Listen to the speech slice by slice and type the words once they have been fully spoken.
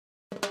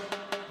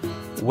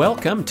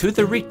Welcome to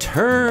the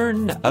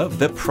return of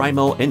the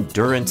Primal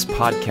Endurance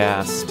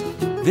Podcast.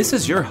 This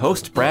is your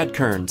host, Brad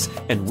Kearns,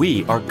 and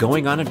we are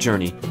going on a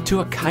journey to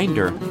a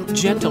kinder,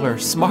 gentler,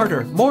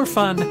 smarter, more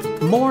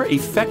fun, more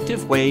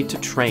effective way to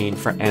train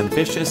for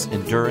ambitious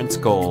endurance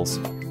goals.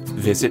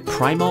 Visit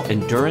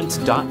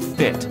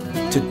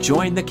primalendurance.fit to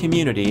join the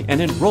community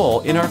and enroll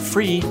in our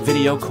free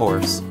video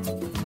course.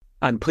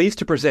 I'm pleased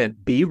to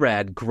present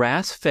B-Rad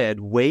grass-fed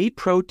whey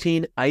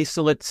protein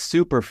isolate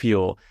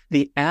superfuel,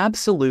 the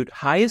absolute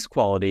highest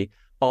quality,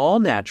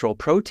 all-natural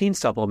protein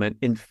supplement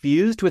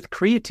infused with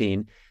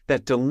creatine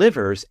that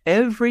delivers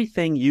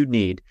everything you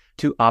need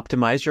to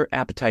optimize your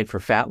appetite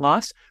for fat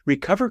loss,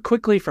 recover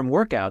quickly from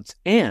workouts,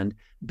 and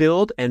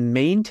build and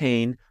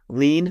maintain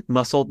lean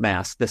muscle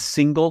mass, the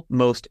single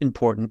most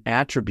important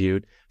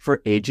attribute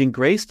for aging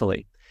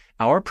gracefully.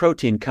 Our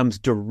protein comes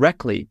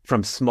directly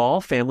from small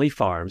family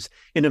farms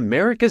in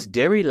America's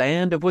dairy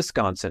land of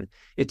Wisconsin.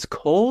 It's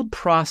cold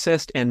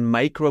processed and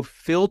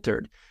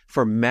microfiltered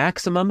for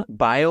maximum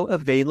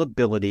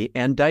bioavailability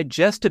and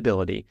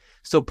digestibility.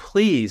 So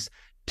please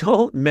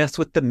don't mess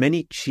with the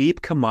many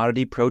cheap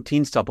commodity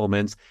protein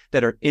supplements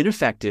that are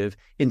ineffective,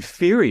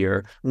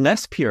 inferior,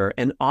 less pure,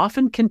 and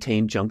often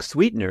contain junk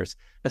sweeteners,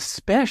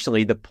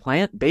 especially the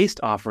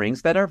plant-based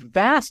offerings that are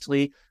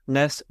vastly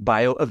less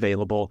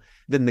bioavailable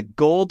than the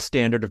gold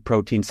standard of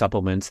protein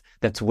supplements,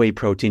 that's whey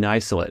protein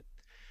isolate.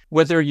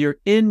 Whether you're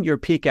in your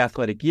peak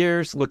athletic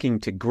years looking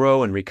to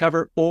grow and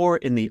recover, or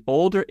in the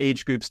older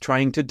age groups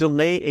trying to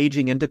delay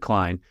aging and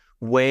decline,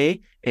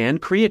 whey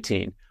and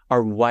creatine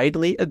are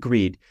widely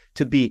agreed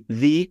to be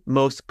the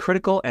most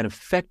critical and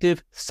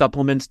effective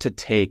supplements to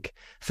take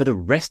for the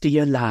rest of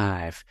your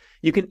life.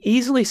 You can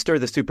easily stir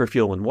the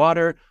superfuel in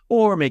water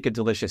or make a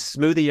delicious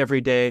smoothie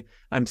every day.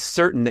 I'm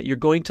certain that you're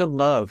going to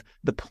love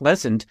the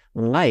pleasant,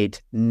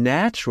 light,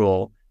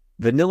 natural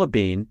vanilla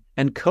bean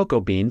and cocoa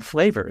bean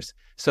flavors.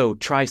 So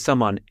try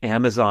some on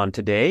Amazon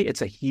today.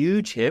 It's a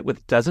huge hit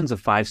with dozens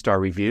of 5-star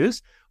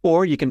reviews.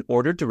 Or you can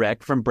order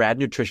direct from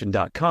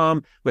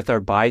bradnutrition.com with our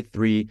buy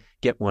 3,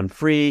 get 1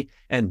 free,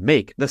 and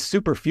make the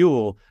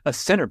superfuel a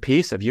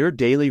centerpiece of your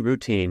daily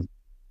routine.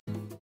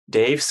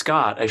 Dave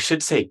Scott, I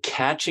should say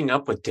catching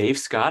up with Dave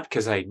Scott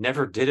because I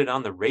never did it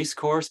on the race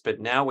course,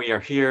 but now we are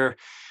here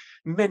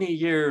many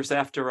years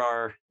after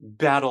our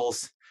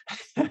battles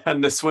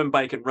on the swim,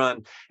 bike, and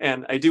run.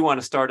 And I do want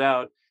to start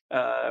out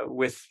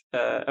with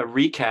a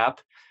recap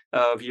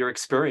of your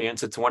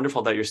experience. It's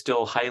wonderful that you're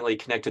still highly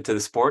connected to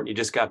the sport. You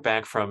just got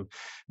back from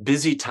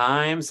busy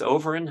times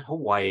over in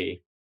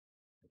Hawaii.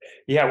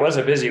 Yeah, it was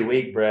a busy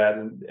week, Brad.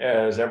 And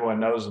as everyone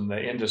knows in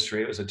the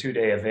industry, it was a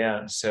 2-day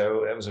event.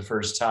 So it was the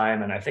first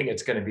time. And I think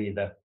it's going to be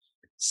the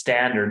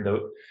standard.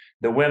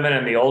 The women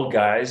and the old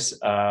guys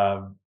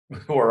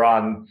were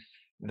on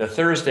the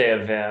Thursday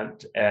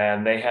event,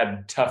 and they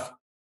had tough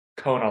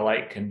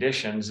Kona-like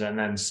conditions. And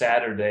then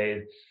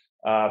Saturday,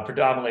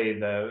 predominantly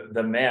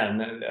the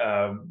men,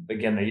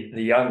 again,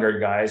 the younger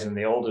guys, and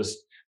the oldest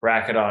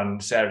bracket on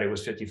Saturday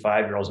was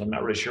 55-year-olds. I'm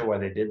not really sure why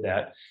they did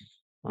that,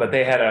 but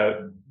they had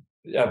a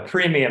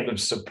premium of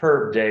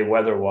superb day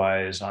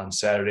weather-wise on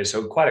Saturday.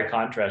 So quite a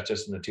contrast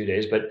just in the 2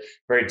 days, but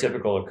very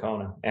typical of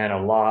Kona and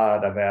a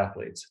lot of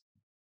athletes.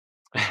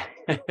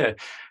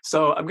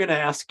 So I'm going to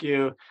ask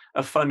you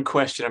a fun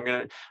question. I'm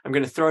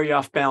going to throw you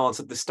off balance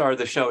at the start of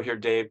the show here,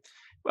 Dave.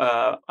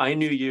 I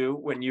knew you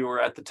when you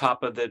were at the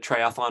top of the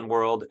triathlon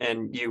world,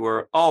 and you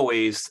were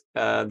always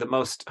the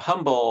most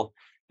humble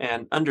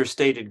and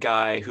understated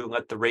guy who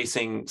let the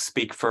racing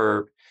speak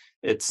for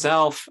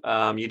itself.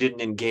 You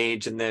didn't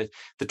engage in the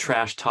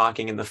trash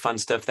talking and the fun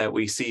stuff that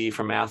we see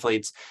from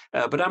athletes.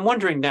 But I'm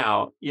wondering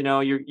now,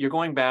 you're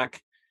going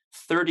back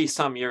 30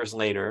 some years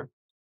later.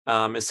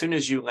 As soon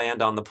as you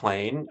land on the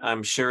plane,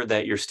 I'm sure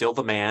that you're still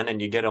the man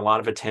and you get a lot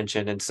of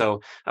attention. And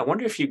so I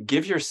wonder if you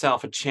give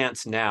yourself a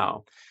chance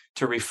now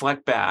to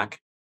reflect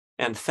back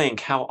and think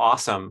how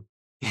awesome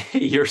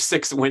your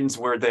 6 wins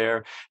were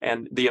there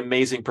and the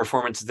amazing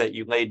performances that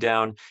you laid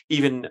down,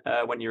 even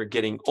when you were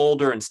getting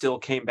older and still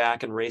came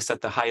back and raced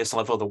at the highest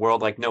level of the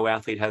world like no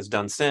athlete has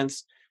done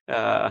since.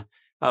 I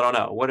don't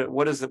know.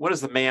 What does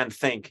the man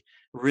think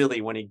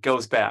really when he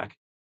goes back?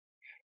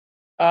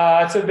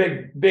 It's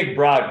a big,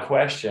 broad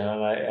question,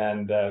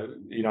 and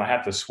I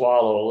have to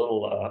swallow a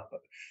little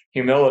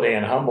humility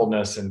and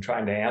humbleness in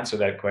trying to answer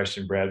that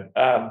question, Brad.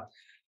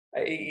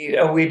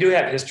 We do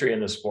have history in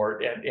the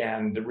sport,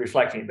 and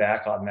reflecting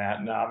back on that,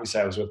 and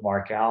obviously I was with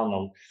Mark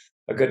Allen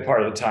a good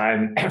part of the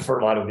time for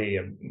a lot of the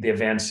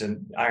events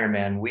in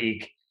Ironman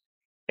week,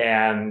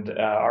 and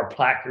our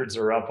placards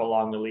are up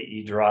along the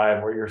Leahy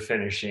Drive where you're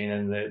finishing,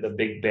 and the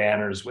big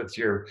banners with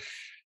your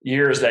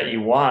years that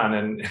you won.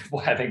 And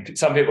well, I think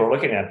some people are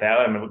looking at that.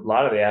 I mean, a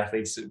lot of the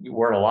athletes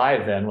weren't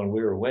alive then when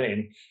we were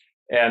winning,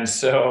 and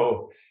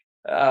so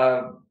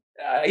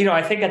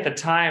I think at the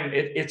time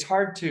it's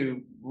hard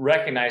to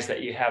recognize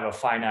that you have a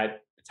finite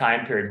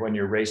time period when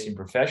you're racing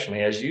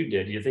professionally, as you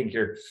did. You think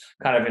you're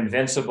kind of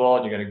invincible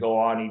and you're going to go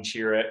on each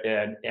year,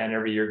 and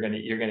every year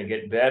you're going to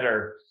get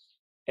better.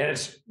 And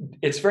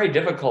it's very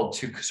difficult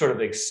to sort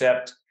of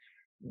accept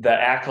the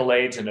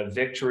accolades and a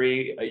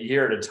victory a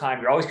year at a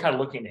time. You're always kind of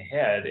looking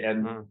ahead,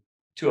 and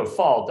to a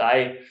fault.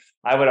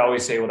 I would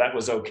always say, well, that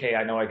was okay.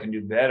 I know I can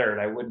do better, and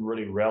I wouldn't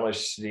really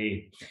relish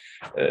the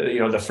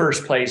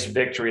first place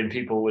victory. And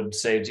people would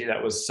say, gee,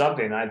 that was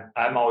something.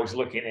 I'm always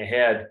looking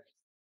ahead,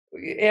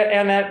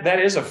 and that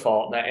is a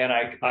fault. And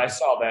I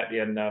saw that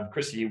in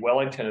Christy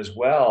Wellington as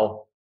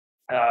well.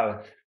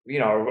 Our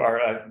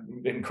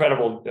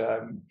incredible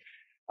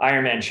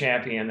Ironman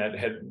champion that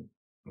had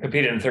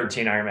competed in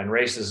 13 Ironman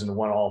races and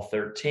won all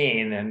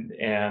 13.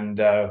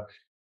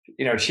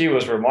 She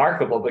was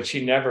remarkable, but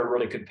she never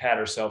really could pat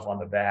herself on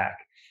the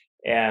back.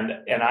 And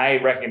I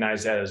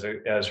recognize that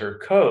as her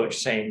coach,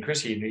 saying,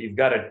 Chrissy, you've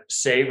got to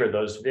savor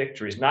those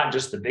victories, not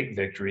just the big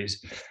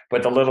victories,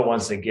 but the little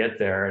ones that get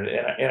there.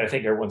 And I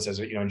think everyone says,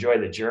 enjoy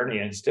the journey.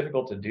 And it's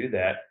difficult to do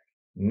that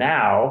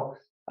now.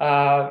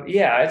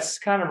 It's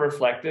kind of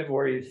reflective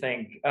where you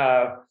think,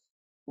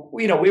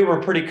 we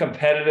were pretty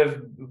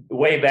competitive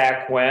way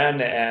back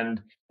when,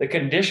 and the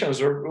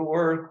conditions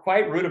were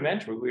quite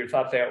rudimentary. We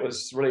thought that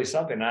was really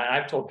something.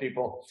 I've told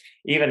people,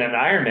 even in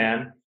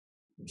Ironman,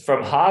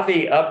 from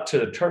Hawi up to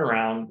the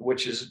turnaround,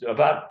 which is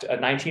about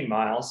 19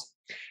 miles,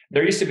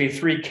 there used to be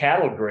 3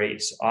 cattle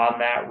grates on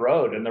that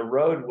road, and the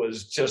road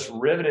was just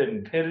riveted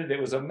and pitted.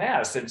 It was a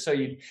mess. And so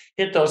you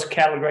hit those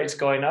cattle grates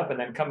going up, and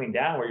then coming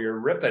down where you're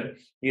ripping,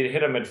 you'd hit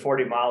them at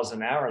 40 miles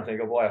an hour and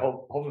think, oh boy,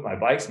 hopefully my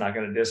bike's not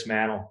going to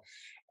dismantle.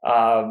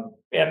 And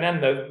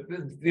then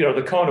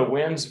the Kona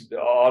wins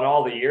on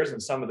all the years,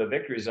 and some of the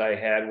victories I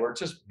had were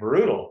just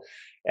brutal.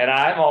 And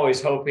I'm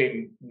always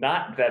hoping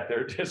not that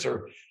they're just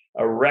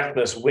a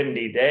reckless,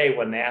 windy day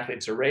when the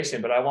athletes are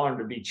racing, but I want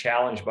them to be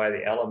challenged by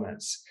the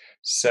elements.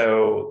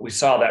 So we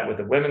saw that with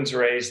the women's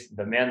race.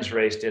 The men's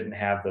race didn't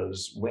have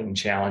those wind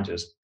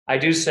challenges. I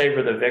do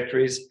savor the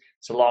victories.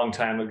 It's a long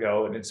time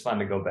ago, and it's fun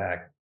to go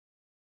back.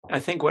 I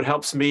think what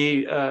helps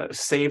me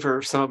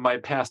savor some of my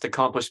past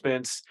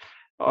accomplishments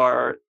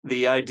are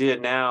the idea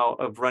now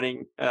of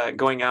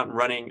going out and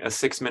running a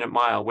 6-minute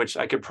mile, which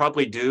I could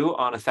probably do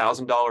on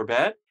 $1,000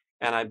 bet.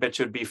 And I bet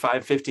you it'd be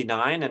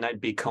 5:59 and I'd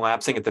be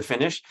collapsing at the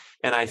finish.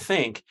 And I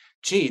think,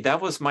 gee,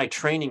 that was my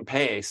training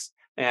pace.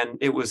 And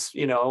it was,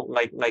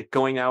 like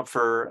going out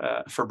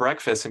for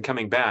breakfast and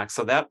coming back.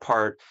 So that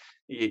part,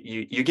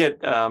 you get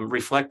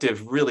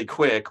reflective really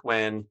quick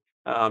when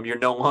you're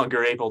no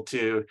longer able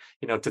to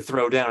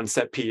throw down and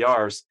set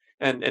PRs.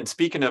 And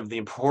speaking of the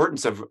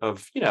importance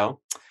of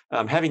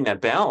having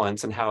that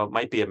balance and how it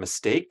might be a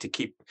mistake to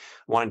keep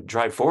wanting to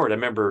drive forward. I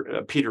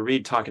remember Peter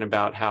Reed talking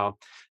about how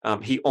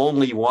he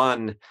only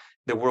won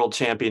the world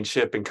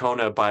championship in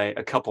Kona by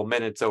a couple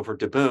minutes over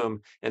De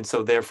Boom. And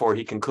so therefore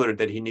he concluded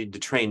that he needed to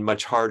train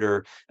much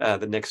harder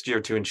the next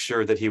year to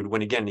ensure that he would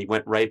win again. He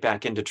went right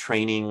back into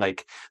training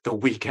like the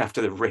week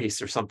after the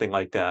race or something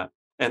like that,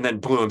 and then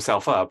blew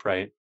himself up,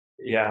 right?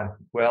 Yeah,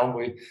 well,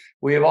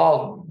 we have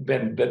all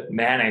been a bit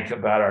manic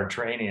about our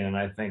training, and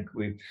I think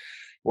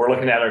we're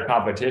looking at our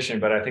competition,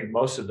 but I think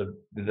most of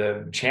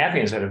the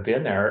champions that have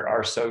been there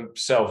are so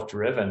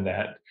self-driven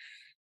that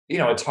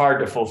it's hard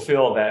to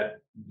fulfill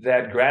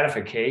that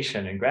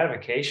gratification, and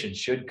gratification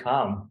should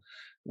come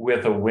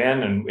with a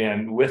win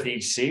and with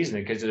each season,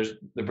 because there's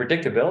the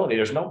predictability.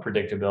 There's no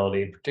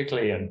predictability,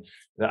 particularly in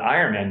the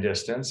Ironman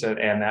distance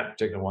and that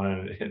particular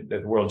one in the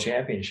World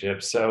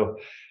Championship. So.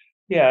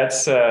 Yeah,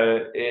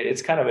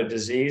 it's kind of a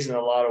disease in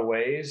a lot of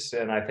ways,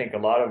 and I think a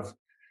lot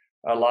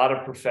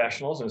of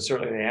professionals and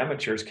certainly the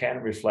amateurs can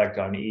reflect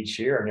on each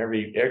year, and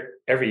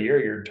every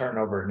year you're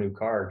turning over a new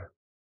card.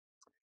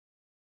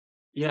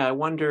 Yeah, I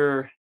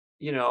wonder,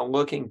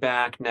 looking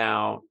back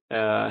now,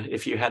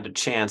 if you had the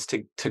chance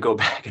to go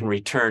back and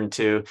return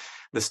to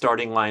the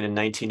starting line in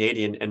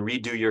 1980 and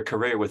redo your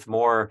career with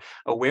more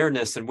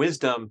awareness and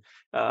wisdom.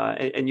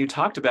 And you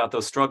talked about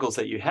those struggles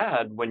that you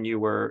had when you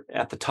were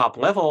at the top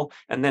level,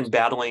 and then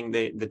battling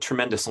the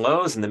tremendous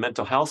lows and the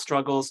mental health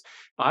struggles.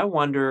 I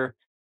wonder,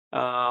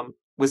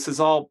 this is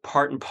all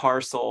part and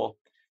parcel.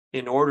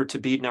 In order to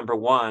beat number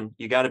one,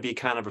 you got to be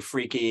kind of a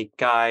freaky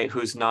guy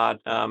who's not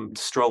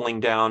strolling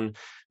down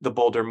the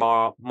Boulder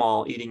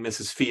Mall, eating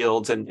Mrs.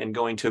 Fields and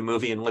going to a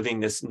movie and living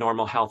this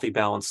normal, healthy,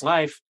 balanced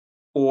life.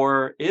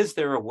 Or is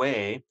there a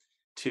way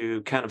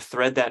to kind of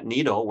thread that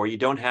needle where you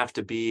don't have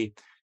to be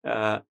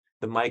the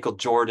Michael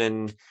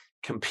Jordan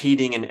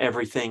competing in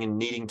everything and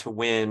needing to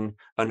win,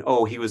 and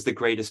he was the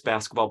greatest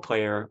basketball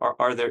player?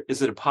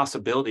 Is it a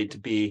possibility to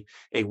be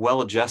a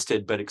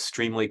well-adjusted but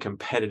extremely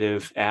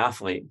competitive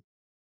athlete?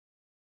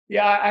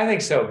 Yeah, I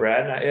think so,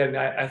 Brad. And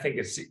I think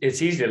it's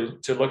easy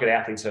to look at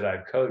athletes that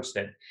I've coached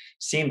that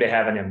seem to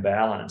have an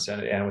imbalance,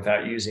 and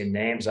without using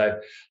names,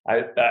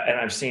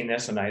 I've seen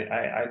this, and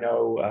I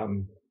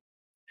know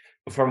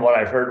from what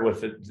I've heard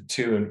with the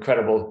 2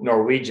 incredible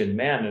Norwegian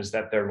men is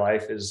that their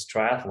life is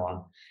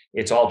triathlon.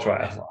 It's all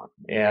triathlon,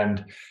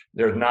 and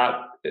there's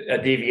not a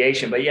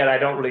deviation, but yet I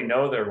don't really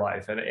know their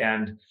life.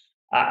 And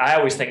I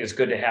always think it's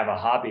good to have a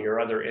hobby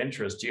or other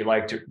interests. Do you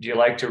like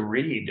to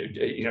read?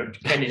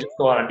 Can you just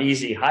go on an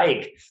easy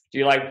hike? Do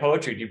you like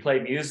poetry? Do you play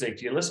music?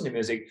 Do you listen to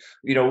music?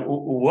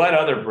 What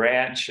other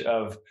branch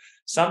of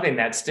something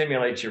that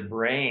stimulates your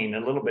brain a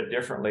little bit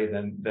differently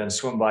than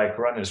swim, bike,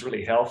 run is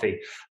really healthy.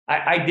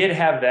 I did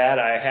have that.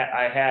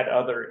 I had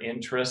other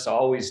interests,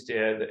 always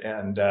did,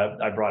 and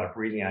I brought up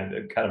reading.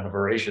 I'm kind of a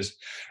voracious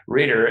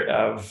reader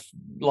of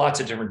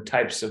lots of different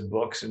types of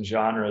books and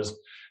genres,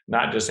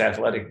 not just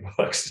athletic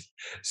books.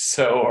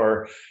 So,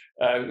 or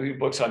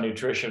books on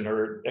nutrition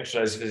or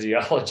exercise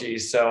physiology.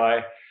 So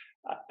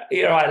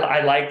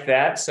I like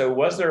that. So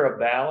was there a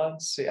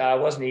balance? I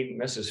wasn't eating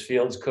Mrs.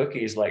 Fields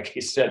cookies, like he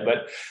said,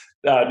 but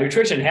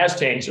nutrition has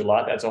changed a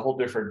lot. That's a whole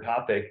different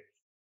topic.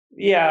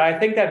 Yeah, I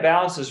think that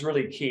balance is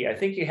really key. I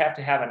think you have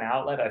to have an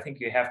outlet. I think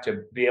you have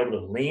to be able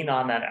to lean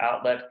on that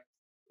outlet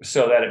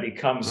so that it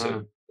becomes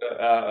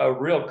a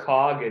real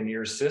cog in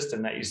your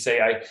system that you say,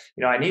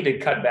 I need to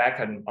cut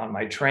back on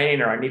my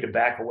training, or I need to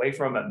back away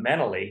from it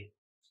mentally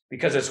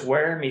because it's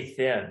wearing me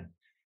thin.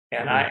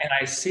 And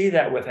I see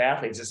that with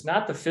athletes. It's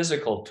not the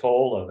physical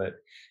toll of it,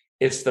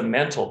 it's the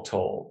mental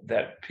toll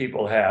that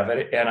people have.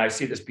 And I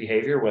see this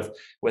behavior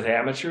with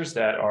amateurs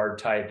that are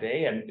type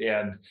A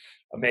and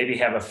maybe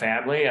have a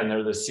family and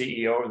they're the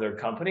CEO of their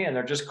company and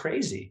they're just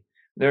crazy.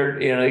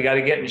 They got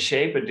to get in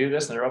shape and do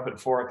this, and they're up at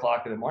 4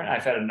 o'clock in the morning.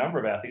 I've had a number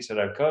of athletes that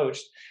I've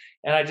coached,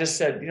 and I just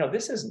said,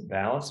 this isn't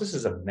balanced. This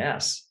is a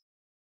mess.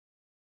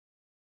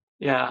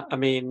 Yeah, I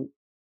mean,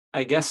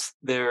 I guess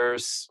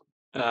there's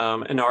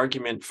an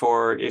argument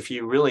for, if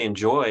you really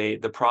enjoy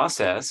the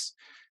process,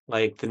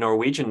 like the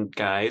Norwegian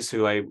guys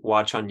who I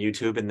watch on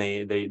YouTube, and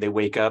they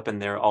wake up and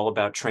they're all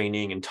about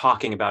training and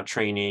talking about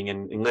training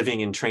and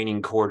living in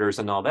training quarters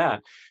and all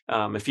that.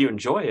 If you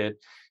enjoy it,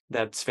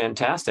 that's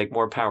fantastic.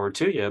 More power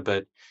to you.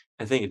 But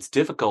I think it's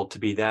difficult to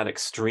be that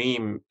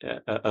extreme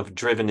of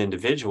driven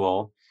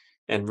individual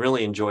and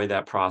really enjoy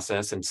that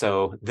process. And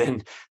so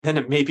then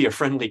maybe a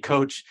friendly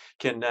coach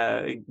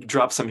can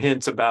drop some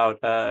hints about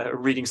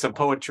reading some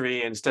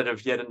poetry instead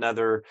of yet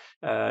another,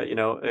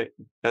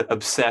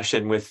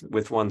 obsession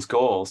with one's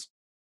goals.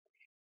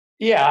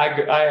 Yeah,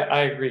 I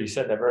agree. You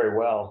said that very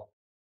well.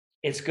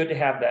 It's good to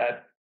have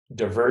that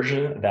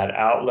diversion, that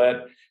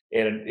outlet.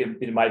 And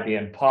it might be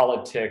in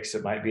politics,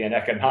 it might be in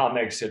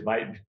economics, it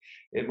might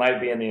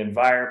be in the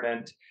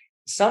environment,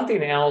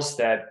 something else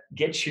that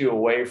gets you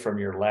away from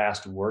your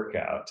last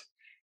workout.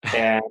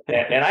 And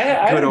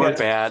I good or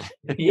bad.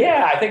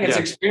 Yeah, I think it's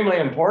extremely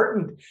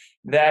important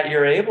that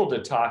you're able to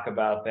talk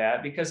about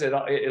that, because it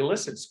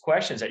elicits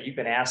questions that you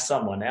can ask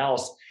someone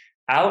else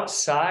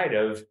outside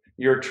of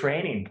your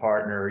training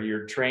partner, or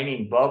your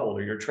training bubble,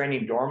 or your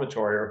training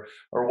dormitory,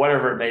 or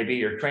whatever it may be,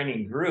 your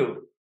training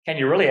group. Can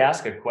you really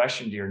ask a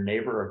question to your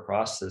neighbor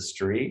across the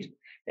street?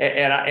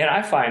 And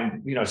I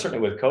find, certainly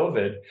with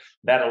COVID,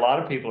 that a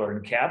lot of people are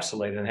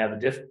encapsulated and have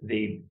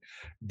the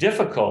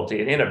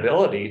difficulty and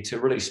inability to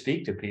really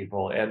speak to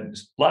people. And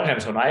a lot of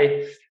times when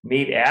I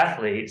meet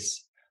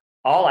athletes,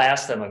 I'll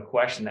ask them a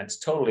question that's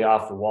totally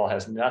off the wall,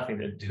 has nothing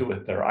to do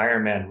with their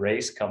Ironman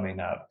race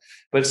coming up,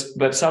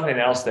 but something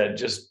else that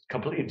just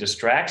completely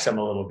distracts them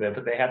a little bit,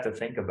 but they have to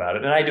think about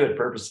it. And I do it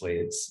purposely.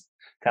 It's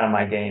kind of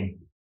my game.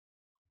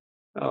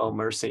 Oh,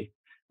 mercy.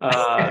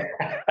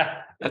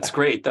 That's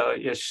great, though.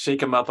 You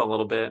shake them up a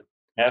little bit.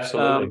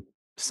 Absolutely.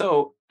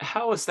 So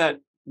how has that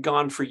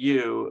gone for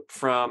you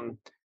from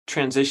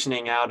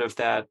transitioning out of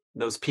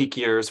those peak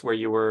years where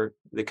you were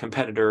the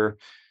competitor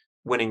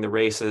winning the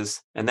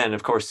races, and then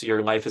of course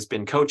your life has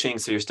been coaching,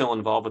 so you're still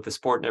involved with the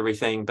sport and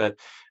everything, but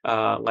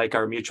like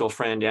our mutual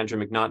friend Andrew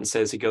McNaughton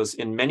says, he goes,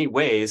 in many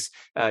ways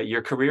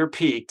your career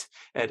peaked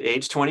at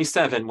age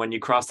 27 when you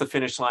crossed the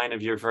finish line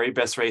of your very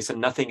best race,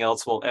 and nothing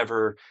else will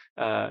ever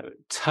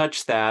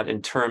touch that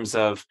in terms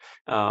of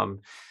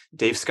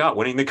Dave Scott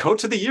winning the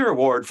Coach of the Year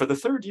award for the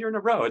third year in a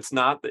row. It's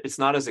not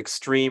as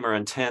extreme or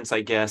intense,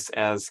 I guess,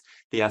 as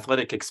the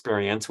athletic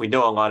experience. We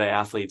know a lot of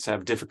athletes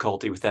have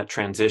difficulty with that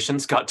transition.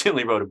 Scott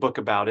Tinley wrote a book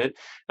about it.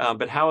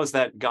 But how has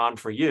that gone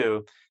for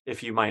you,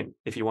 if you want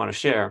to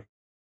share?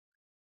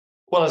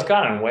 Well, it's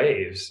gone in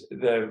waves.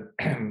 To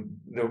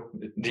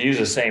use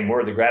the same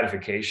word, the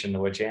gratification,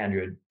 which Andrew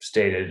had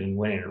stated in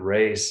winning a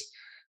race,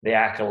 the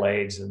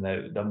accolades and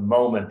the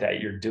moment that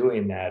you're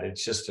doing that,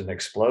 it's just an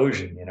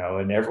explosion,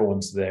 and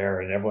everyone's there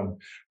and everyone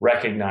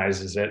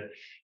recognizes it.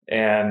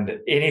 And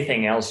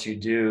anything else you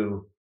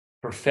do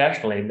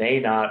professionally may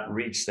not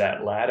reach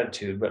that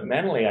latitude, but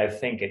mentally, I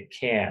think it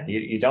can.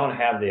 You don't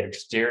have the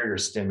exterior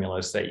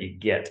stimulus that you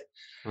get.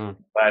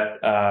 But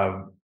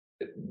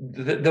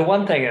the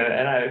one thing,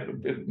 and I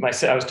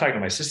was talking to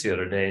my sister the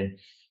other day,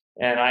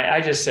 and I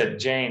just said,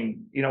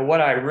 Jane, what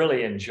I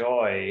really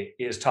enjoy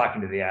is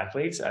talking to the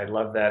athletes. I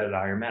love that at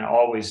Ironman,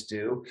 always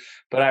do.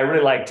 But I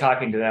really like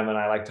talking to them, and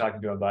I like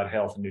talking to them about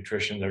health and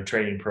nutrition, their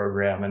training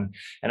program.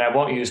 And I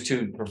won't use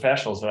two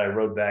professionals that I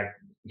rode back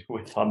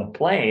with on the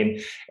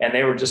plane, and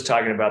they were just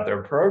talking about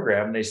their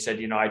program. They said,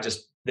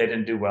 they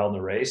didn't do well in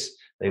the race.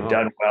 They've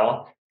done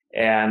well.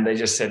 And they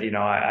just said,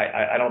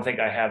 I don't think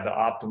I have the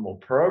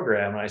optimal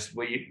program. And I said,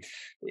 well,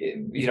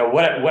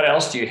 what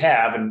else do you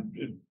have?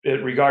 And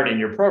regarding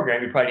your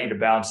program, you probably need to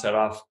bounce that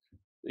off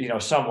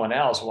someone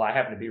else. Well, I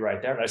happen to be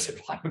right there. And I said,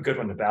 well, I'm a good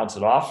one to bounce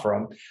it off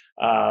from.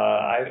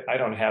 I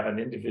don't have an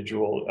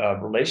individual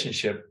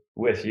relationship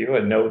with you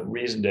and no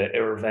reason to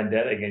ever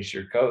vendetta against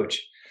your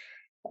coach.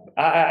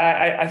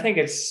 I think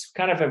it's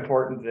kind of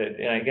important that,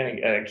 and again,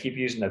 I keep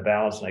using the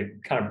balance, and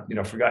I kind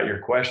of, forgot your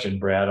question,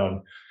 Brad,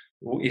 on,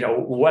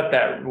 what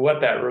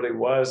that really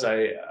was.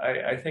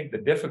 I think the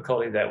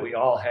difficulty that we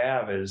all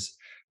have is,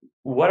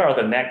 what are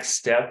the next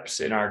steps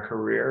in our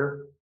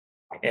career?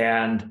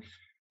 And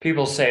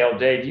people say, oh,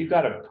 Dave, you've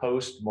got to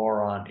post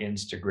more on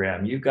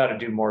Instagram. You've got to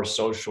do more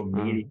social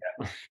media.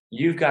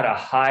 You've got to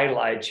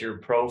highlight your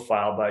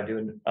profile by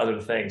doing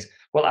other things.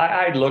 Well,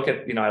 I look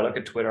at, I look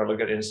at Twitter, I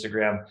look at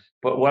Instagram,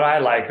 but what I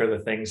like are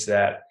the things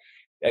that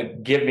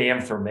give me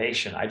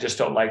information. I just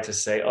don't like to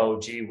say, oh,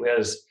 gee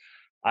whiz,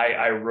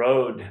 I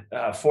rode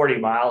 40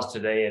 miles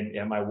today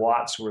and my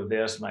watts were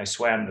this and I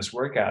swam this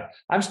workout.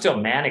 I'm still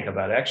manic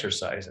about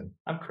exercising.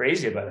 I'm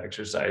crazy about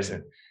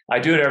exercising. I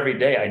do it every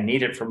day. I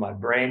need it for my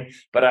brain,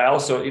 but I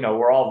also,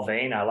 we're all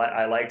vain.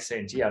 I like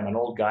saying, gee, I'm an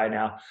old guy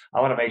now. I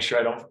want to make sure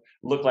I don't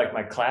look like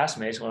my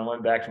classmates. When I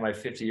went back to my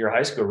 50-year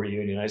high school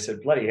reunion, I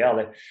said, bloody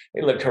hell,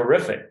 they look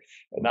horrific.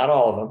 Not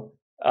all of them.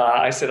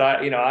 I said,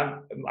 I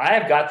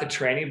have got the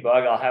training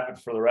bug. I'll have it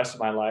for the rest of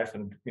my life,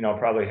 and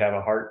probably have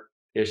a heart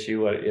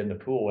issue in the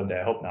pool one day.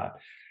 I hope not.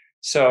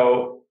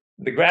 So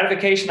the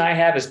gratification I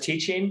have is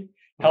teaching,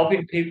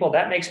 helping people.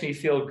 That makes me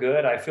feel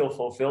good. I feel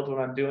fulfilled when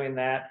I'm doing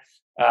that.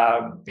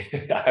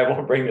 I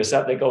won't bring this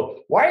up. They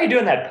go, why are you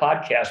doing that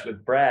podcast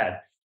with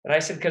Brad? And I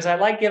said, because I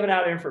like giving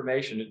out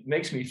information. It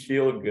makes me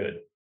feel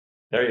good.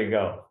 There you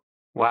go.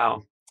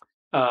 Wow.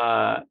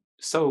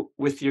 So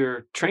with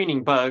your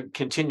training bug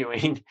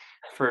continuing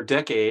for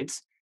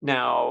decades,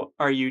 now,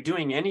 are you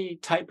doing any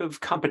type of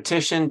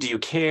competition? Do you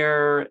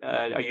care?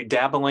 Are you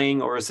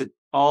dabbling, or is it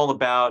all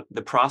about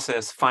the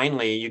process?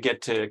 Finally, you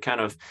get to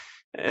kind of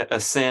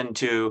ascend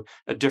to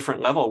a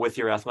different level with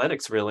your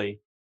athletics,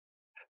 really.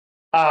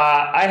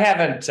 I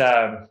haven't.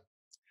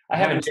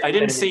 I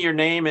didn't see your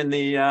name in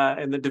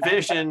the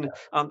division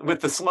with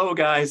the slow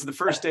guys the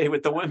first day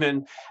with the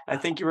women. I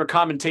think you were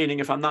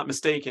commentating, if I'm not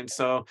mistaken.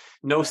 So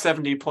no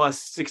 70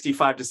 plus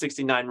 65 to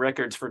 69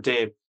 records for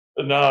Dave.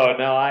 No,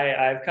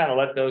 I've kind of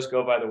let those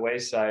go by the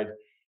wayside.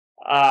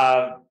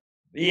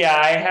 Yeah,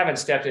 I haven't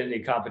stepped into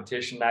any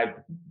competition. I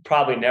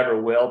probably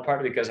never will,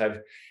 partly because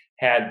I've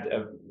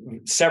had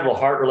several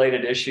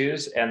heart-related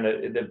issues, and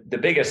the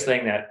biggest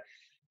thing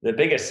the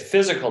biggest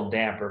physical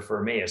damper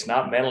for me, it's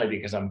not mentally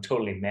because I'm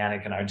totally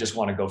manic and I just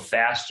want to go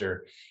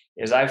faster,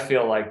 is I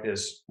feel like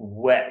this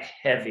wet,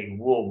 heavy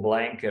wool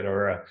blanket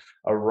or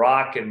a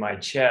rock in my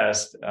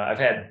chest. I've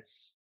had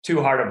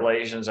 2 heart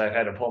ablations. I've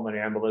had a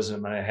pulmonary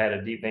embolism and I had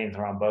a deep vein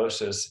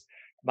thrombosis.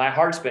 My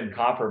heart's been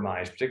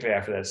compromised, particularly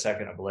after that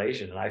second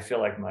ablation. And I feel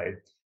like my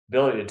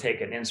ability to take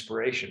an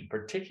inspiration,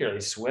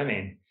 particularly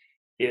swimming,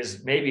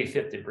 is maybe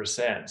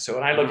 50%. So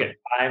when I look at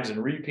times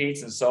and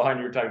repeats and so on,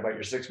 you were talking about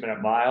your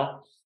 6-minute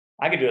mile.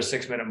 I could do a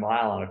 6-minute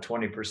mile on a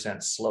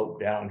 20% slope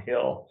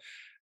downhill.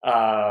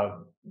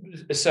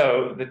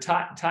 So the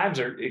times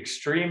are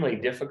extremely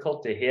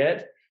difficult to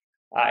hit.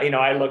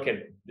 I look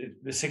at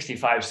the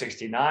 65,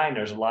 69,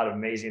 there's a lot of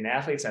amazing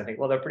athletes. I think,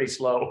 well, they're pretty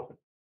slow.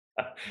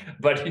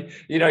 But,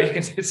 you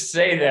can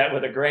say that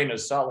with a grain of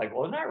salt, like,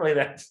 well, not really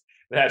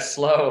that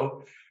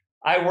slow.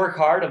 I work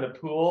hard on the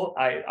pool.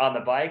 On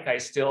the bike, I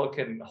still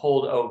can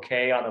hold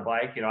okay on the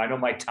bike. I know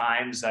my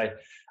times. I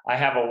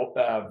have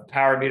a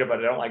power meter, but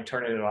I don't like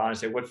turning it on. I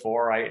say, what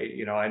for? I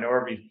know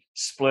every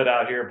split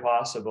out here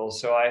possible.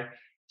 So I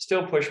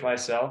still push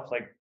myself.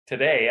 Like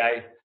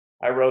today,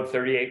 I rode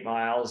 38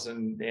 miles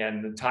and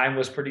the time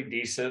was pretty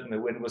decent and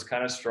the wind was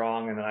kind of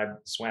strong. And then I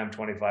swam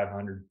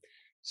 2,500.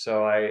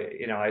 So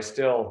I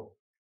still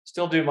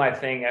do my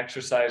thing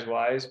exercise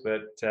wise,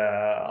 but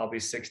I'll be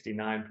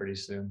 69 pretty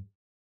soon.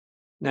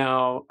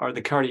 Now, are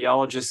the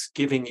cardiologists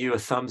giving you a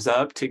thumbs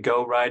up to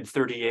go ride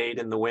 38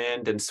 in the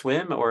wind and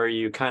swim, or are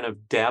you kind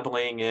of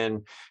dabbling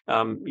in,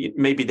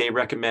 maybe they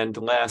recommend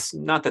less?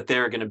 Not that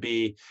they're going to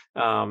be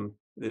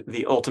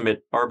the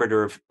ultimate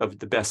arbiter of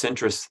the best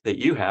interests that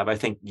you have. I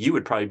think you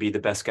would probably be the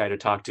best guy to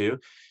talk to.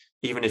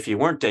 Even if you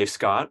weren't Dave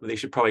Scott, they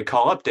should probably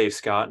call up Dave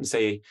Scott and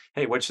say,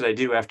 hey, what should I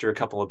do after a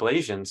couple of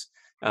ablations?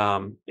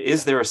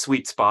 Is there a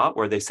sweet spot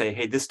where they say,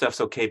 hey, this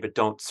stuff's okay, but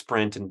don't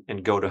sprint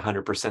and go to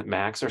 100%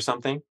 max or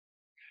something?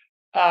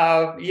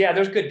 Yeah,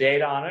 there's good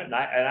data on it. And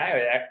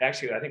I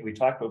actually, I think we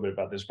talked a little bit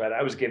about this, Brad.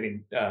 I was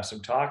giving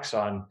some talks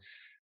on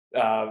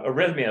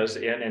arrhythmias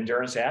in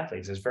endurance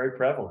athletes. It's very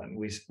prevalent.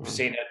 We've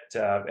seen it.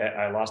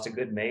 I lost a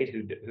good mate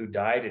who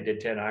died and did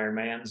 10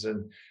 Ironmans,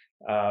 and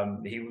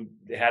he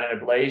had an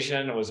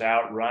ablation and was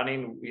out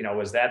running.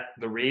 Was that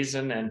the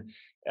reason? And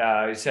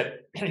he said,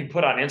 he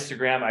put on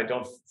Instagram, I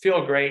don't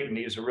feel great. And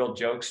he was a real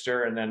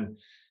jokester. And then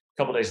a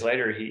couple of days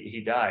later,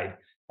 he died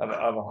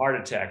of a heart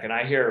attack. And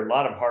I hear a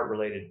lot of heart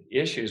related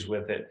issues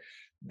with it.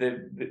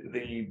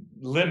 The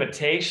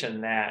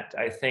limitation that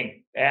I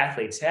think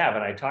athletes have,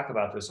 and I talk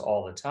about this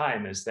all the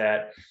time, is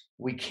that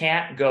we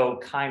can't go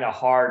kind of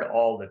hard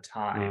all the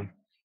time.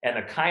 and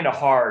the kind of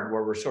hard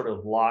where we're sort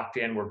of locked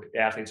in, where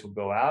athletes will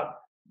go out.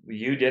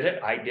 You did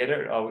it, I did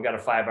it. Oh, we got a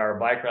 5-hour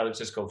bike ride. Let's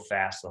just go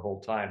fast the whole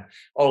time.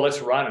 Oh,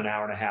 let's run an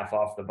hour and a half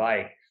off the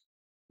bike.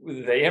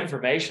 The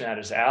information that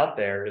is out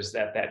there is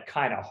that that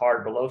kind of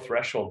hard below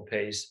threshold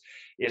pace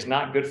is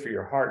not good for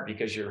your heart,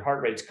 because your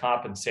heart rate's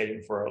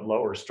compensating for a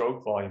lower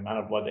stroke volume, amount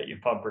of blood that you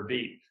pump per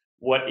beat.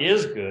 What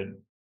is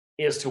good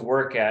is to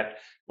work at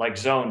like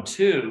zone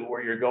 2,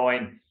 where you're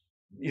going,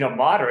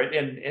 moderate,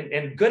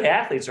 and good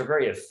athletes are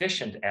very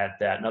efficient at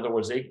that. In other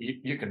words,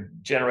 you can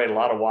generate a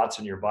lot of watts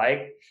on your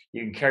bike,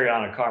 you can carry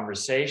on a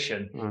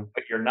conversation,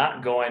 but you're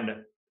not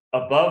going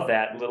above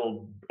that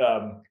little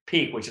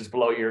peak, which is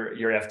below your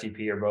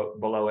FTP or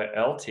below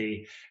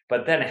LT,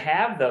 but then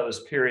have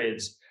those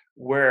periods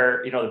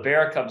where the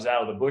bear comes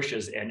out of the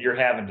bushes and you're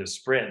having to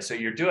sprint. So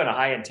you're doing a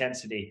high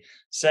intensity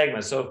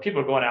segment. So if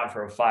people are going out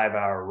for a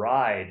 5-hour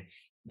ride,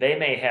 they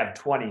may have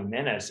 20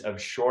 minutes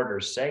of shorter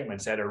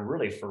segments that are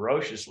really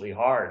ferociously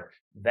hard.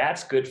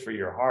 That's good for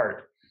your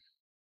heart.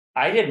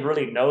 I didn't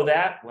really know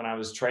that when I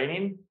was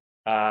training.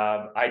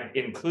 I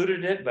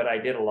included it, but I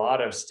did a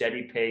lot of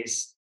steady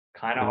pace,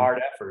 kind of hard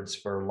efforts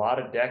for a lot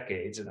of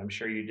decades, and I'm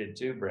sure you did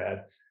too,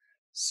 Brad.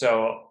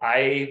 So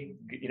I,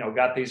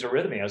 got these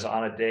arrhythmias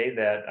on a day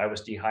that I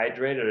was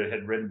dehydrated. I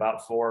had ridden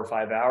about 4 or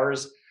 5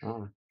 hours,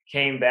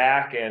 came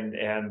back and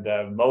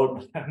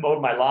mowed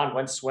my lawn,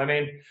 went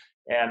swimming.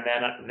 And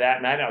then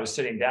that night I was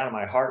sitting down and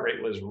my heart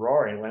rate was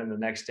roaring. Went in the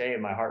next day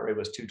and my heart rate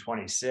was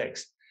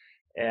 226.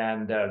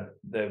 And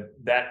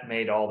that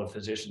made all the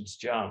physicians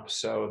jump.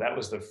 So that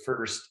was the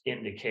first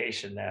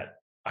indication that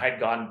I had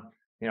gone,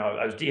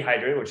 I was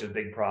dehydrated, which is a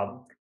big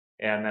problem.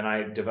 And then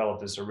I developed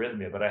this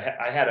arrhythmia, but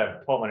I had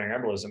a pulmonary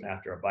embolism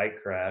after a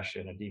bike crash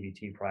and a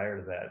DVT prior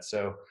to that.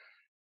 So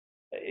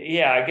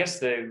yeah, I guess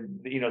the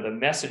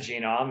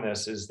messaging on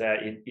this is that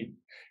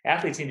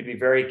athletes need to be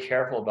very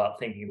careful about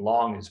thinking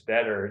long is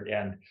better,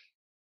 and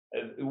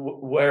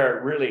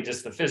where really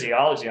just the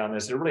physiology on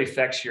this, it really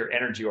affects your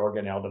energy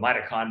organelle, the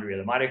mitochondria.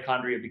 The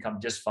mitochondria become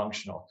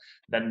dysfunctional.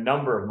 The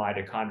number of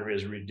mitochondria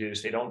is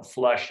reduced. They don't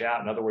flush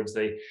out. In other words,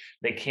 they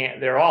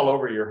can't. They're all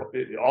over your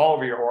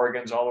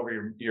organs, all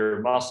over your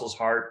muscles,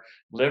 heart,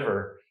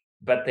 liver.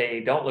 But they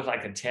don't look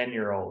like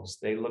 10-year-olds.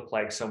 They look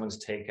like someone's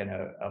taken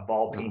a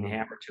ball peen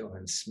hammer to them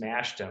and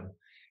smashed them.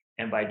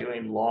 And by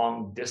doing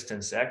long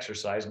distance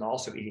exercise and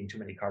also eating too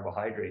many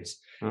carbohydrates,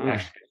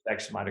 actually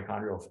affects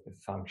mitochondrial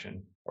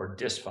function or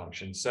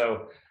dysfunction.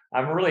 So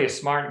I'm really a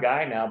smart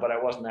guy now, but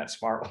I wasn't that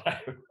smart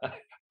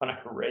when I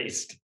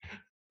raced.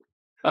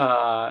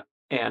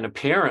 And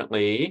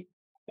apparently,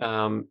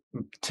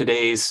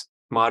 today's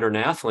modern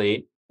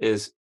athlete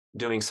is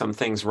doing some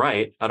things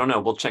right. I don't know.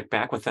 We'll check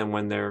back with them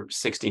when they're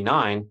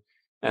 69.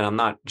 And I'm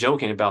not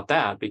joking about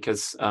that,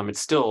 because it's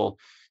still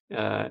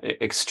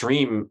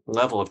extreme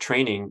level of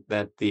training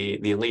that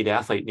the elite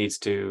athlete needs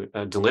to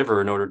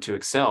deliver in order to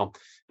excel.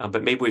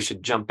 But maybe we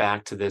should jump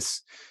back to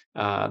this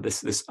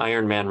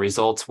Ironman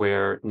results,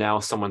 where now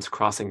someone's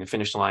crossing the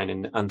finish line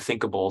in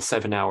unthinkable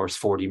 7 hours,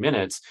 40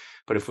 minutes.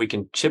 But if we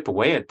can chip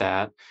away at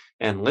that,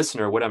 and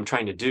listener, what I'm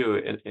trying to do,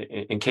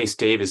 in case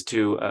Dave is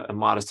too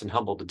modest and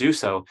humble to do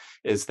so,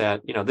 is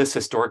that, this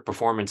historic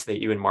performance that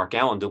you and Mark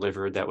Allen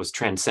delivered, that was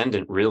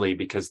transcendent, really,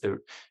 because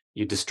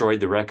you destroyed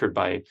the record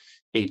by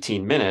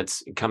 18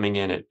 minutes, coming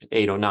in at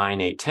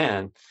 8:09,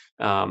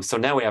 8:10. So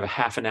now we have a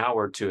half an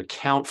hour to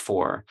account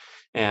for.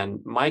 And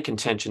my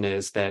contention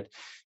is that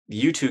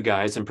you two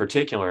guys in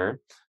particular,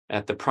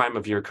 at the prime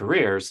of your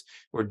careers,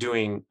 were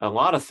doing a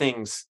lot of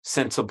things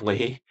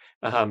sensibly.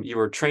 You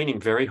were training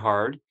very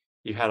hard.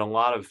 You had a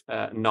lot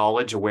of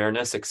knowledge,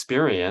 awareness,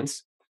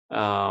 experience,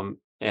 and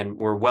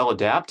were well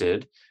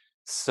adapted.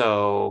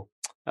 So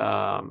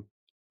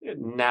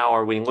now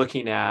are we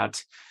looking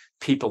at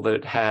people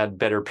that had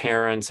better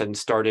parents and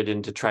started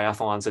into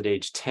triathlons at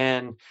age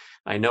 10?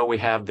 I know we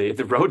have the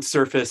road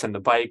surface and the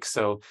bike,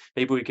 so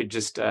maybe we could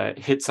just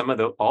hit some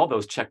of all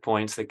those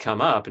checkpoints that come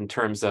up in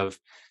terms of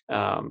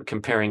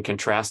comparing,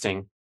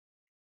 contrasting.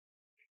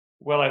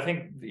 Well, I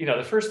think,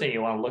 the first thing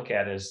you want to look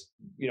at is,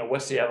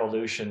 what's the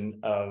evolution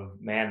of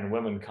man and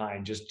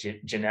womankind just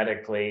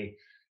genetically?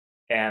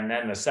 And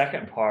then the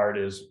second part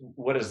is,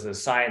 what is the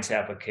science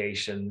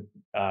application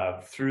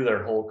through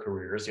their whole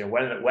careers?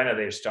 When are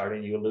they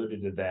starting? You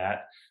alluded to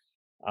that.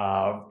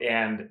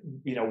 And,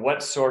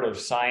 what sort of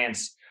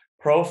science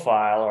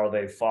profile are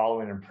they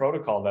following, and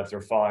protocol that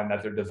they're following,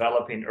 that they're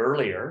developing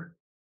earlier,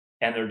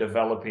 and they're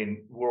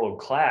developing world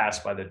class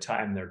by the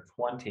time they're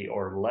 20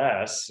 or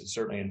less.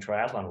 Certainly in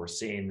triathlon, we're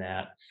seeing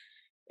that.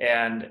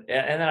 And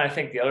then I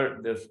think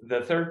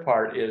the third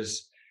part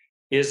is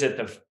it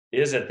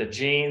the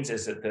genes?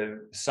 Is it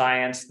the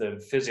science,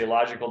 the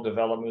physiological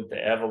development,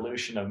 the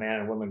evolution of man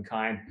and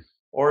womankind?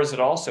 Or is it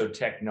also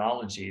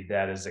technology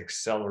that is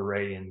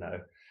accelerating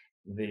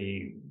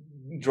the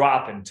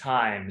drop in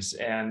times?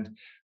 And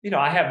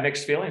I have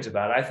mixed feelings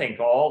about it. I think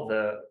all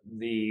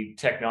the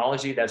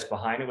technology that's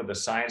behind it, with the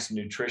science and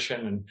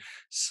nutrition and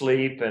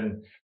sleep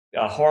and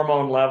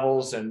hormone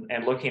levels and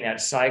looking at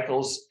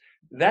cycles,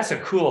 that's a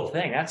cool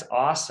thing. That's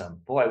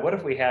awesome. Boy, what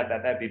if we had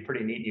that? That'd be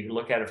pretty neat. You can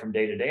look at it from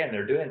day to day, and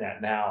they're doing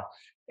that now.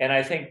 And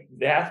I think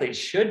the athletes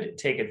should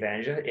take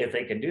advantage of it if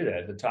they can do that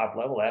at the top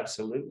level.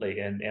 Absolutely.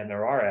 And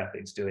there are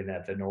athletes doing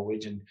that. The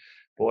Norwegian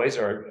boys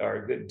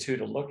are good too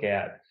to look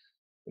at.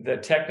 The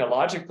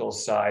technological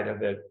side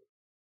of it,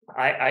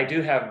 I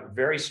do have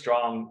very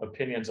strong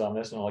opinions on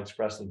this, and I'll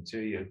express them to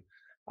you.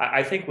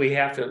 I think we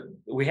have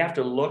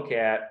to look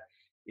at,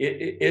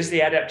 is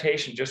the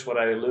adaptation just what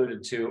I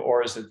alluded to,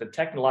 or is it the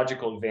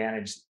technological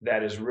advantage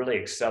that is really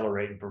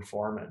accelerating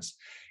performance?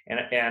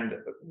 And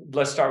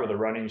let's start with the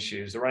running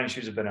shoes. The running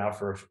shoes have been out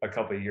for a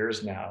couple of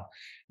years now.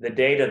 The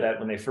data that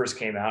when they first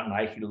came out,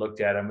 Nike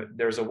looked at them,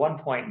 there's a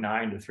 1.9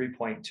 to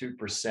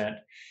 3.2%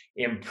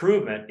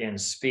 improvement in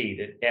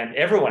speed, and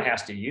everyone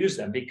has to use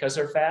them because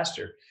they're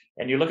faster.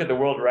 And you look at the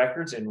world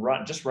records in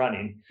just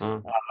running,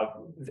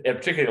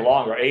 particularly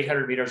longer,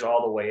 800 meters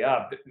all the way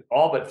up.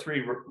 All but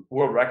three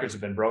world records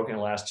have been broken in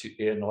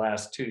the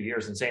last 2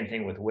 years, and same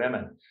thing with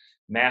women.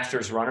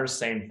 Masters runners,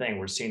 same thing.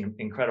 We're seeing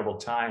incredible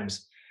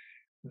times.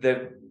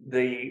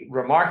 The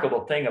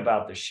remarkable thing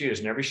about the shoes,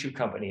 and every shoe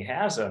company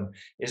has them,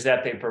 is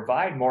that they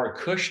provide more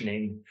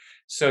cushioning,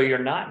 so you're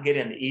not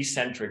getting the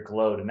eccentric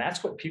load, and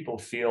that's what people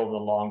feel in the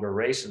longer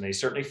race, and they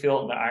certainly feel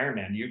it in the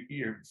Ironman.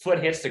 Your foot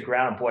hits the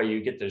ground, boy,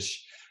 you get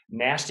this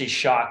nasty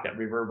shock that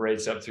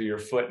reverberates up through your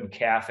foot and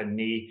calf and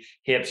knee,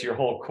 hips, your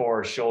whole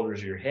core,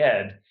 shoulders, your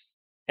head.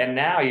 And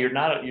now you're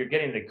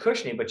getting the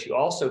cushioning, but you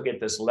also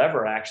get this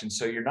lever action.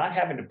 So you're not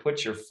having to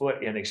put your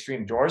foot in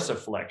extreme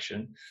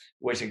dorsiflexion,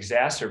 which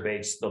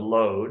exacerbates the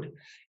load.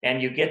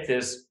 And you get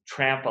this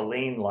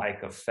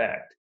trampoline-like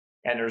effect.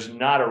 And there's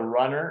not a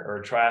runner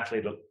or a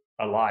triathlete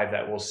alive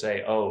that will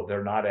say, oh,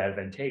 they're not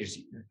advantageous.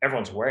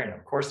 Everyone's wearing them.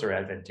 Of course they're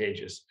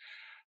advantageous.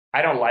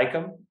 I don't like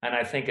them, and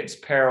I think it's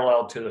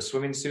parallel to the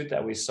swimming suit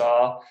that we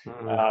saw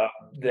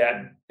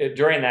that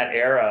during that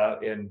era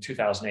in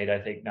 2008,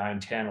 I think 9,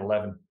 10,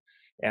 11,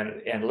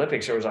 and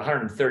Olympics, there was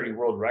 130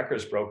 world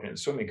records broken in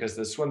swimming because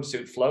the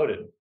swimsuit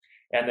floated.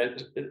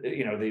 And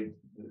the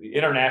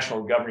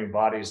international governing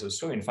bodies of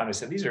swimming finally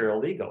said, these are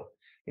illegal.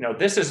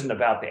 This isn't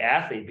about the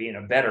athlete being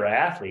a better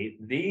athlete.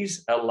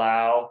 These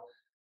allow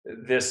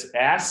this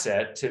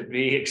asset to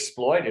be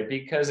exploited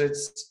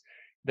because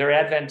they're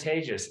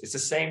advantageous. It's the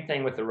same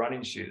thing with the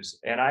running shoes.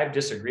 And I've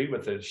disagreed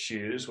with the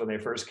shoes when they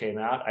first came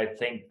out. I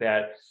think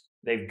that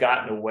they've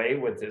gotten away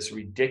with this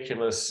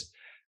ridiculous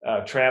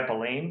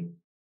trampoline,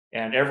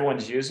 and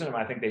everyone's using them.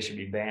 I think they should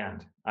be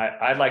banned.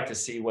 I'd like to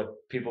see what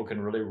people can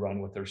really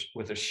run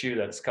with a shoe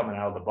that's coming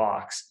out of the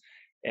box,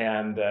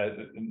 and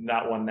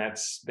not one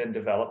that's been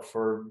developed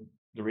for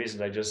the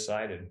reasons I just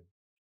cited.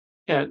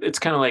 Yeah, it's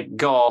kind of like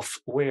golf,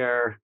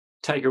 where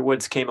Tiger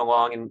Woods came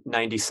along in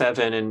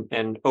 '97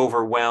 and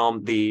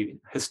overwhelmed the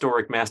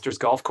historic Masters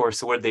golf course.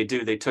 So what did they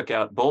do? They took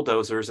out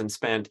bulldozers and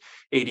spent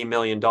 $80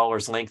 million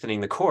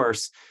lengthening the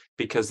course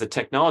because the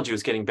technology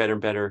was getting better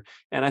and better.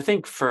 And I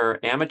think for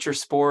amateur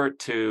sport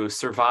to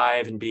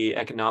survive and be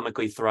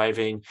economically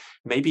thriving,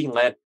 maybe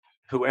let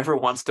whoever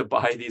wants to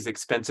buy these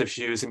expensive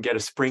shoes and get a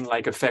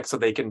spring-like effect so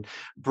they can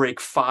break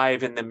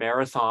 5 in the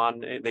marathon,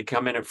 they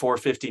come in at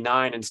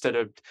 4:59 instead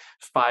of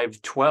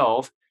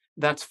 5:12.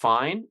 That's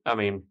fine. I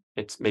mean,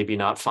 it's maybe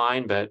not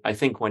fine, but I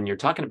think when you're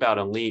talking about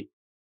elite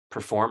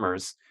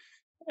performers,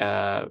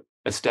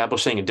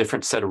 establishing a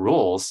different set of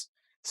rules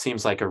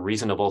seems like a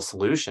reasonable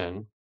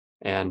solution.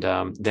 And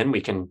then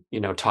we can,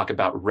 talk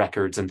about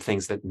records and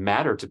things that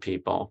matter to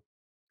people.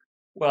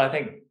 Well, I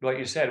think what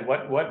you said,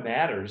 what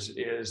matters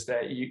is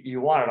that you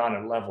want it on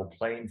a level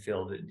playing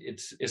field.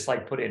 It's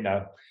like putting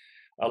a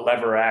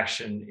lever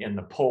action in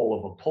the pole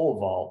of a pole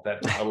vault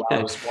that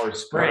allows more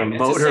spring. A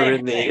motor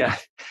in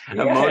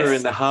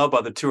the hub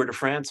of the Tour de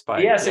France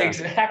bike. Yes, yeah.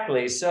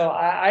 Exactly. So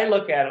I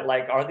look at it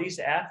like, are these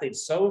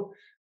athletes so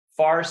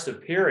far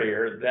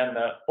superior than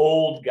the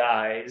old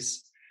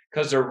guys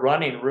because they're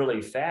running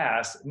really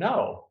fast?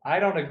 No, I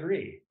don't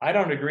agree. I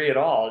don't agree at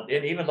all.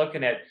 And even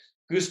looking at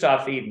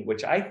Gustav Iden,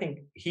 which I think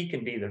he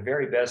can be the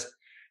very best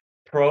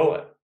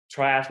pro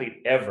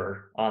triathlete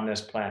ever on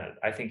this planet.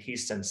 I think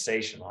he's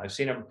sensational. I've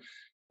seen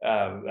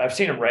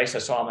him race. I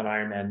saw him in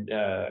Ironman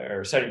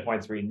or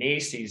 70.3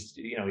 Nice.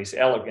 He's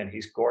elegant.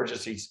 He's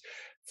gorgeous. He's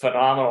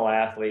phenomenal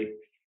athlete.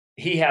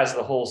 He has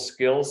the whole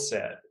skill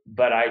set,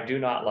 but I do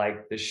not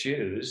like the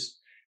shoes.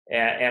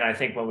 And I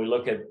think when we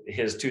look at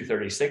his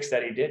 2:36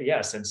 that he did,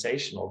 yeah,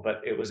 sensational,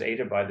 but it was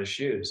aided by the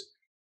shoes.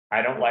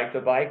 I don't like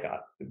the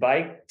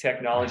bike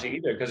technology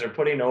either, because they're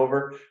putting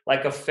over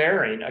like a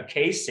fairing, a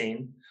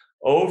casing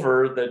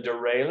over the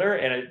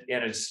derailleur,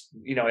 and it's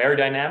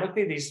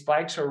aerodynamically, these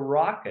bikes are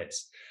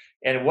rockets.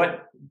 And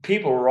what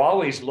people were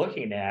always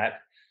looking at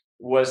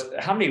was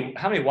how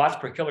many watts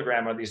per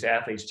kilogram are these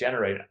athletes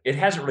generating? It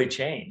hasn't really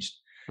changed,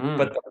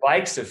 but the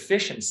bike's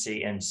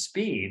efficiency and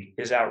speed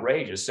is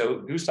outrageous. So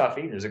Gustav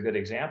Iden is a good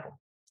example.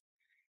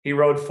 He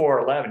rode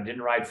 4:11,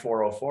 didn't ride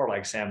 4:04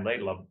 like Sam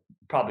Laidlaw.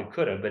 Probably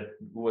could have, but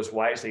was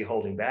wisely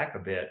holding back a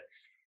bit.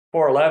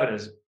 4:11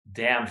 is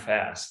damn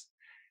fast.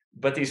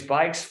 but these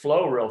bikes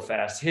flow real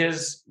fast.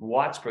 His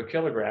watts per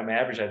kilogram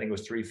average, I think,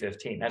 was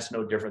 315. That's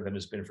no different than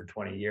it's been for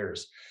 20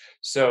 years.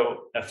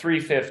 So a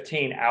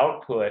 315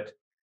 output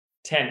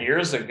 10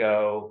 years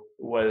ago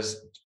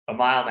was a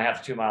mile and a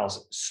half to 2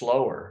 miles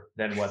slower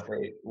than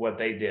what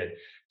they did.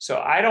 So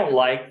I don't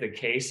like the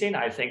casing.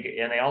 I think,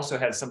 and they also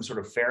had some sort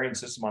of fairing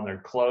system on their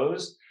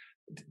clothes.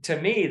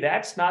 To me,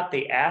 that's not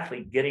the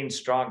athlete getting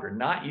stronger,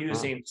 not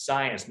using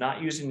science,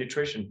 not using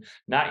nutrition,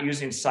 not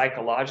using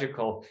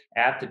psychological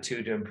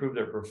aptitude to improve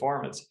their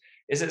performance.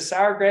 Is it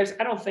sour grapes?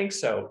 I don't think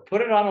so.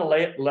 Put it on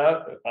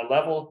a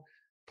level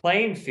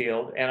playing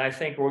field, and I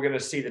think we're going to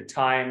see the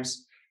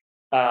times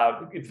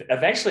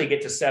eventually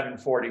get to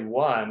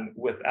 741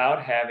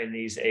 without having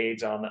these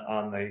aids on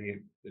the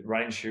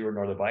running shoe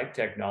nor the bike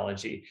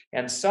technology.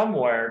 And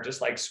somewhere,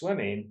 just like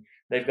swimming,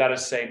 they've got to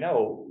say,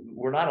 no,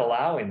 we're not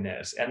allowing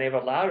this. And they've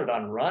allowed it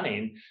on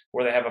running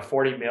where they have a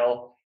 40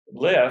 mil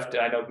lift.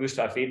 I know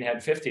Gustav Iden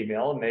had 50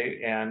 mil,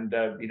 and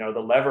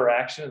the lever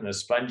action and the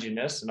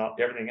sponginess and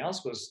everything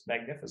else was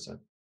magnificent.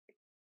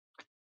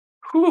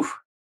 Whew.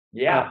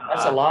 Yeah,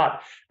 that's a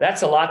lot.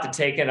 That's a lot to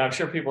take in. I'm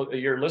sure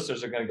your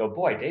listeners are going to go,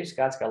 boy, Dave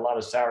Scott's got a lot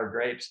of sour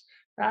grapes.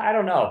 I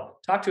don't know.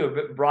 Talk to a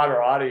bit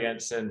broader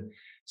audience and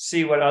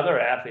see what other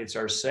athletes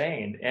are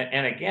saying.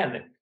 And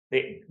again,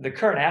 the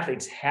current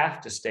athletes have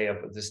to stay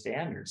up with the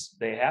standards.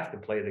 They have to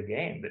play the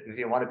game. But if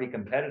you want to be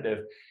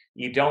competitive,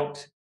 you don't,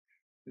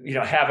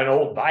 have an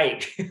old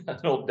bike, an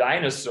old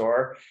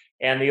dinosaur,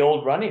 and the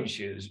old running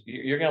shoes.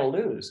 You're going to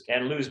lose,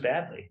 and lose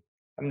badly.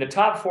 I mean, the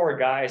top 4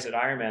 guys at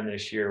Ironman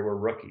this year were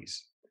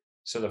rookies.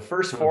 So the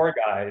first 4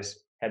 guys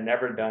had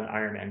never done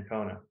Ironman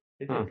Kona.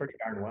 They did pretty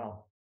darn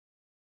well.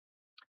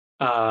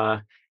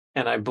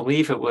 And I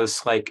believe it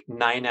was like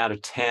 9 out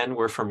of 10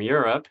 were from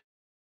Europe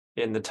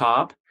in the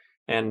top.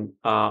 And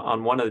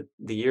on one of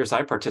the years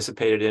I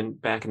participated in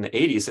back in the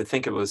 80s, I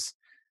think it was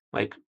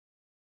like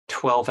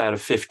 12 out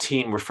of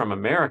 15 were from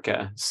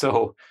America.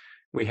 So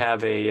we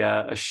have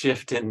a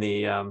shift in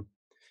the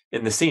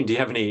scene. Do you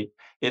have any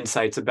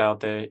insights about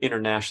the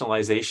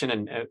internationalization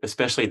and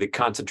especially the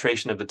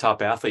concentration of the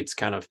top athletes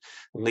kind of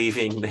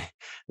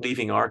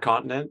leaving our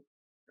continent?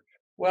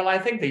 Well, I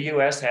think the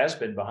U.S. has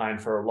been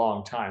behind for a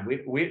long time.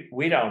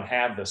 We don't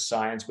have the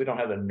science, we don't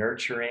have the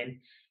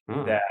nurturing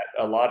that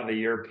a lot of the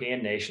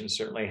European nations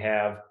certainly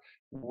have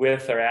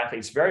with their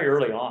athletes very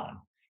early on.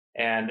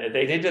 And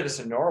they did this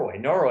in Norway.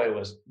 Norway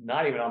was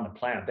not even on the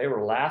planet; they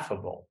were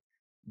laughable.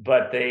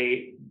 But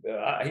they,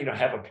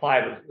 have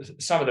applied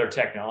some of their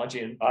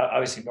technology, and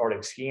obviously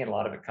Nordic skiing. A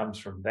lot of it comes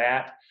from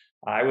that.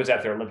 I was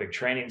at their Olympic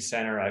Training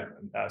Center.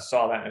 I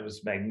saw that, and it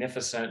was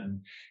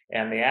magnificent.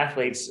 And the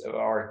athletes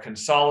are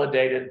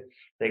consolidated.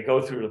 They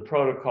go through the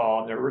protocol,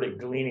 and they're really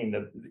gleaning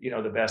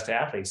the best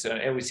athletes.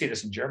 And we see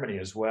this in Germany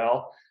as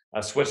well.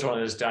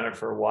 Switzerland has done it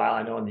for a while.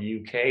 I know in the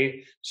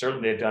UK,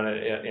 certainly they've done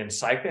it in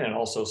cycling and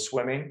also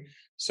swimming.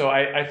 So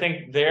I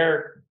think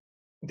they're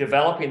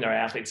developing their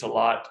athletes a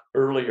lot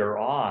earlier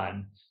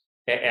on,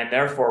 and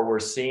therefore we're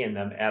seeing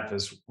them at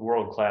this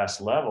world-class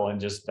level and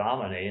just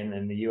dominating,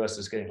 and the U.S.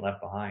 is getting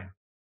left behind.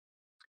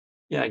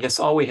 Yeah, I guess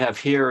all we have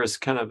here is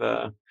kind of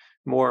a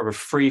more of a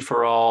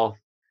free-for-all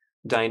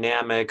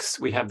dynamics.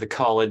 We have the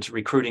college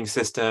recruiting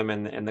system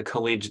and the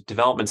collegiate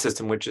development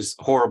system, which is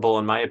horrible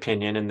in my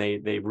opinion, and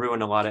they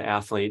ruin a lot of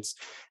athletes.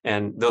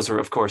 And those are,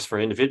 of course, for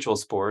individual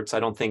sports. I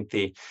don't think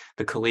the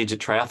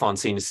collegiate triathlon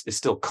scene is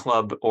still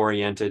club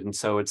oriented, and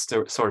so it's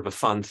still sort of a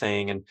fun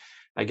thing. And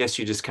I guess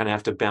you just kind of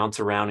have to bounce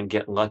around and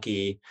get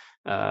lucky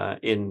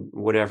in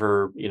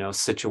whatever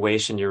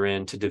situation you're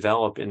in to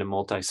develop in a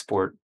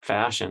multi-sport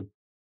fashion.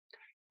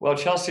 Well,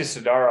 Chelsea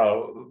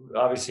Sodaro,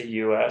 obviously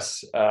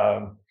U.S.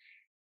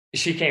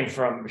 She came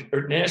from,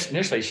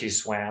 initially she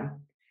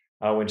swam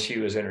when she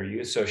was in her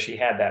youth. So she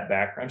had that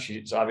background.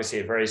 She's obviously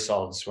a very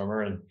solid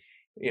swimmer and,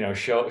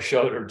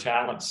 showed her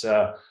talents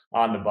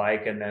on the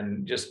bike and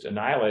then just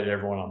annihilated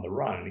everyone on the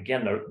run. And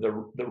again,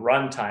 the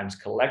run times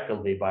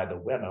collectively by the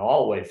women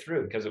all the way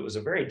through, because it was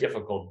a very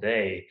difficult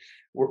day,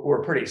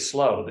 were pretty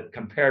slow. That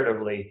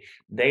comparatively,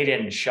 they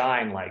didn't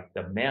shine like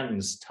the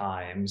men's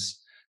times,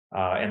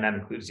 and that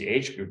includes the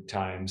age group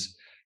times.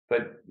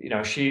 But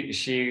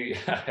she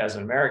as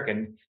an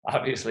American,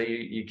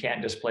 obviously you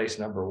can't displace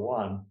number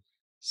one.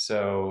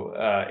 So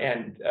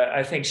and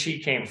I think she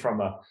came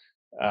from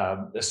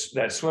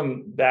that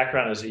swim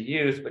background as a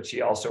youth, but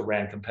she also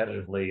ran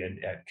competitively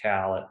at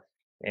Cal.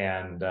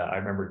 And I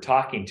remember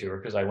talking to her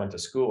because I went to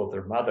school with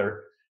her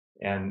mother.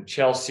 And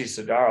Chelsea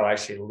Sodaro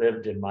actually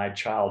lived in my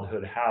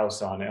childhood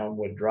house on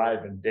Elmwood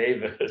Drive in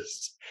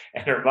Davis,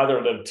 and her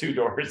mother lived 2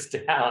 doors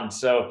down.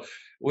 So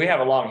we have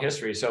a long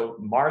history. So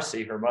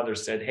Marcy, her mother,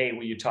 said, "Hey,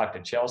 will you talk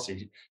to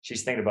Chelsea?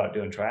 She's thinking about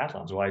doing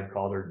triathlons." Well, I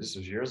called her. This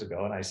was years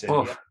ago, and I said,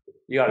 "Yeah,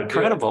 you ought to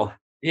do it."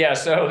 Yeah,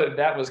 so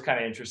that was kind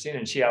of interesting,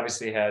 and she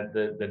obviously had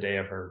the day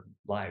of her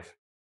life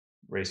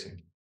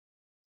racing.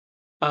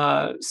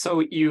 So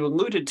you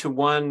alluded to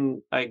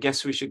one, I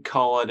guess we should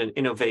call it an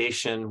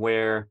innovation,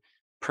 where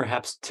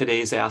perhaps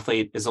today's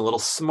athlete is a little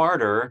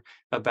smarter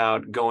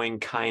about going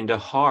kind of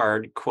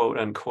hard, quote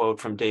unquote,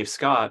 from Dave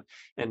Scott,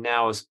 and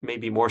now is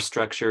maybe more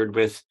structured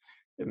with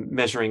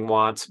measuring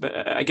watts.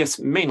 But I guess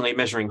mainly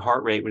measuring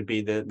heart rate would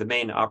be the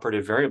main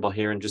operative variable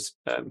here, and just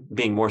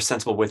being more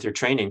sensible with your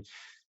training.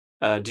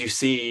 Do you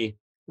see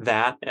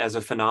that as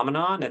a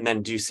phenomenon? And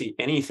then do you see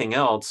anything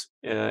else,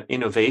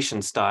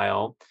 innovation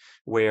style,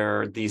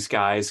 where these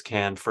guys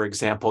can, for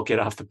example, get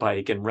off the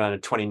bike and run a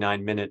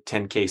 29-minute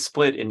 10K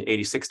split in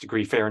 86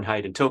 degree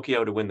Fahrenheit in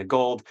Tokyo to win the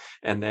gold,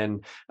 and then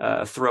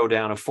throw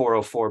down a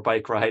 404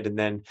 bike ride, and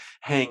then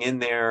hang in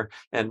there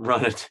and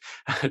run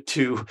a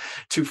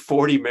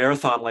 240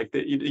 marathon?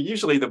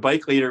 Usually the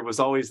bike leader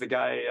was always the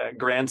guy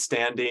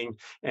grandstanding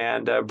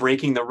and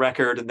breaking the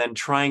record, and then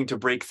trying to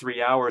break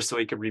 3 hours so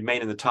he could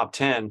remain in the top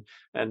 10.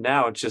 And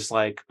now it's just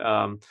like,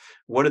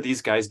 what are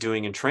these guys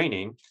doing in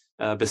training?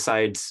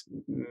 Besides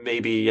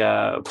maybe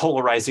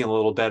polarizing a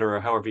little better,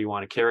 or however you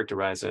want to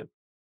characterize it?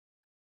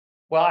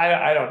 Well,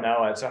 I don't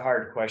know. It's a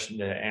hard question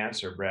to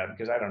answer, Brad,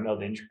 because I don't know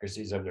the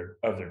intricacies of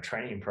their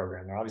training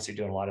program. They're obviously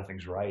doing a lot of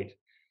things right,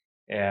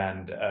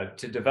 and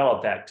to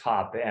develop that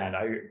top end.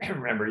 I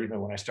remember even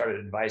when I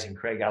started advising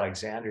Craig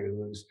Alexander,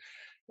 who was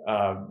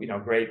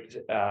great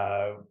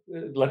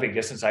Olympic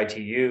distance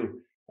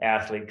ITU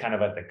athlete, kind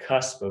of at the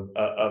cusp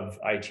of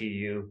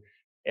ITU,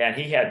 and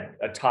he had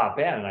a top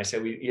end. And I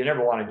said, you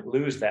never want to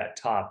lose that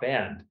top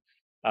end.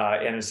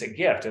 And it's a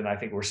gift. And I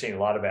think we're seeing a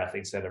lot of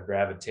athletes that have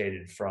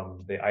gravitated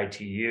from the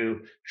ITU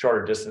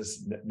shorter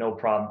distance, no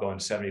problem going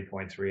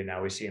 70.3. And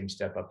now we see them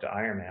step up to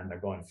Ironman. They're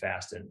going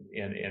fast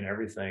in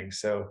everything.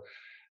 So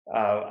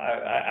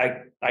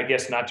I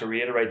guess, not to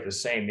reiterate the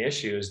same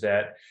issue, is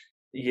that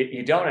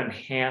you don't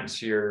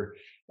enhance your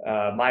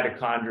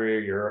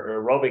mitochondria,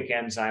 your aerobic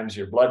enzymes,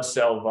 your blood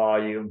cell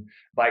volume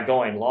by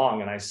going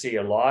long. And I see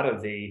a lot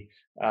of the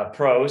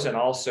pros and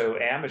also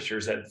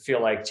amateurs that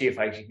feel like, gee, if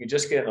I could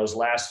just get in those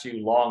last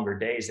few longer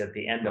days at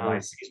the end of my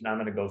season, I'm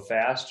going to go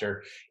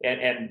faster.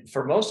 And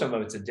for most of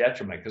them, it's a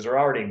detriment because they're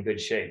already in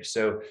good shape.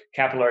 So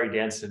capillary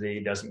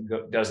density doesn't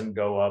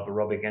go up.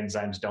 Aerobic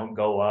enzymes don't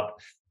go up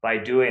by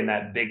doing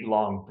that big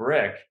long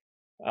brick,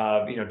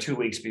 2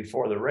 weeks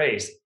before the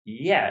race.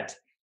 Yet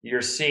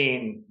you're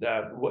seeing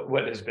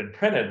what has been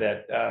printed,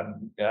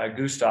 that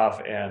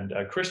Gustav and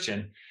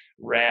Christian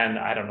ran,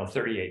 I don't know,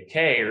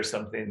 38K or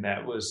something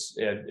that was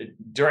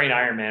during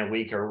Ironman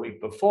week or a week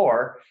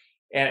before.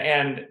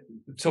 And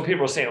so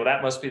people are saying, well,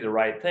 that must be the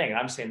right thing.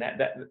 I'm saying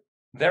that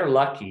they're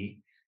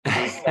lucky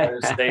because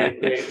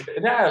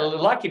they're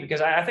lucky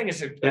because I think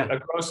it's a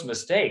gross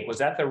mistake. Was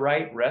that the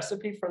right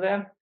recipe for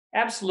them?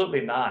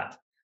 Absolutely not.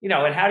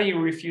 And how do you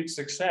refute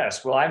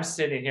success? Well, I'm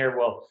sitting here,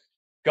 well,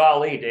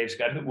 golly, Dave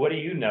Scott, what do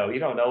you know? You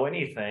don't know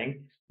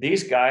anything.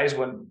 These guys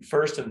went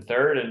first and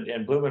third,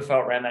 and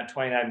Blumenfeld ran that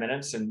 29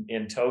 minutes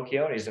in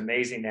Tokyo, and he's an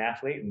amazing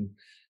athlete, and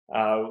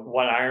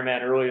won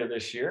Ironman earlier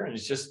this year. And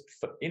it's just,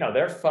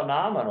 they're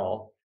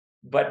phenomenal.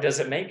 But does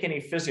it make any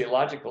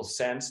physiological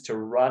sense to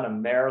run a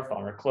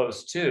marathon or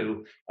close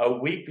to a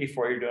week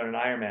before you're doing an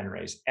Ironman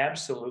race?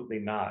 Absolutely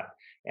not.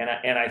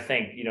 And I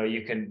think,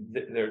 you can,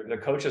 the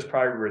coach is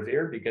probably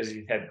revered because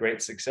he's had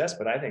great success,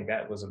 but I think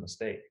that was a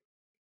mistake.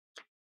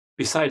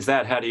 Besides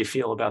that, how do you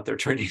feel about their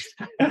training?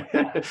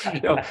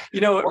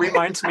 It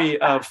reminds me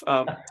of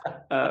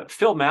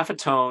Phil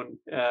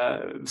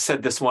Maffetone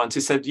said this once.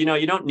 He said, you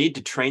don't need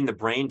to train the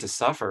brain to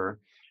suffer,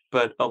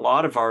 but a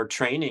lot of our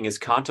training is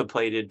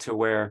contemplated to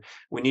where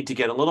we need to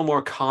get a little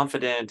more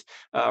confident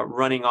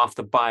running off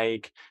the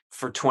bike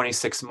for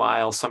 26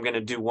 miles. So I'm going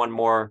to do one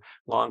more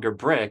longer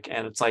brick.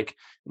 And it's like,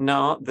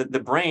 no,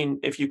 the brain,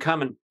 if you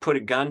come and put a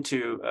gun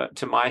to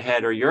my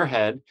head or your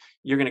head,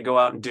 you're going to go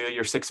out and do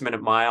your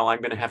 6-minute mile. I'm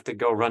going to have to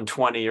go run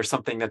 20 or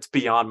something that's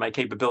beyond my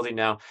capability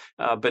now.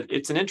 But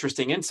it's an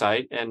interesting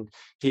insight. And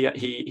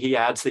he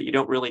adds that you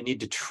don't really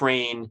need to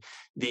train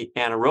the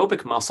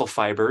anaerobic muscle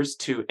fibers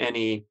to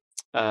any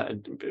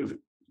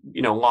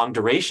long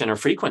duration or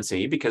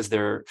frequency, because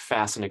they're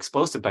fast and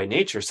explosive by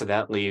nature. So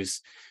that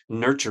leaves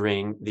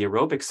nurturing the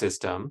aerobic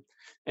system.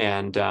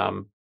 And,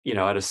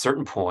 at a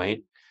certain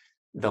point,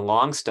 the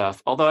long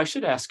stuff, although I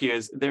should ask you,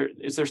 is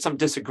there some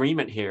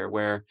disagreement here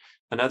where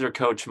another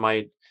coach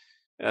might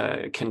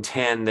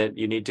contend that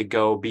you need to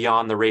go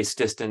beyond the race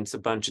distance a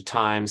bunch of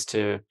times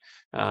to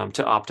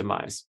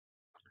optimize?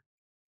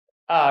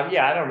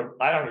 Yeah,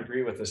 I don't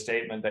agree with the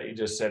statement that you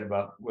just said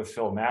about with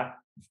Phil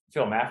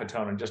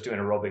Maffetone and just doing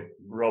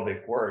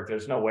aerobic work.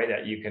 There's no way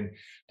that you can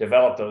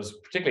develop those,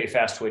 particularly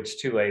fast twitch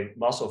 2A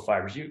muscle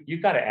fibers.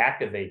 You've got to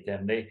activate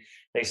them.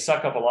 They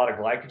suck up a lot of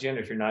glycogen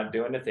if you're not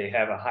doing it. They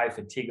have a high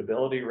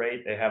fatigability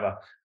rate. They have a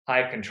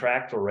high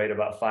contractile rate,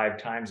 about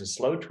 5 times a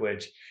slow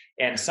twitch.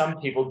 And some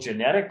people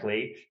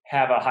genetically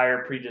have a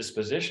higher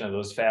predisposition of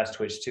those fast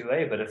twitch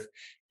 2A. But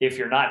if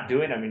you're not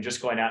doing them and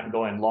just going out and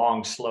going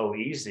long, slow,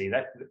 easy,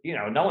 that,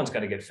 no one's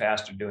going to get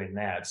faster doing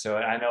that. So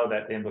I know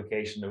that the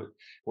implication of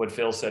what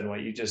Phil said and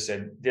what you just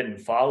said didn't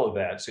follow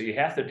that. So you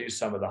have to do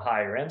some of the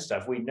higher end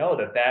stuff. We know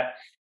that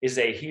is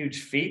a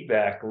huge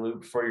feedback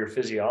loop for your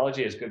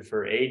physiology. It's good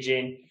for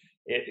aging.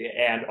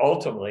 And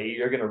ultimately,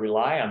 you're going to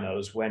rely on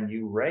those when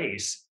you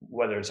race,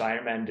 whether it's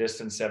Ironman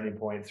distance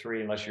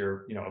 70.3, unless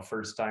you're a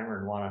first timer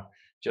and want to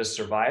just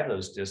survive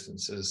those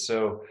distances.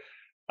 So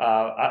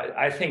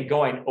I think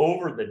going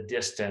over the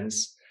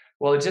distance,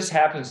 well, it just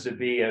happens to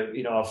be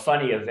a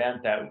funny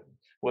event that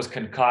was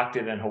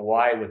concocted in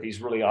Hawaii with these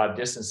really odd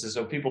distances.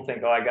 So people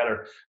think, oh, I got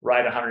to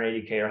ride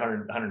 180K or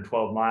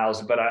 112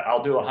 miles, but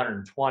I'll do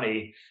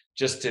 120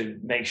 just to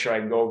make sure I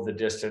can go over the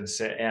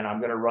distance. And I'm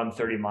going to run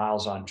 30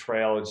 miles on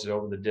trail, which is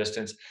over the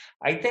distance.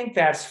 I think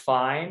that's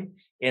fine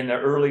in the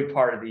early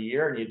part of the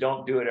year, and you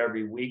don't do it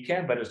every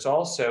weekend, but it's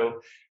also,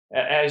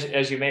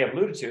 as you may have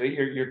alluded to,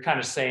 you're kind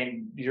of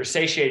saying, you're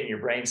satiating your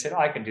brain, saying,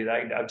 oh, I can do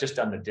that. I've just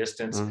done the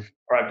distance,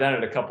 or I've done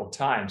it a couple of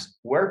times.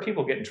 Where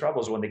people get in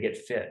trouble is when they get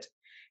fit.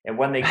 And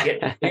when they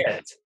get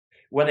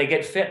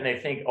fit, and they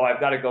think, oh, I've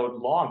got to go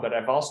long, but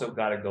I've also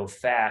got to go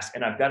fast,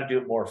 and I've got to do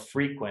it more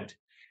frequent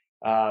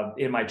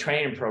in my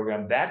training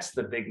program, that's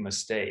the big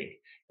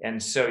mistake.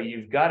 And so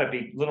you've got to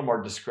be a little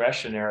more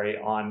discretionary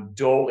on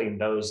doling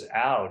those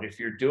out. If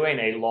you're doing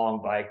a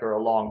long bike or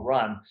a long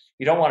run,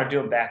 you don't want to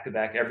do them back to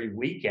back every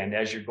weekend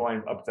as you're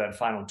going up to that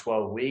final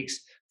 12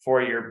 weeks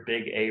for your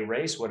big A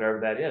race, whatever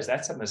that is.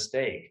 That's a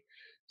mistake.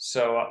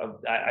 So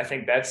I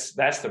think that's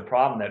the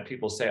problem, that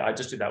people say, I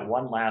just do that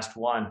one last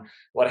one.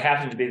 What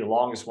happened to be the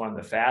longest one,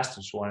 the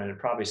fastest one, and it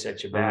probably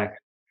sets you back.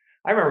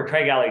 I remember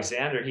Craig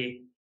Alexander,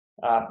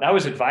 I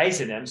was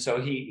advising him, so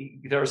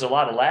there was a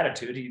lot of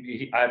latitude.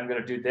 I'm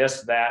going to do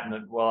this, that,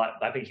 and well,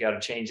 I think you got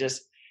to change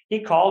this. He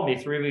called me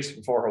 3 weeks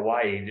before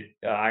Hawaii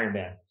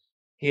Ironman.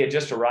 He had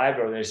just arrived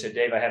over there. He said,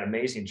 Dave, I had an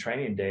amazing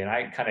training day. And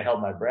I kind of held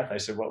my breath. I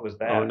said, what was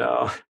that? Oh,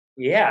 no.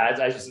 Yeah,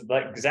 I just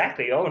like,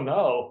 exactly. Oh,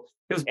 no.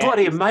 It was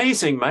bloody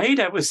amazing, mate.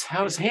 I was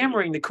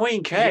hammering the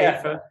Queen K.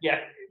 Yeah,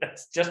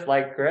 that's just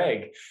like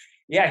Craig.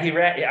 Yeah,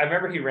 I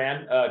remember he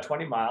ran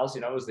 20 miles.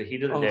 It was the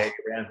heat of the day.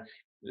 He ran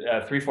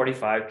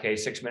 3:45K,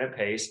 6-minute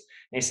pace.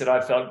 And he said, I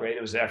felt great.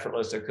 It was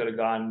effortless. It could have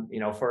gone,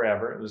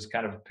 forever. It was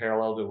kind of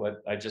parallel to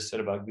what I just said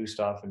about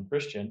Gustav and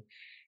Christian.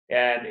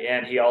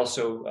 And he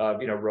also,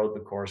 rode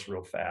the course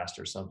real fast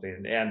or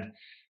something. And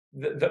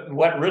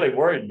what really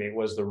worried me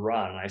was the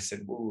run. I said,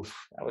 oof,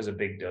 that was a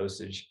big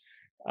dosage.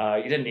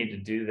 You didn't need to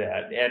do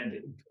that.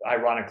 And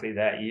ironically,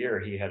 that year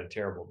he had a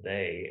terrible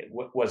day.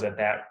 Was it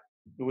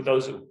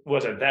those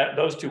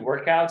two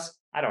workouts?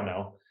 I don't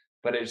know,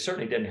 but it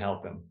certainly didn't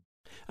help him.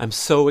 I'm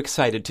so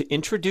excited to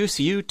introduce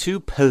you to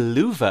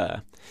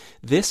Peluva.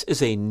 This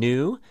is a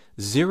new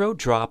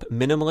zero-drop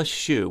minimalist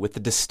shoe with the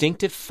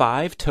distinctive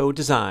 5-toe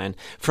design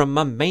from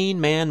my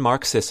main man,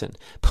 Mark Sisson.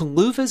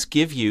 Peluvas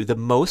give you the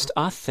most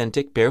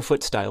authentic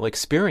barefoot style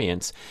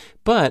experience,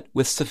 but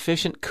with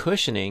sufficient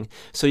cushioning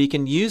so you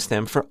can use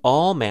them for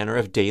all manner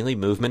of daily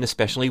movement,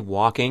 especially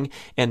walking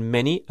and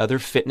many other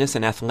fitness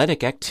and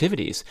athletic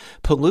activities.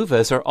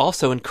 Peluvas are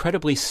also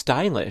incredibly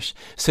stylish,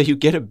 so you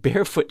get a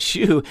barefoot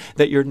shoe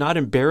that you're not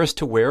embarrassed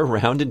to wear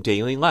around in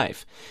daily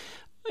life.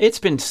 It's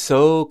been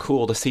so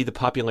cool to see the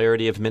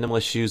popularity of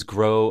minimalist shoes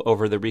grow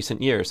over the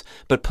recent years,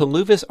 but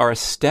Peluvas are a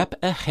step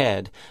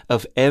ahead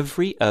of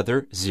every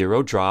other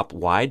zero-drop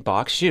wide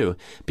box shoe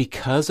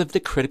because of the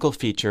critical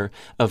feature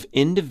of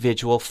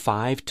individual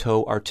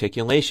 5-toe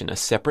articulation, a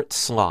separate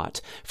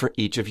slot for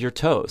each of your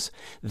toes.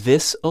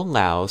 This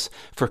allows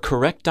for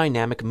correct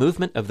dynamic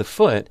movement of the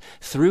foot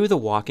through the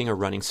walking or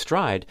running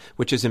stride,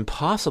 which is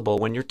impossible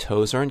when your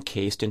toes are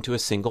encased into a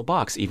single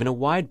box, even a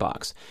wide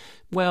box.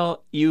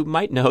 Well, you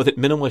might know that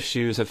minimalist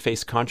shoes have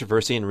faced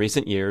controversy in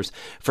recent years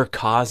for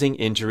causing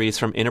injuries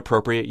from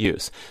inappropriate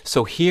use.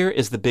 So here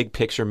is the big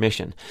picture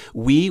mission.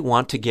 We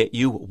want to get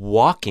you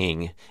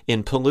walking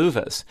in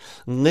Peluvas,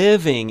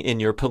 living in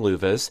your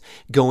Peluvas,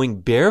 going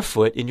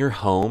barefoot in your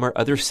home or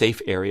other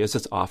safe areas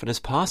as often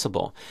as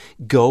possible.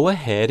 Go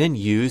ahead and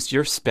use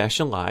your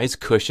specialized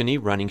cushiony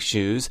running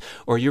shoes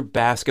or your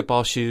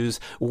basketball shoes,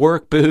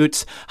 work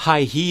boots,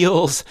 high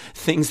heels,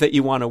 things that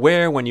you want to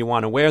wear when you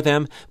want to wear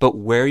them, but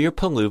wear your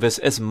Peluvas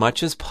as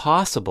much as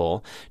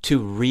possible to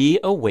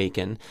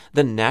reawaken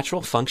the natural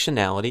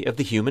functionality of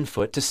the human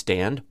foot to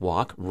stand,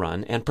 walk,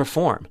 run, and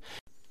perform.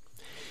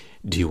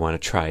 Do you want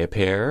to try a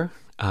pair?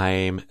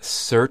 I'm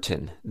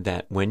certain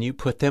that when you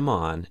put them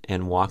on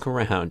and walk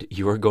around,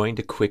 you are going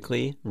to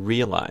quickly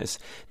realize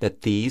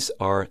that these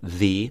are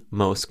the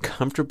most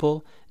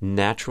comfortable,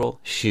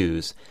 natural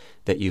shoes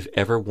that you've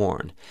ever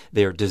worn.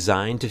 They're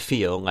designed to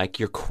feel like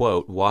you're,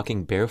 quote,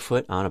 walking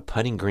barefoot on a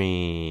putting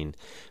green.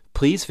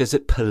 Please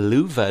visit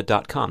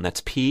peluva.com, that's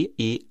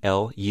Peluva,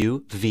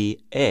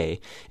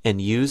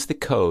 and use the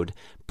code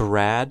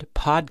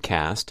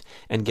BRADPODCAST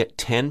and get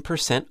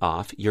 10%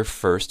 off your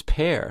first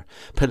pair.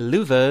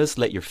 Peluvas,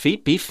 let your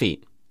feet be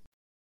feet.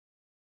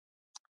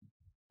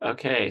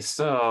 Okay,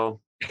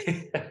 so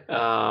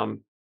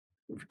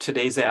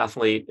today's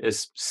athlete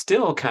is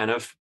still kind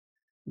of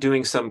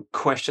doing some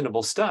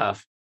questionable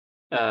stuff.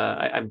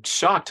 I'm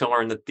shocked to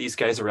learn that these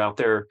guys are out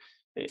there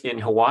in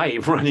Hawaii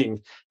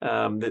running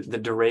the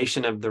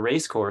duration of the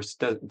race course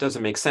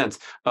doesn't make sense.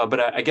 But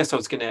I guess I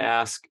was going to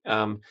ask,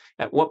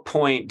 at what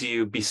point do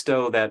you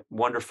bestow that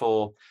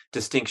wonderful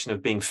distinction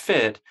of being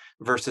fit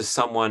versus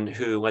someone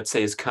who, let's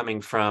say, is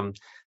coming from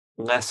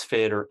less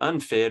fit or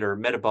unfit or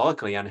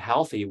metabolically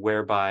unhealthy,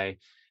 whereby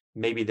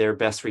maybe their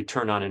best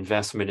return on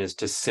investment is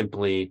to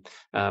simply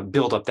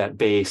build up that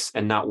base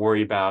and not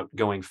worry about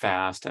going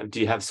fast? Do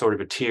you have sort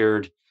of a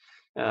tiered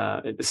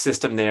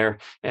system there?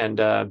 And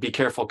be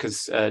careful,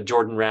 because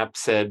Jordan Rapp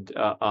said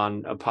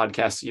on a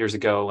podcast years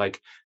ago, like,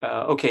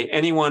 okay,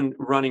 anyone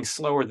running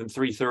slower than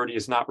 3:30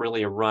 is not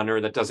really a runner.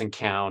 That doesn't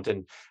count.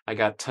 And I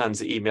got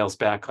tons of emails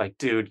back like,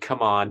 dude,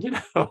 come on,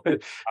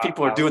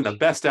 people are doing the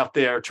best out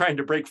there trying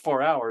to break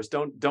 4 hours.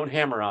 Don't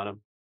hammer on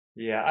them.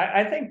 Yeah,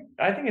 I think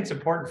it's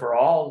important for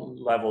all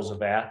levels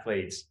of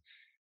athletes,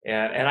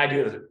 and I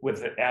do it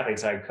with the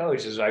athletes I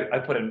coach. Is I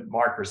put in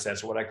marker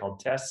sets, what I call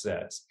test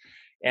sets,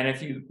 and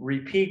if you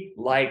repeat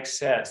like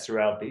sets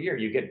throughout the year,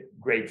 you get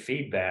great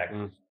feedback.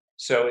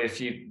 So if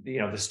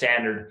the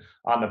standard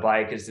on the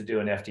bike is to do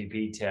an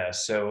FTP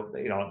test, so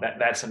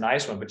that's a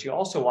nice one. But you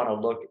also want to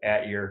look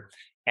at your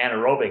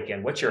anaerobic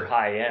end. What's your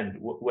high end?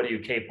 What are you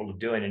capable of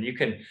doing? And you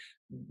can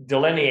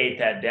delineate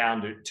that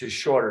down to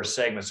shorter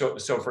segments.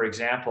 So for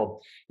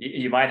example,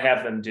 you might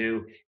have them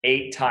do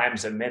 8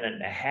 times a minute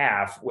and a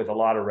half with a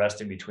lot of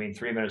rest in between,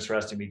 3 minutes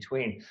rest in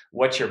between.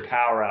 What's your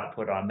power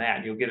output on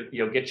that?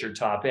 You'll get your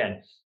top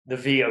end. The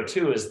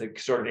VO2 is the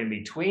sort of in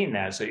between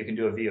that. So you can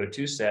do a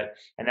VO2 set,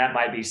 and that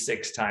might be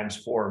 6 times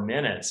 4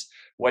 minutes.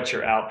 What's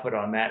your output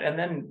on that? And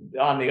then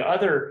on the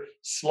other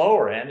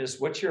slower end is,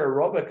 what's your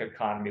aerobic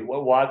economy?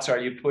 What watts are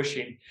you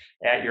pushing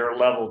at your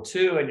level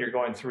 2, and you're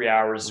going 3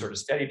 hours sort of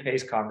steady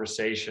pace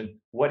conversation?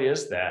 What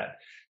is that?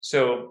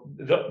 So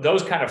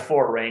those kind of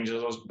 4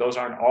 ranges, those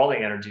aren't all the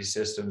energy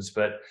systems,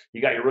 but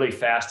you got your really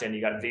fast end,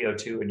 you got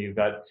VO2, and you've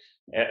got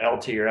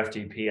LT or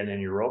FTP, and then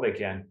your aerobic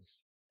end.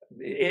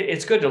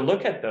 It's good to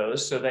look at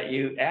those so that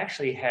you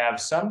actually have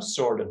some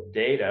sort of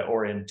data,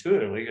 or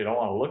intuitively, you don't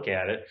want to look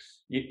at it.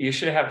 You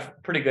should have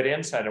pretty good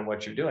insight on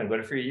what you're doing.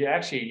 But if you're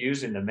actually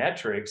using the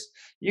metrics,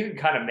 you can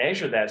kind of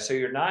measure that. So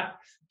you're not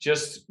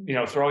just,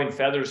 throwing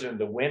feathers in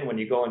the wind when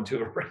you go into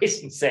a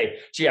race and say,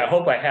 gee, I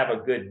hope I have a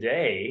good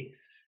day.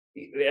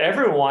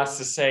 Everyone wants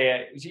to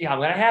say, gee, I'm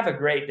going to have a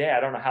great day. I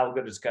don't know how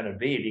good it's going to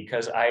be,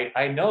 because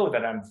I know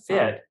that I'm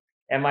fit.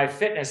 And my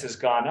fitness has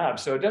gone up.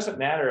 So it doesn't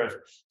matter if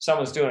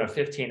someone's doing a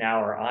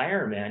 15-hour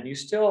Ironman, you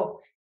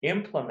still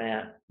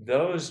implement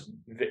those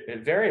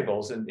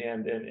variables.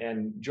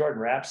 And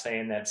Jordan Rapp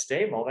saying that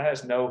statement, that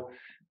has no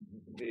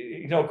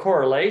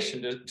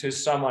correlation to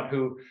someone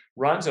who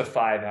runs a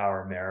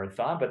 5-hour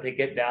marathon, but they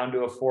get down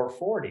to a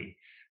 4:40.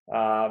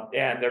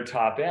 And their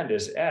top end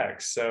is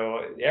X.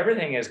 So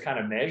everything is kind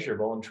of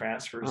measurable and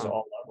transfers to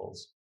all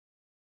levels.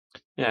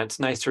 Yeah, it's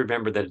nice to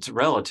remember that it's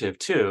relative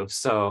too.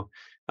 So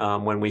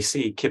when we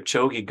see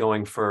Kipchoge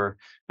going for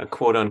a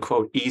quote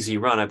unquote easy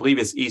run, I believe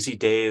his easy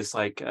day is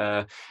like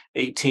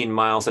 18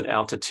 miles at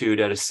altitude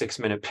at a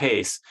 6-minute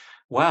pace.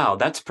 Wow,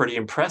 that's pretty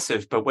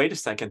impressive. But wait a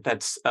second,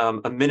 that's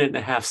a minute and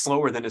a half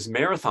slower than his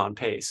marathon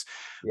pace.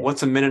 Yeah.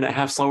 What's a minute and a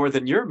half slower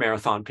than your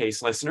marathon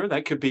pace, listener?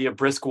 That could be a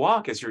brisk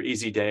walk as your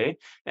easy day,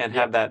 and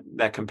have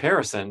that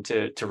comparison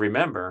to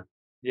remember.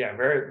 Yeah,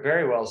 very,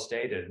 very well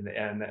stated,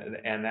 and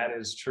that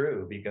is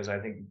true, because I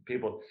think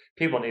people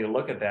need to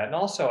look at that. And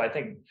also, I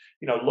think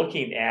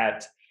looking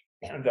at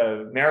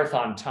the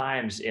marathon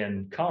times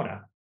in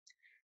Kona,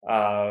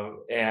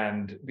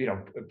 and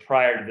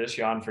prior to this,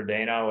 Jan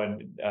Frodeno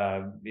and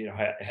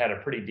had a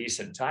pretty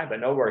decent time, but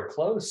nowhere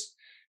close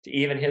to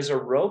even his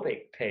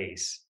aerobic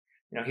pace.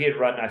 He had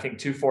run, I think,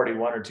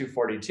 241 or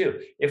 242.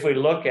 If we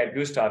look at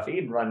Gustav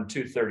Iden run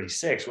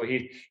 236, well,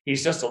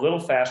 he's just a little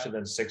faster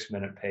than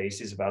 6-minute pace.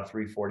 He's about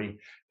 340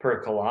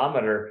 per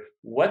kilometer.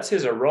 What's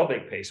his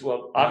aerobic pace?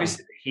 Well,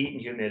 obviously, the heat and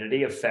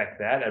humidity affect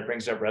that. That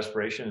brings up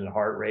respiration and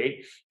heart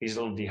rate. He's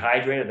a little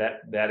dehydrated.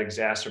 That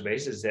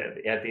exacerbates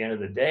it at the end of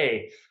the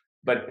day.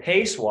 But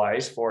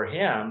pace-wise for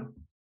him,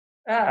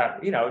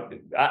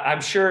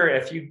 I'm sure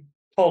if you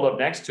pulled up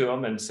next to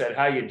him and said,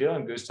 "How you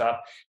doing, Gustav?"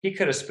 he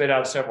could have spit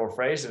out several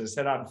phrases and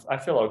said, I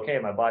feel okay.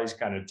 My body's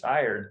kind of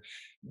tired."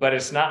 But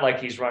it's not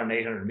like he's running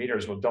 800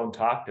 meters. Well, don't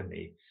talk to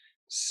me.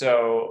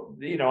 So,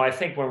 I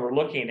think when we're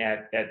looking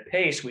at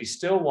pace, we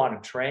still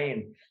want to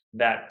train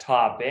that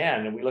top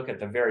end. And we look at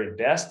the very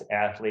best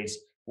athletes.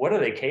 What are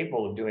they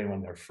capable of doing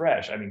when they're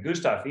fresh? I mean,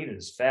 Gustav Iden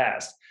is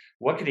fast.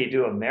 What could he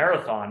do a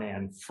marathon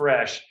in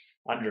fresh,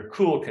 under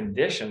cool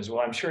conditions?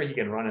 Well, I'm sure he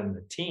can run in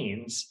the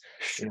teens.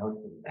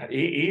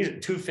 He's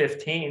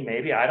 2:15,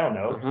 maybe. I don't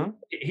know. Mm-hmm.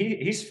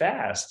 He's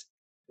fast.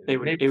 They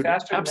would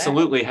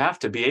absolutely have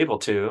to be able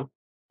to.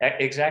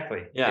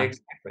 Exactly. Yeah.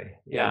 Exactly.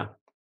 Yeah.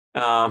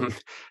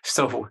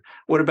 So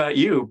what about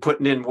you,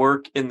 putting in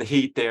work in the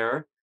heat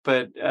there?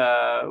 But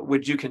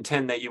would you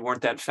contend that you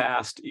weren't that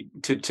fast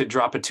to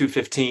drop a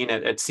 2:15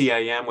 at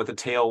CIM with a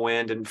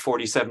tailwind and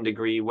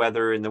 47-degree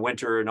weather in the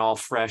winter and all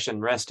fresh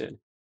and rested?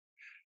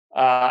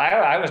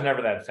 I was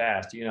never that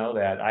fast,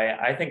 that.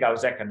 I think I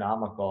was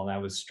economical and I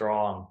was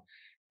strong.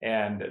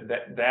 And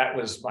that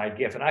was my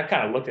gift. And I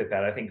kind of looked at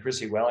that. I think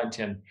Chrissy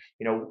Wellington,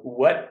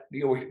 what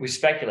we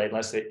speculate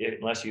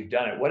unless you've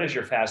done it. What is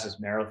your fastest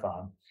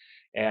marathon?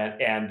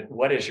 And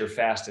what is your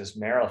fastest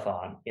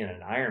marathon in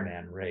an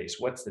Ironman race?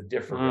 What's the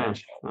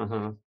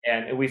differential?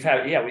 And we've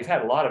had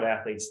a lot of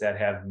athletes that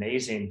have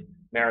amazing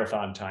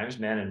marathon times,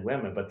 men and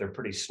women, but they're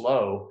pretty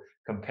slow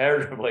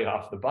comparatively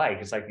off the bike.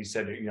 It's like you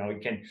said,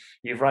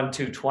 you've run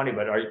 2:20,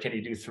 but can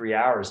you do 3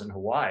 hours in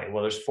Hawaii?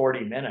 Well, there's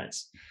 40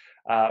 minutes.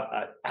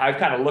 I've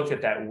kind of looked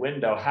at that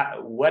window.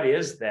 What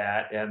is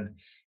that? And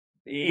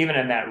even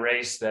in that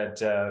race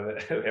that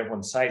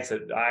everyone cites,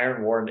 that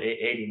Iron War in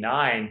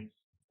 '89,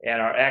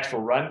 and our actual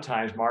run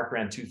times, Mark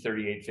ran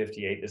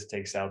 2:38:58. This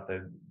takes out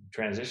the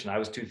transition. I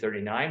was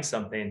 2:39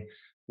 something.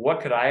 What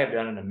could I have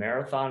done in a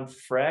marathon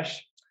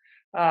fresh?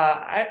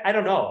 I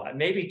don't know.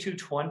 Maybe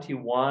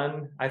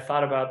 2:21. I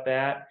thought about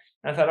that.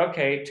 And I thought,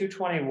 okay,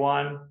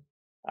 2:21,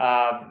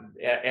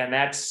 and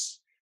that's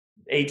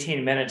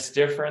 18 minutes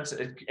difference.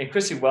 And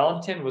Chrissy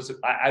Wellington was,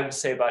 I would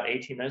say, about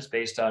 18 minutes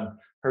based on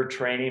her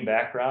training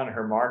background and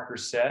her marker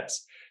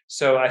sets.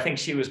 So I think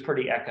she was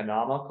pretty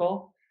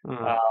economical,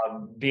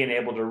 being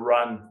able to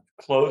run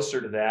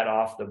closer to that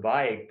off the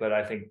bike. But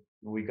I think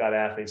we got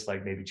athletes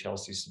like maybe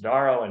Chelsea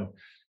Sodaro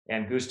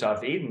and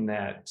Gustav Iden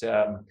that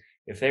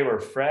if they were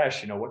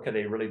fresh, what could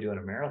they really do in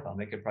a marathon?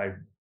 They could probably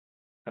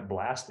have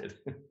blasted.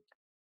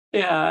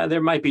 Yeah,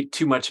 there might be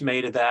too much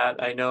made of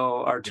that. I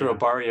know Arturo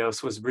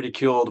Barrios was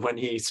ridiculed when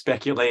he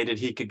speculated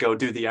he could go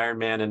do the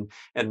Ironman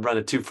and run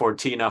a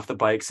 2:14 off the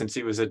bike, since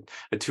he was a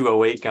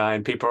 2:08 guy.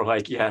 And people are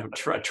like, yeah,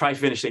 try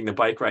finishing the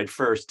bike ride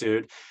first,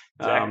 dude.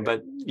 Exactly.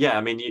 But yeah,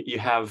 I mean, you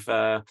have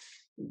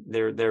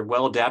they're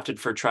well adapted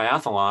for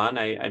triathlon.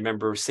 I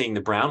remember seeing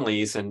the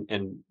Brownlees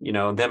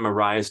and them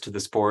arise to the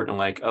sport, and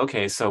like,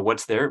 okay, so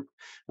what's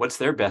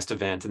their best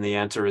event? And the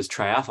answer is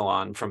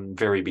triathlon from the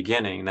very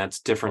beginning. That's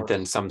different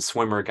than some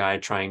swimmer guy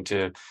trying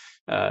to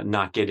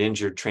not get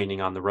injured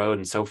training on the road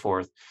and so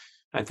forth.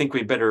 I think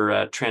we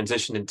better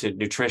transition into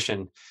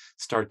nutrition,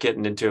 start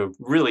getting into a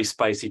really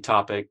spicy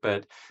topic.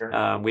 But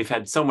we've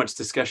had so much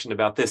discussion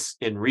about this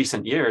in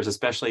recent years,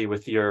 especially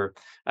with your,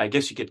 I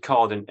guess you could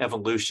call it an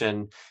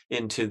evolution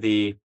into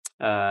the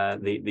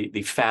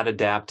fat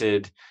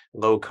adapted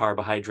low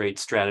carbohydrate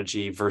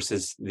strategy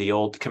versus the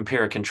old,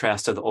 compare and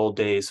contrast to the old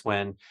days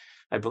when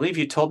I believe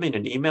you told me in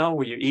an email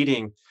where you're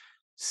eating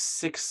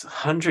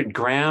 600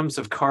 grams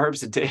of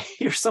carbs a day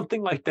or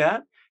something like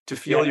that to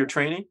fuel your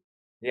training.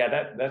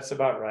 Yeah, that's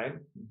about right.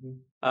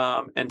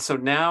 And so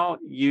now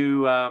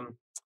you,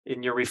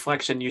 in your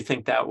reflection, you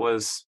think that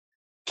was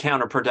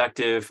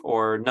counterproductive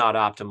or not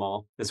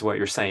optimal, is what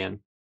you're saying.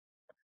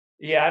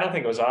 Yeah, I don't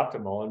think it was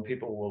optimal, and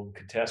people will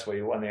contest, well,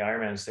 you won the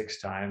Ironman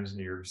 6 times and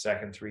you're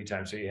second 3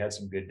 times, so you had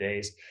some good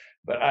days.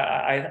 But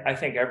I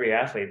think every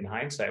athlete in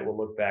hindsight will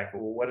look back,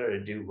 well, what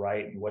did I do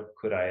right and what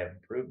could I have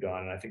improved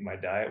on? And I think my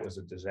diet was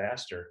a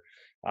disaster.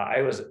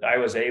 I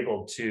was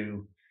able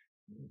to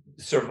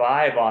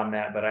survive on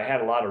that, but I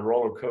had a lot of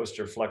roller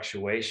coaster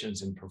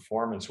fluctuations in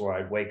performance where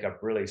I'd wake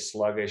up really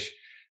sluggish.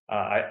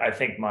 I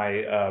think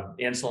my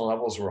insulin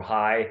levels were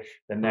high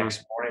the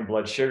next morning.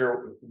 Blood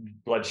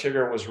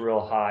sugar was real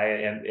high,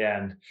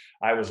 and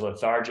I was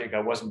lethargic.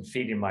 I wasn't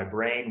feeding my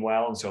brain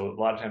well, and so a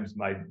lot of times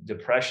my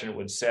depression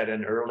would set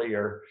in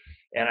earlier,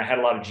 and I had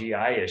a lot of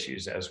GI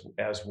issues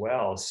as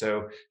well.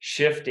 So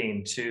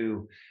shifting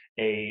to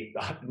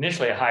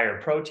initially a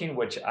higher protein,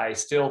 which I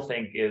still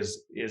think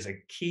is a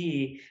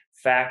key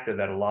factor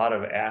that a lot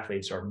of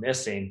athletes are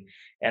missing.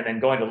 And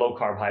then going to low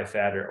carb, high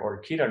fat or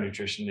keto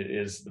nutrition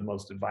is the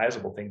most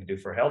advisable thing to do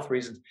for health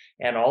reasons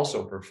and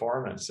also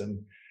performance.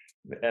 And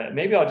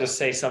maybe I'll just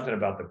say something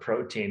about the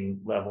protein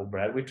level,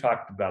 Brad. We've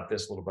talked about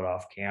this a little bit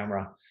off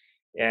camera.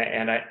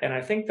 And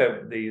I think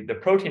the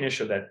protein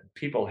issue that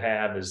people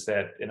have is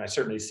that, and I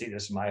certainly see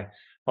this in my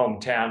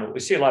hometown, we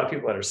see a lot of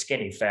people that are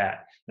skinny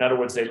fat. In other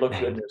words, they look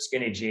good in their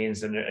skinny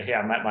jeans and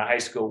I'm at my high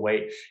school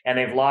weight, and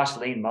they've lost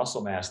lean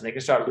muscle mass, and they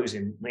can start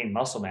losing lean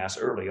muscle mass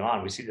early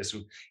on. We see this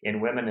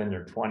in women in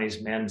their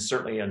 20s, men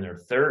certainly in their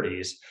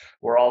 30s,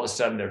 where all of a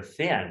sudden they're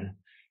thin,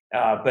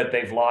 but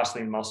they've lost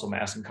lean muscle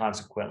mass, and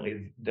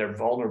consequently their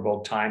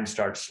vulnerable time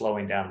starts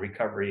slowing down.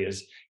 Recovery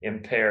is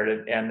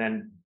impaired, and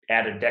then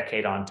add a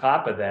decade on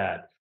top of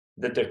that,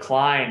 the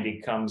decline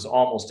becomes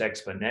almost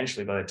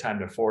exponentially by the time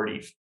they're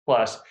 40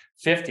 plus,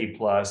 50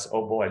 plus.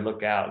 Oh boy,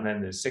 look out. And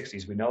then the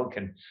 60s, we know,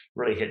 can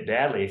really hit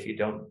badly if you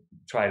don't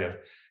try to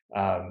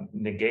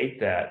negate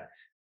that.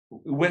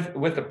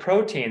 With the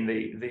protein,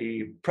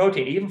 the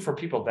protein, even for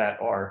people that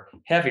are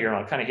heavier, and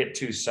I'll kind of hit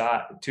two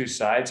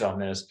sides on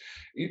this,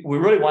 we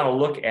really want to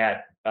look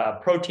at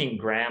protein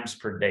grams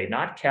per day,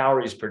 not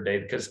calories per day,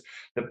 because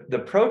the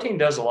protein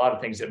does a lot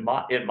of things. It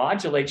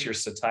modulates your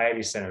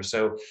satiety center.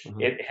 So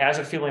it has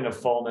a feeling of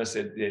fullness.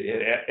 It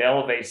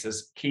elevates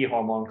this key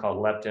hormone called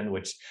leptin,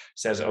 which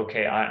says,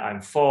 okay, I'm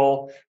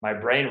full. My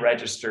brain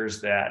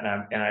registers that,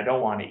 and I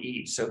don't want to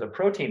eat. So the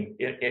protein,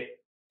 it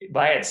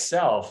by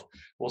itself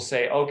will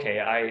say, okay,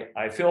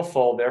 I feel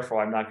full,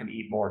 therefore I'm not going to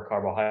eat more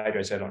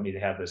carbohydrates. I don't need to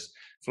have this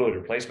fluid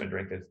replacement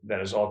drink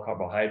that is all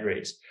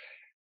carbohydrates.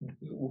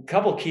 A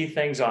couple key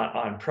things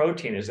on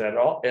protein is that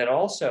it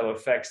also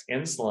affects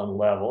insulin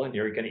level, and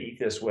you're going to eat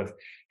this with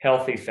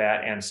healthy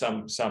fat and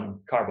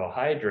some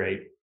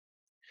carbohydrate.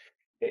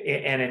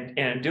 And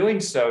in doing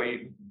so,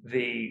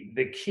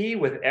 the key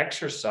with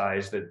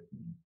exercise that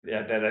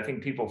I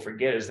think people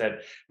forget is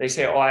that they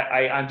say, "Oh,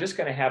 I'm just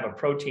going to have a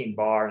protein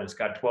bar and it's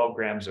got 12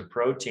 grams of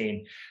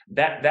protein."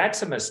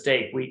 That's a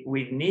mistake.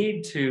 We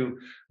need to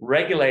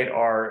regulate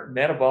our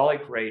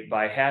metabolic rate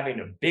by having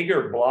a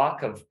bigger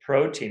block of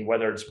protein,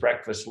 whether it's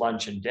breakfast,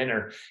 lunch, and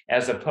dinner,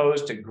 as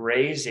opposed to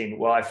grazing.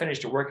 Well, I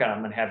finished a workout, I'm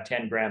going to have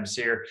 10 grams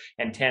here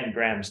and 10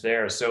 grams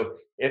there. So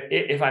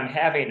if I'm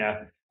having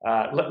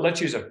let's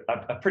use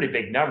a pretty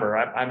big number.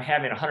 I'm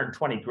having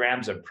 120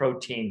 grams of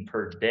protein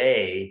per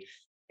day.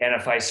 And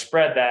if I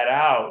spread that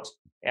out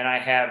and I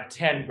have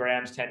 10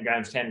 grams, 10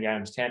 grams, 10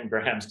 grams, 10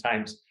 grams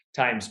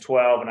times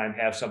 12, and I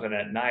have something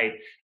at night,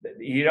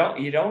 you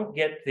don't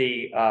get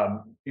the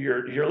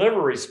your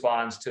liver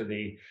responds to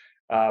the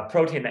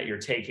protein that you're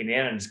taking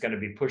in, and it's going to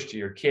be pushed to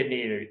your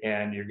kidney,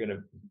 and you're going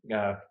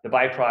to the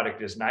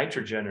byproduct is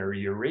nitrogen or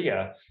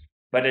urea,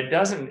 but it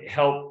doesn't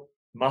help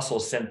muscle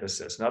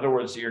synthesis. In other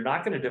words, you're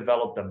not going to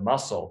develop the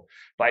muscle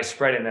by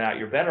spreading that out.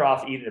 You're better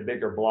off eating a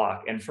bigger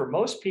block. And for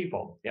most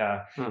people,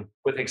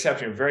 with the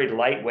exception of very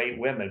lightweight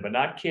women, but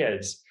not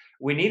kids,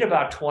 we need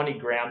about 20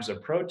 grams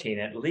of protein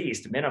at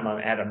least minimum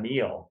at a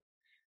meal.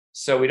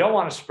 So we don't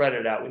want to spread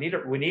it out.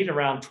 We need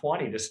around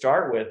 20 to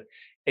start with.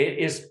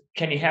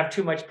 Can you have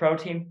too much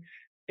protein?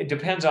 It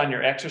depends on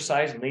your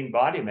exercise and lean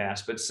body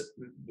mass, but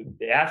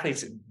the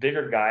athletes,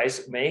 bigger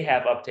guys, may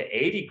have up to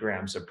 80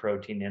 grams of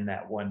protein in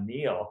that one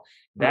meal.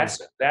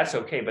 That's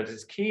okay, but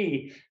it's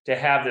key to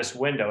have this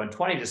window, and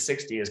 20 to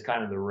 60 is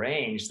kind of the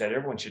range that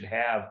everyone should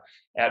have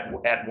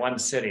at one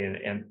sitting,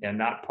 and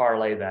not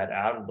parlay that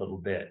out a little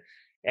bit.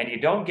 And you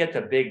don't get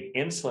the big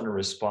insulin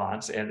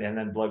response, and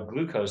then blood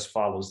glucose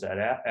follows that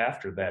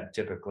after that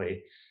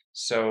typically.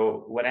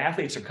 So when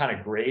athletes are kind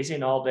of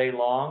grazing all day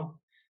long,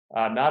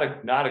 not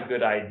a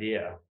good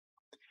idea.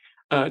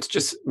 It's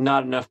just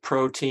not enough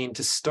protein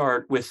to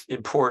start with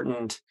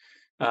important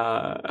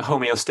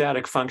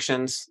homeostatic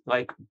functions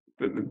like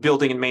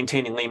building and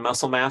maintaining lean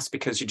muscle mass,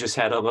 because you just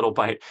had a little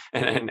bite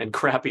and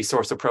crappy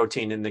source of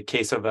protein in the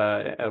case of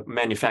a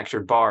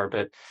manufactured bar.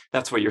 But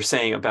that's what you're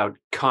saying about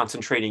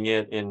concentrating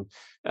it in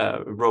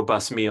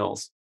robust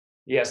meals.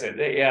 Yes,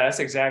 yeah, that's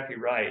exactly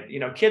right.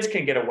 Kids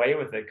can get away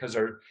with it because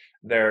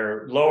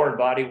they're lower in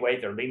body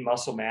weight, their lean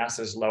muscle mass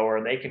is lower,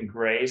 and they can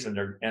graze, and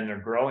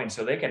they're growing,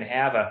 so they can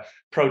have a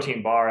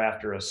protein bar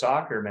after a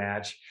soccer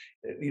match.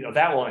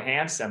 That will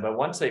enhance them. But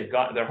once they've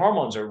got, their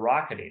hormones are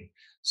rocketing.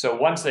 So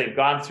once they've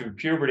gone through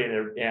puberty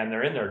and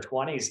they're in their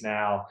 20s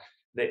now,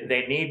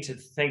 they need to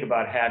think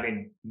about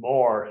having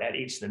more at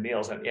each of the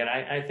meals. And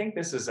I think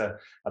this is a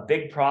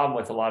big problem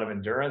with a lot of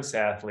endurance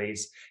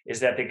athletes,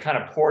 is that they kind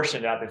of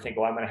portion it out. They think,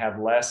 well, I'm going to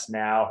have less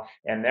now,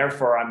 and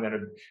therefore I'm going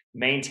to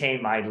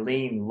maintain my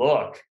lean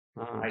look,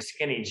 my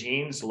skinny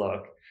jeans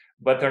look,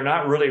 but they're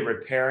not really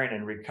repairing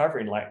and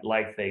recovering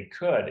like they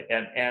could.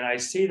 And I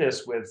see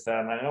this with,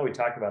 I know we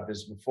talked about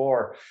this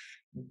before,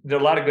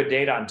 there's a lot of good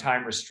data on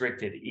time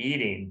restricted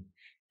eating,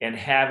 and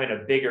having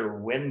a bigger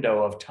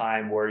window of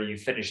time where you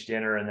finish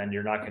dinner and then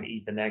you're not going to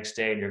eat the next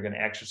day, and you're going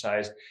to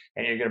exercise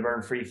and you're going to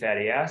burn free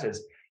fatty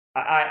acids.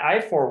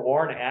 I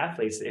forewarn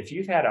athletes, if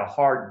you've had a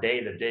hard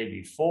day the day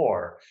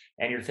before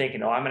and you're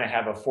thinking, oh, I'm going to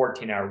have a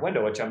 14-hour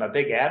window, which I'm a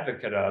big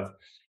advocate of,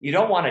 you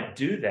don't want to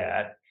do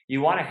that.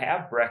 You want to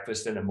have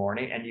breakfast in the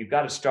morning, and you've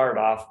got to start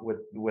off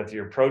with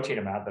your protein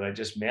amount that I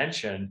just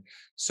mentioned,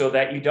 so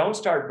that you don't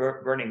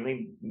start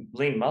burning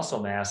lean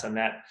muscle mass. And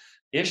that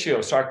issue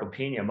of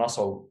sarcopenia,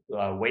 muscle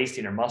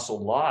wasting or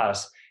muscle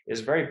loss,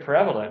 is very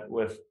prevalent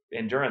with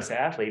endurance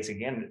athletes,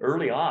 again,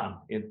 early on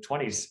in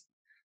 20s,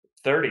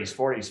 30s,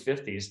 40s,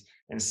 50s,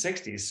 and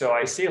 60s. So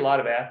I see a lot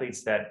of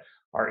athletes that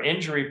are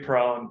injury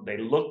prone. They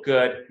look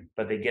good,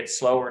 but they get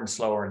slower and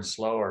slower and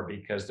slower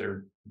because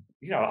they're,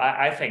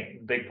 I think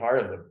a big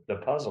part of the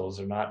puzzle is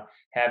they're not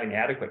having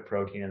adequate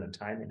protein and the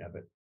timing of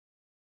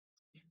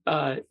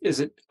it. Is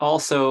it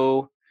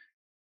also,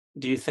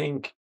 do you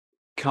think,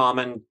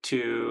 common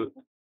to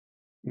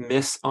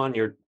miss on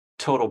your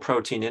total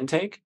protein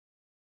intake?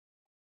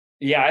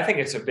 Yeah, I think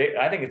it's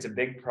a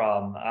big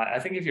problem. I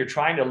think if you're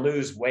trying to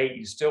lose weight,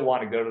 you still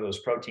want to go to those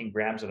protein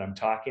grams that I'm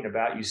talking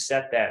about. You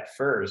set that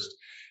first.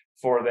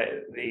 For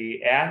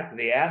the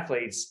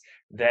athletes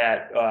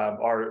that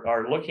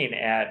are looking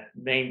at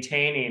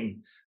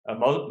maintaining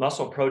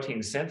muscle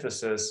protein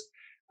synthesis,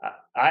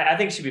 I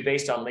think should be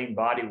based on lean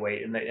body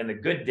weight, and the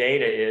good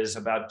data is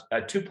about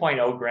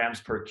 2.0 grams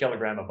per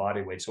kilogram of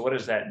body weight. So what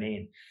does that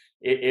mean?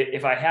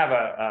 If I have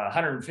a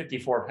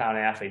 154 pound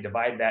athlete,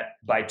 divide that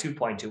by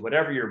 2.2,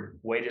 whatever your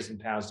weight is in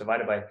pounds,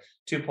 divided by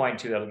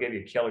 2.2, that'll give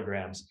you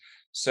kilograms.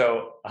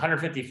 So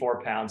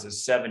 154 pounds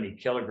is 70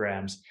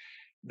 kilograms.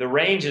 The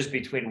range is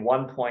between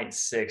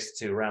 1.6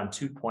 to around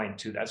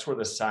 2.2. That's where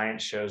the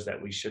science shows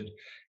that we should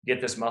get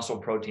this muscle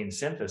protein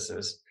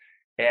synthesis.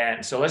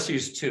 And so let's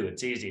use 2.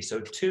 It's easy. So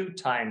 2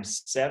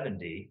 times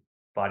 70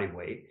 body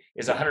weight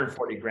is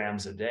 140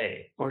 grams a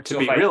day. Or to So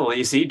if be I, real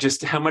easy,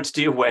 just how much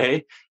do you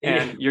weigh?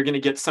 yeah, And you're going to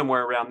get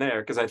somewhere around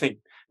there because I think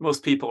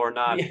most people are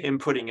not yeah,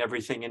 inputting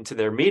everything into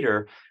their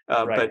meter,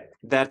 right. but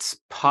that's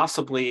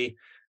possibly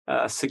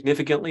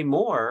significantly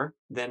more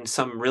than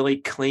some really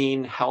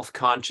clean, health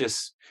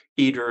conscious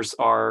eaters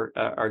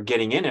are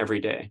getting in every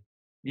day.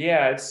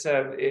 Yeah,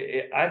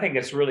 I think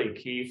it's really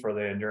key for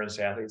the endurance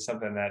athlete,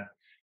 something that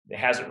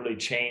hasn't really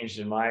changed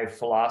in my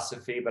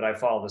philosophy, but I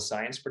follow the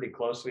science pretty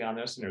closely on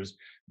this, and there's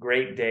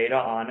great data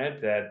on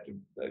it that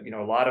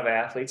a lot of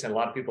athletes and a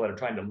lot of people that are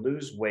trying to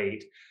lose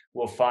weight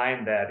will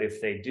find that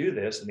if they do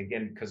this, and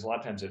again, because a lot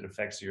of times it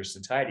affects your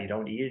satiety, you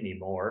don't eat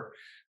anymore,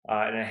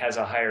 and it has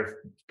a higher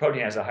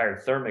protein has a higher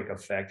thermic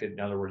effect. In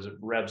other words, it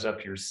revs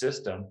up your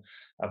system.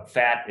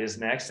 Fat is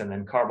next, and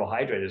then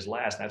carbohydrate is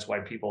last. And that's why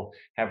people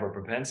have a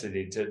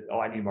propensity to, oh,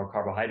 I need more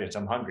carbohydrates.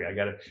 I'm hungry. I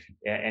got to,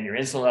 and your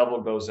insulin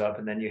level goes up,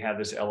 and then you have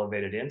this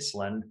elevated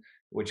insulin,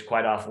 which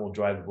quite often will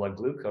drive the blood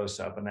glucose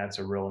up, and that's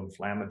a real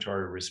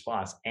inflammatory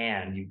response.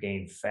 And you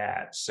gain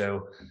fat.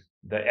 So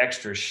the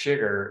extra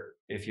sugar,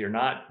 if your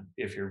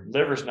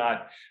liver's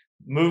not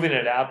moving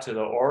it out to the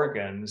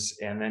organs,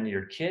 and then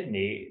your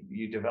kidney,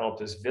 you develop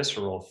this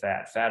visceral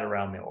fat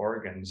around the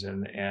organs,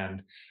 and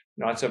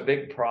it's a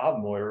big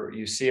problem where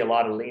you see a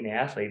lot of lean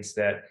athletes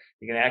that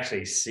you can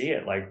actually see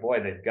it. Like, boy,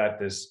 they've got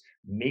this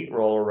meat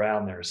roll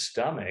around their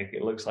stomach.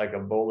 It looks like a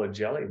bowl of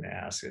jelly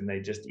mass, and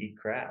they just eat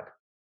crap,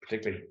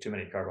 particularly too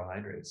many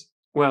carbohydrates.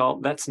 Well,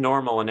 that's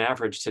normal and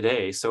average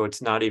today. So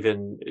it's not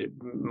even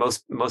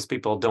most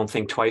people don't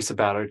think twice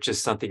about it. It's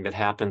just something that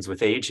happens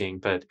with aging,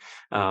 but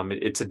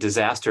it's a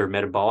disaster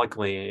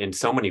metabolically in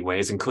so many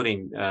ways,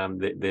 including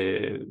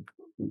the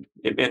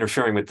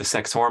interfering with the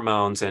sex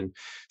hormones and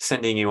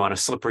sending you on a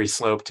slippery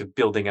slope to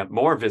building up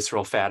more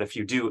visceral fat if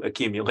you do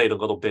accumulate a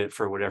little bit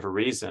for whatever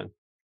reason.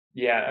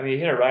 Yeah, I mean, you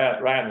hit it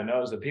right on the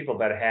nose. The people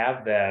that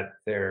have that,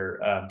 their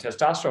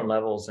testosterone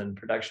levels and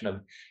production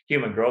of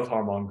human growth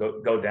hormone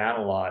go down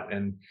a lot,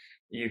 and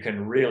you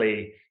can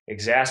really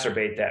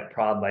exacerbate that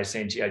problem by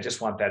saying, "Gee, I just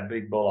want that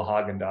big bowl of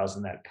Haagen-Dazs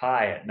and that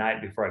pie at night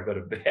before I go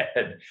to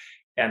bed,"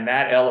 and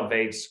that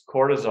elevates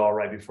cortisol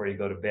right before you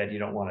go to bed. You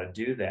don't want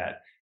to do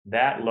that.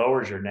 That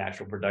lowers your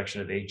natural production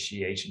of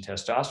HGH and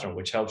testosterone,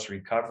 which helps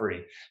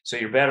recovery. So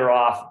you're better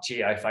off. Gee,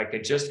 if I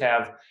could just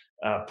have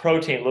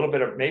protein,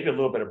 maybe a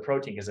little bit of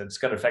protein, because it's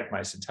going to affect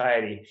my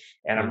satiety,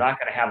 and I'm Yeah. not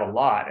going to have a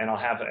lot, and I'll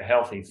have a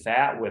healthy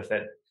fat with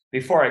it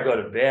before I go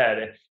to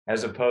bed,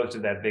 as opposed to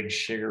that big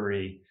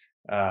sugary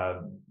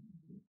uh,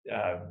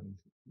 uh,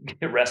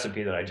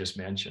 recipe that I just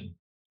mentioned.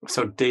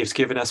 So Dave's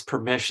given us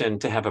permission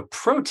to have a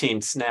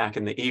protein snack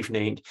in the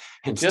evening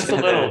Just a instead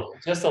of little,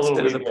 just a little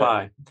instead of we the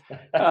pie.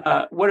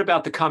 good. What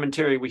about the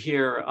commentary we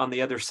hear on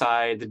the other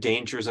side, the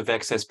dangers of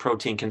excess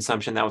protein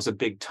consumption? That was a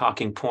big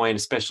talking point,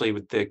 especially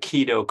with the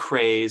keto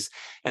craze,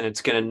 and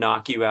it's going to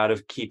knock you out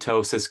of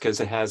ketosis because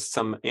it has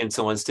some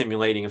insulin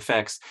stimulating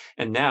effects.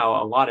 And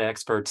now a lot of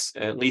experts,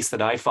 at least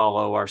that I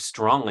follow, are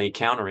strongly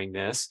countering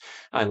this.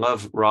 I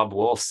love Rob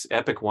Wolf's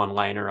epic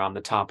one-liner on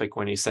the topic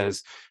when he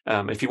says,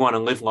 if you want to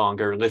live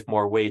longer, lift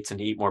more weights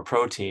and eat more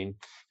protein,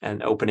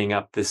 and opening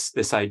up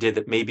this idea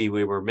that maybe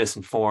we were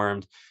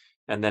misinformed.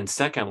 And then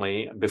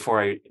secondly,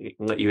 before I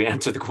let you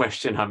answer the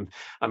question,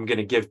 I'm going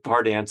to give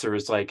part answer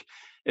is like,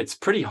 it's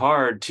pretty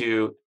hard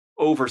to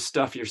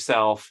overstuff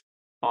yourself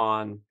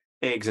on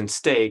eggs and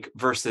steak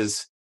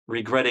versus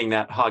regretting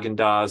that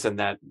Haagen-Dazs and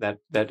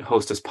that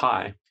Hostess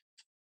pie.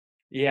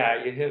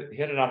 Yeah, you hit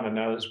it on the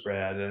nose,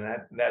 Brad, and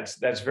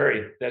that's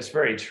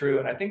very true.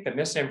 And I think the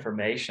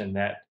misinformation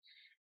that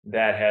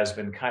has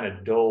been kind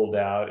of doled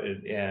out,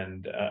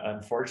 and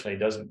unfortunately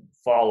doesn't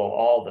follow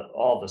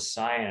all the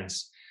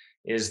science,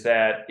 is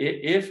that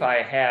if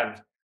I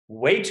have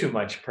way too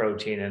much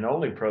protein and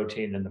only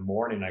protein in the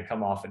morning, I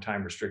come off a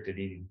time restricted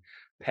eating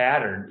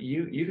pattern,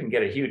 you can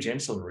get a huge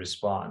insulin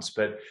response.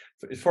 But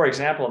for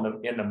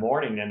example, in the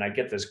morning, and I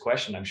get this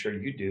question, I'm sure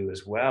you do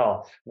as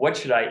well, what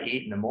should I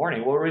eat in the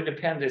morning? Well, it really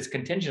depends. It's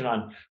contingent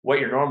on what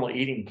your normal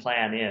eating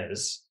plan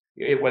is,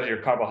 whether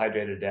you're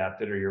carbohydrate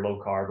adapted or you're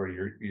low carb or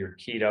you're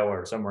keto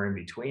or somewhere in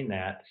between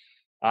that.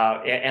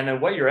 And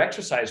then what your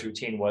exercise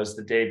routine was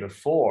the day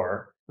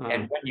before,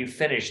 and when you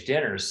finish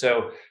dinner.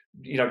 So,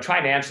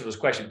 trying to answer those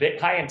questions,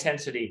 high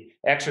intensity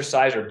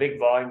exercise or big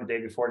volume the day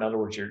before. In other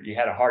words, you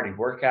had a hearty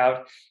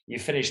workout, you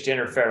finished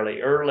dinner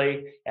fairly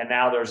early, and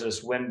now there's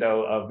this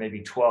window of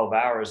maybe 12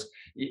 hours.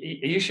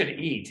 You should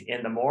eat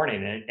in the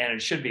morning, and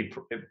it should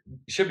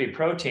be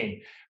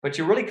protein. But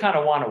you really kind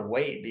of want to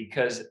wait,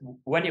 because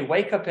when you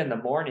wake up in the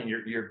morning,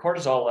 your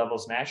cortisol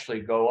levels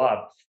naturally go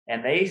up,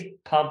 and they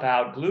pump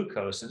out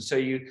glucose, and so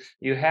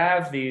you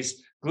have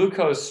these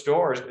glucose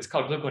stores. It's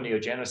called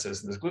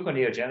gluconeogenesis, and this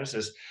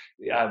gluconeogenesis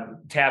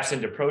taps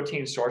into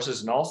protein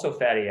sources and also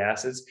fatty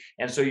acids,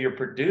 and so you're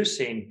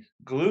producing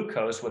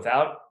glucose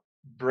without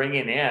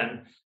bringing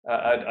in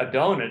a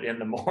donut in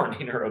the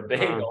morning or a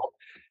bagel.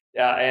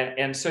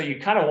 And so you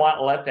kind of want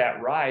to let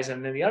that rise.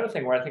 And then the other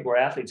thing where I think where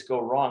athletes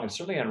go wrong, and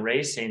certainly in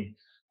racing,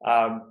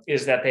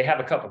 is that they have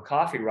a cup of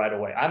coffee right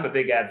away. I'm a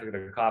big advocate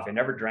of coffee. I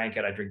never drank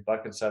it. I drink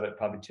buckets of it,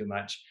 probably too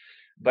much.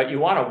 But you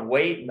want to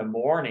wait in the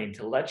morning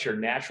to let your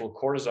natural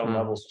cortisol Mm.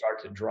 levels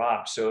start to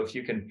drop. So if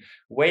you can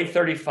wait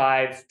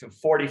 35 to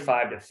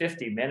 45 to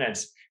 50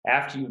 minutes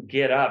after you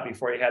get up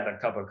before you have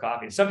that cup of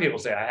coffee. Some people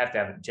say, I have to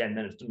have it in 10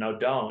 minutes. No,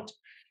 don't,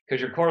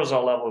 because your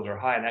cortisol levels are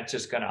high and that's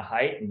just going to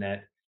heighten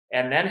it.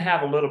 And then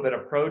have a little bit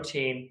of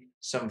protein,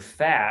 some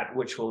fat,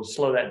 which will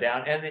slow that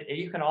down. And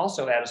you can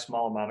also add a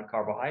small amount of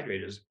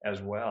carbohydrate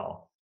as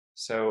well.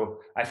 So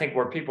I think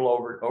where people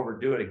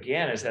overdo it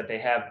again is that they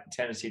have a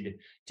tendency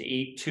to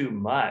eat too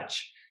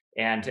much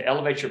and to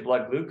elevate your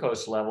blood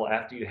glucose level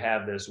after you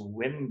have this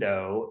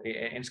window.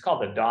 And it's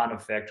called the dawn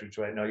effect, which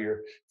I know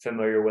you're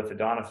familiar with. The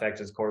dawn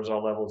effect is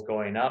cortisol levels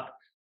going up,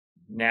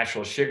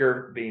 natural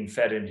sugar being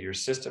fed into your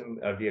system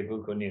via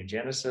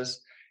gluconeogenesis,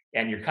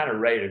 and you're kind of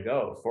ready to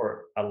go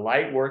for a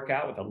light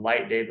workout with a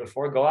light day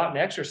before. Go out and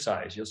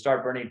exercise. You'll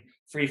start burning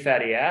free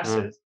fatty Mm.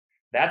 acids.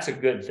 That's a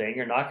good thing.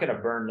 You're not going to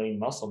burn lean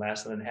muscle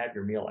mass and then have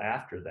your meal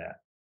after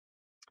that.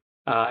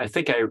 I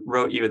think I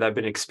wrote you that I've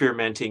been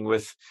experimenting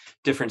with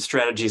different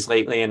strategies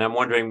lately, and I'm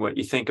wondering what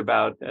you think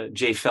about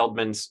Jay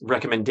Feldman's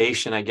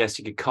recommendation, I guess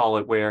you could call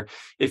it, where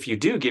if you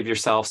do give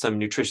yourself some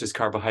nutritious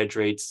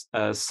carbohydrates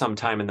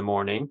sometime in the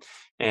morning,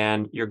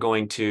 and you're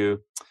going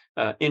to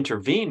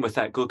intervene with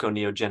that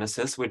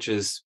gluconeogenesis, which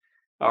is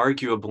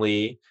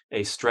arguably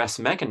a stress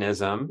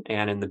mechanism.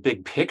 And in the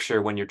big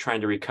picture, when you're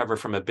trying to recover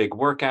from a big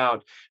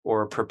workout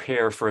or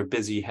prepare for a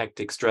busy,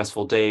 hectic,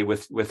 stressful day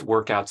with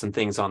workouts and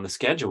things on the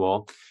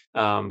schedule,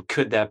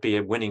 could that be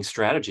a winning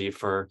strategy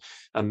for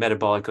a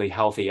metabolically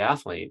healthy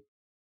athlete?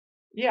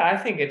 Yeah, I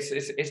think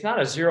it's not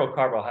a zero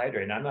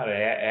carbohydrate. And I'm not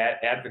an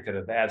advocate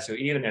of that. So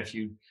even if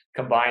you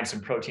combine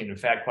some protein and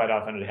fat, quite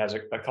often it has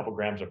a couple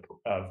grams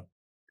of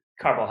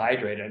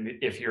carbohydrate. I mean,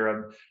 if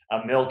you're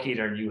a milk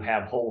eater and you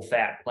have whole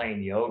fat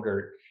plain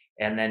yogurt,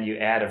 and then you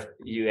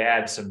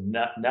add some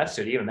nuts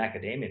to it, even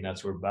macadamia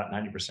nuts were about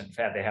 90%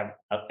 fat. They have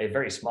a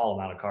very small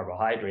amount of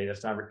carbohydrate.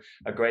 That's not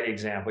a great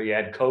example. You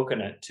add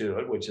coconut to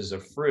it, which is a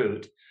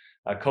fruit,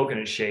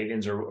 coconut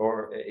shavings,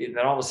 or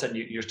then all of a sudden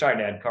you're starting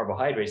to add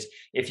carbohydrates.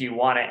 If you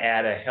want to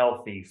add a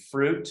healthy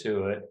fruit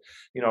to it,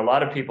 a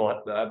lot of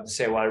people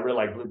say, "Well, I really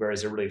like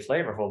blueberries; they're really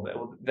flavorful."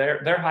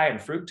 But they're high in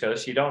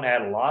fructose. You don't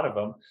add a lot of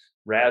them.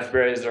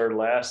 Raspberries are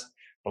less.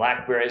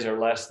 Blackberries are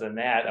less than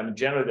that. I mean,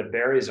 generally the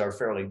berries are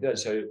fairly good.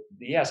 So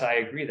yes, I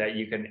agree that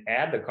you can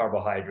add the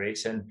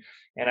carbohydrates, and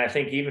I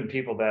think even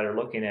people that are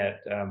looking at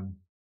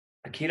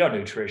keto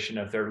nutrition,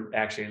 if they're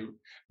actually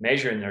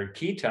measuring their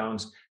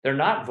ketones, they're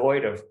not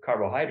void of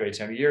carbohydrates.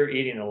 I mean, you're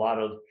eating a lot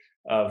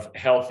of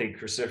healthy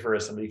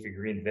cruciferous and leafy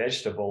green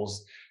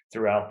vegetables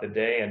throughout the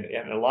day.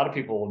 And a lot of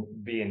people will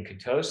be in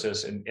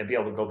ketosis and be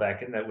able to go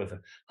back in that with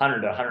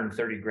 100 to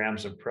 130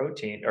 grams of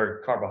protein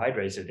or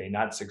carbohydrates a day,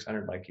 not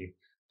 600 like you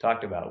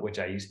talked about, which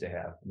I used to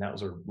have. And that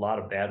was a lot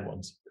of bad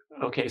ones.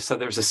 Okay, so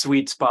there's a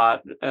sweet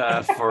spot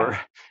for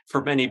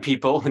many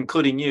people,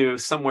 including you,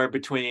 somewhere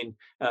between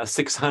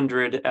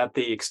 600 at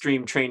the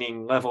extreme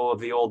training level of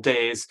the old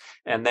days,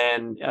 and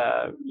then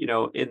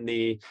in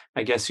the,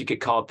 I guess you could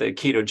call it the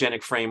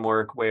ketogenic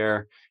framework,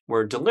 where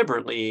we're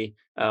deliberately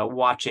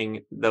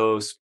watching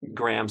those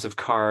grams of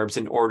carbs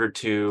in order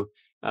to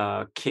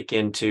kick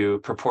into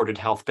purported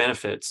health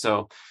benefits.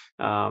 So,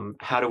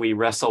 how do we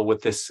wrestle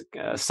with this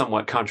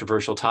somewhat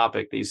controversial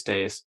topic these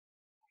days?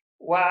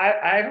 Well,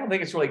 I don't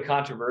think it's really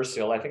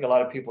controversial. I think a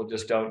lot of people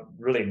just don't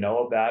really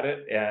know about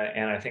it.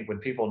 And I think when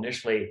people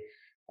initially,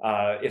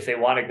 if they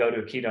want to go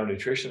to keto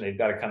nutrition, they've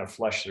got to kind of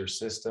flush their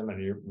system.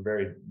 And you're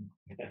very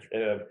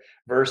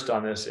versed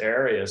on this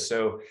area.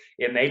 So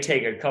it may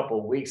take a couple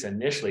of weeks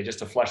initially just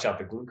to flush out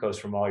the glucose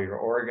from all your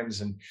organs.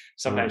 And Mm.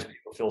 sometimes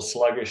people feel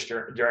sluggish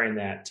during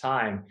that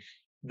time.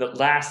 The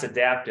last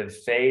adaptive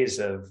phase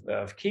of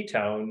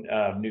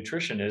ketone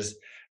nutrition is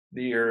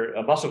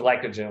your muscle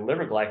glycogen and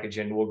liver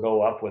glycogen will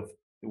go up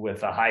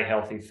with a high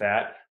healthy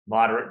fat,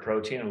 moderate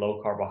protein, and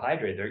low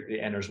carbohydrate.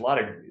 And there's a lot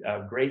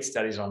of great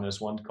studies on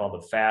this. One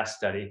called the FAST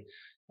study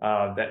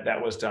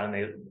that was done.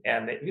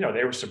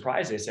 They were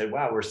surprised. They said,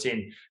 "Wow, we're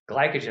seeing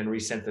glycogen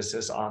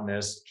resynthesis on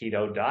this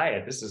keto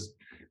diet. This is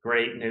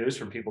great news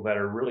for people that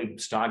are really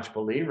staunch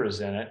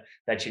believers in it.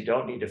 That you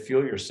don't need to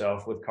fuel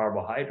yourself with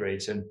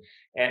carbohydrates." And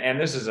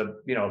this is a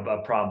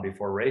problem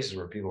before races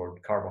where people are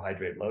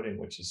carbohydrate loading,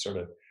 which is sort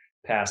of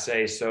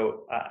passe.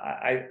 So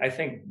I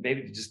think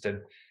maybe just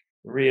to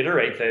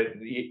reiterate that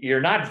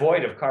you're not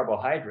void of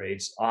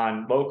carbohydrates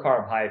on low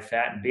carb, high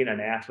fat, and being an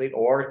athlete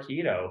or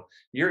keto.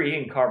 You're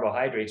eating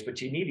carbohydrates,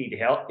 but you need to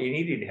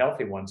eat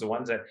healthy ones, the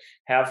ones that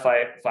have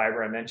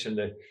fiber. I mentioned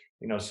the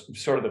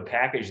sort of the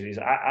package of these.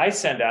 I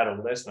send out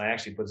a list, and I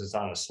actually put this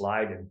on a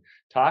slide in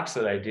talks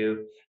that I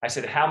do. I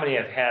said, how many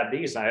have had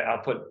these? And I'll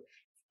put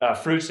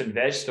fruits and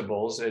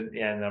vegetables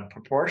and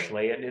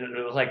proportionally, and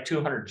it was like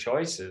 200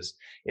 choices.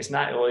 It's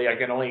not really, I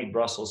can only eat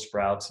Brussels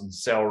sprouts and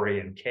celery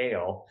and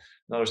kale.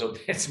 No, so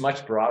it's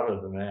much broader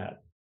than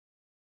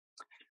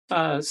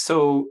that.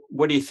 So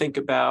what do you think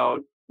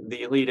about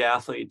the elite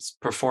athletes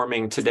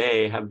performing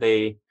today? Have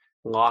they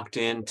locked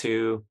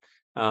into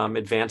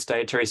advanced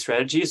dietary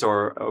strategies,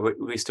 or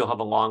we still have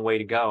a long way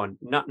to go? And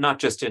not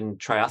just in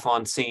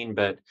triathlon scene,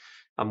 but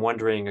I'm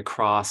wondering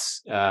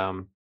across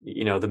the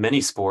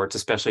many sports,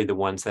 especially the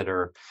ones that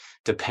are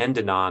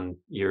dependent on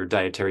your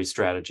dietary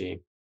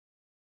strategy.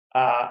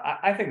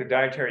 I think the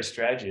dietary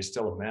strategy is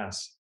still a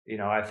mess.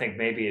 I think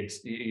maybe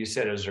you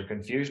said, is there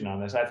confusion on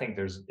this? I think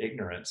there's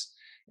ignorance.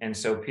 And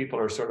so people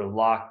are sort of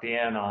locked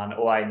in on,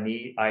 oh, I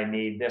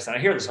need this. And I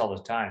hear this all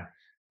the time.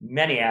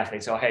 Many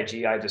athletes, oh, I had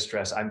GI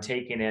distress. I'm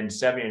taking in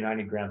 70 to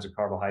 90 grams of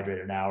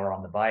carbohydrate an hour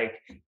on the bike.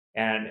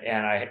 And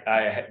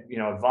I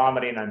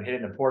vomiting. I'm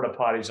hitting the porta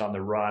potties on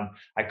the run.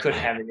 I couldn't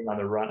have anything on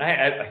the run.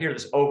 I hear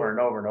this over and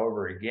over and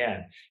over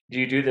again. Do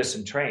you do this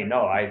in train?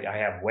 No, I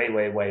have way,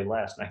 way, way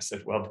less. And I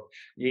said, well,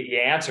 you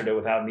answered it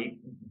without me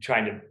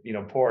trying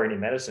to, pour any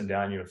medicine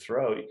down your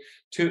throat.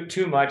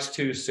 Too much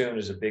too soon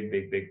is a big,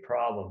 big, big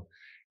problem.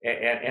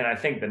 And I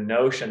think the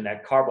notion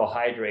that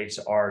carbohydrates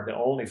are the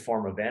only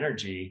form of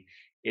energy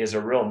is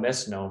a real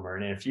misnomer.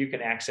 And if you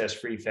can access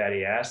free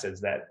fatty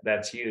acids,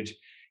 that's huge.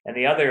 And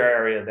the other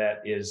area that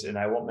is, and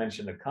I won't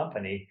mention the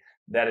company,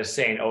 that is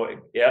saying, oh,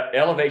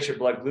 elevate your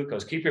blood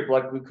glucose, keep your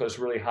blood glucose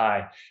really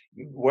high.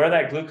 Wear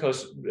that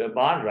glucose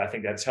monitor. I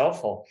think that's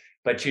helpful.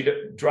 But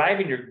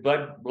driving your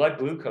blood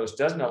glucose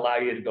doesn't allow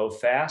you to go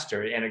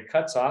faster, and it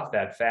cuts off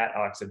that fat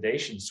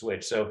oxidation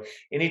switch. So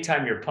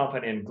anytime you're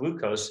pumping in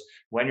glucose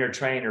when you're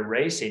training or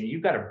racing,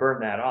 you've got to burn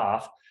that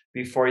off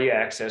before you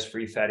access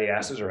free fatty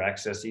acids or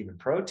access even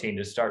protein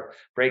to start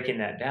breaking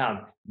that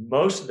down.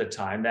 Most of the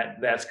time,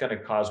 that's going to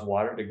cause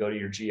water to go to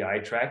your GI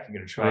tract. You're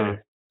going to try to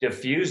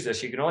diffuse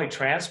this. You can only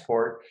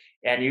transport,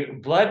 and your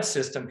blood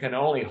system can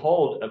only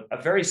hold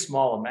a very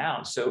small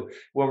amount. So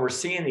when we're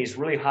seeing these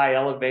really high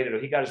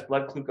elevated, he got his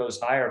blood glucose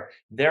higher,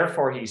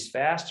 therefore he's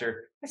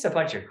faster, that's a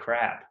bunch of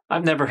crap.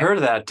 I've never heard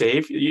of that,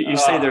 Dave. You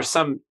say there's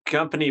some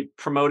company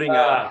promoting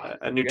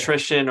a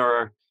nutrition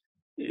or...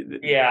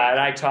 Yeah, and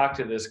I talked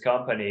to this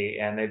company,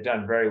 and they've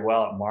done very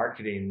well at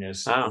marketing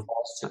this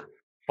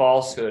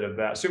falsehood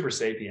about Super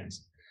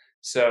Sapiens.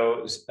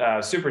 So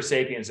Super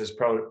Sapiens has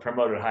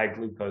promoted high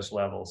glucose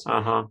levels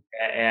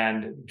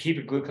and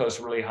keep glucose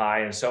really high,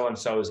 and so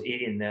is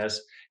eating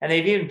this. And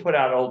they've even put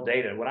out old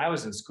data. When I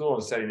was in school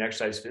and studying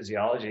exercise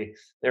physiology,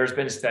 there's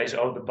been studies,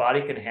 the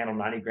body can handle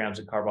 90 grams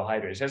of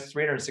carbohydrates. That's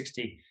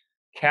 360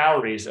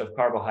 calories of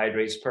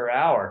carbohydrates per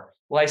hour.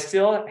 Well, I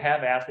still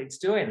have athletes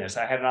doing this.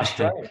 I had an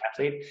Australian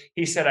athlete.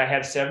 He said, I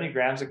had 70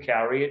 grams of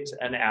calories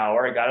an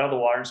hour. I got out of the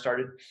water and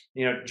started,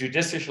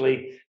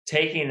 judiciously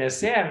taking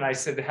this in. And I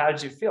said, how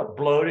did you feel?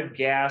 Bloated,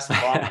 gas,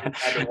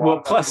 vomited. Well,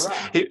 plus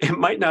it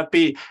might not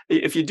be,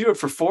 if you do it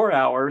for 4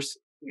 hours,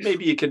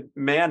 maybe you could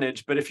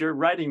manage, but if you're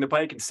riding the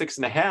bike in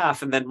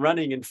 6.5 and then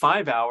running in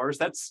 5 hours,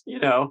 that's,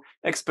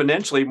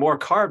 exponentially more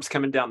carbs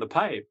coming down the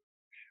pipe.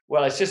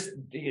 Well, it's just,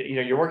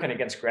 you're working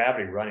against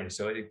gravity running,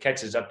 so it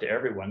catches up to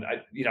everyone.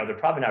 They're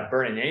probably not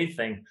burning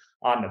anything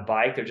on the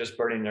bike. They're just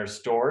burning their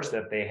stores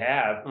that they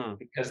have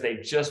because they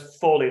just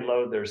fully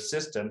load their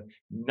system.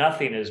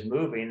 Nothing is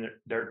moving.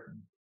 Their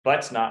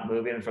butt's not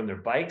moving from their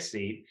bike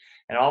seat.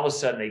 And all of a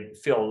sudden they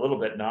feel a little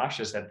bit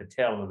nauseous at the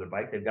tail end of their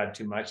bike. They've got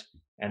too much.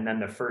 And then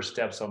the first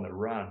steps on the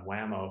run,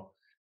 whammo,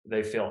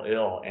 they feel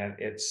ill. And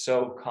it's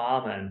so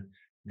common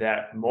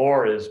that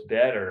more is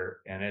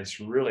better, and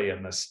it's really a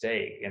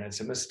mistake. And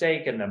it's a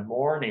mistake in the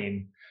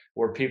morning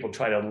where people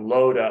try to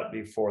load up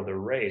before the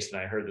race.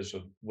 And I heard this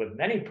with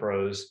many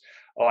pros.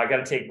 Oh, I got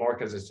to take more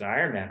because it's an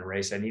Ironman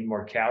race. I need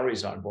more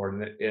calories on board.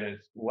 And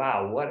it's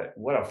wow,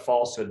 what a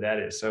falsehood that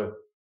is. So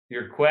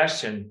your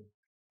question,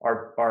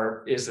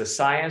 is the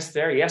science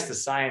there? Yes, the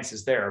science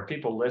is there. Are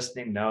people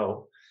listening?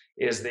 No.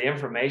 Is the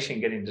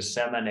information getting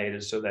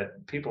disseminated so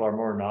that people are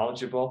more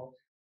knowledgeable?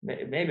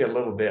 Maybe a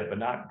little bit, but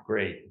not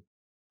great.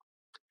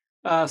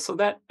 So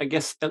that, I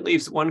guess, that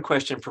leaves one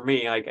question for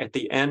me. Like at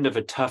the end of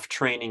a tough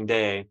training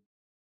day,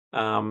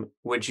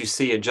 would you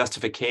see a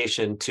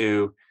justification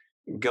to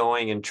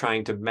going and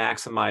trying to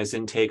maximize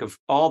intake of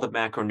all the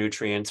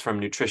macronutrients from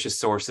nutritious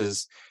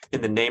sources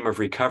in the name of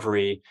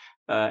recovery,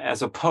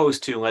 as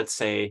opposed to, let's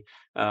say,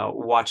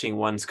 watching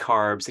one's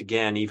carbs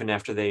again, even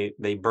after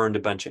they burned a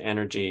bunch of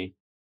energy?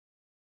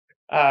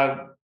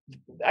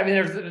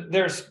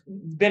 There's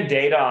been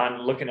data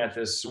on looking at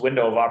this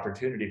window of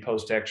opportunity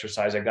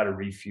post-exercise. I got to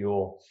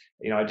refuel.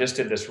 I just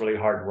did this really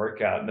hard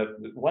workout. And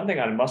the one thing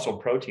on muscle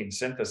protein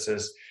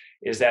synthesis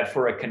is that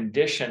for a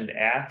conditioned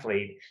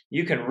athlete,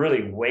 you can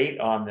really wait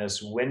on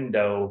this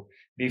window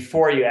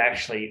before you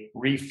actually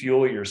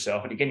refuel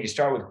yourself. And again, you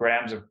start with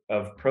grams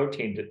of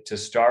protein to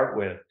start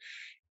with.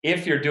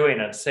 If you're doing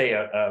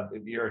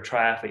you're a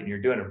triathlete and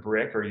you're doing a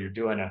brick, or you're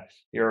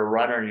a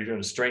runner and you're doing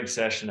a strength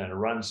session and a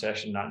run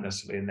session, not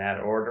necessarily in that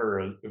order,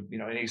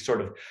 or any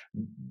sort of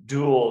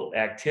dual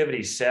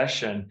activity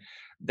session,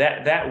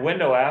 that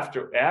window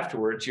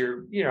afterwards,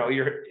 your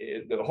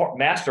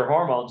master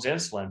hormone's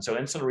insulin. So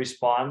insulin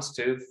responds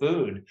to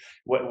food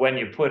when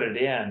you put it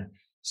in.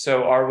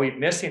 So are we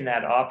missing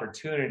that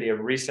opportunity of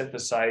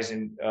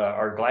resynthesizing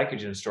our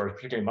glycogen stores,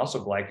 particularly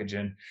muscle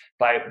glycogen,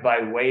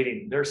 by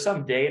waiting? There's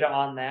some data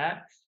on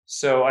that.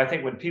 So I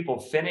think when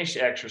people finish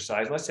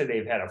exercise, let's say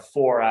they've had a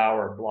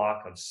 4-hour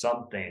block of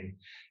something,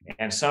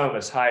 and some of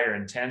it's higher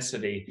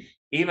intensity,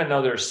 even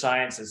though there's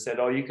science that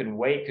said, oh, you can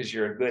wait because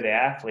you're a good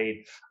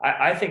athlete,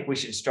 I think we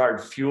should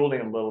start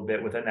fueling a little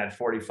bit within that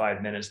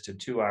 45 minutes to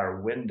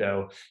 2-hour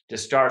window to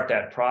start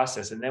that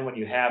process. And then when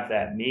you have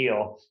that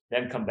meal,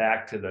 then come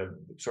back to the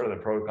sort of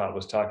the protocol I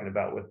was talking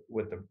about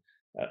with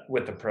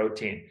the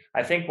protein.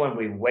 I think when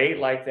we wait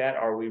like that,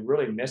 are we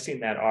really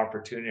missing that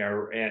opportunity,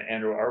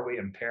 and are we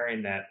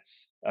impairing that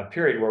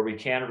period where we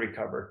can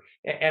recover?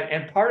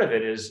 And part of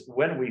it is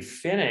when we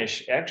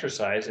finish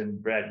exercise,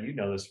 and Brad, you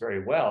know this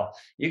very well,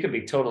 you can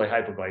be totally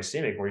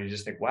hypoglycemic where you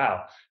just think,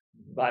 wow,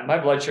 my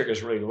blood sugar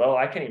is really low.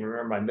 I can't even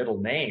remember my middle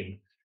name.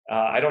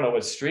 I don't know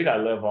what street I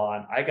live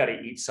on. I got to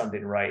eat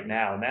something right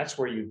now. And that's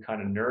where you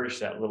kind of nourish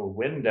that little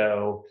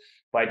window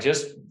by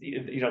just,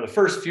 the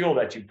first fuel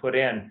that you put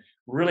in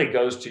really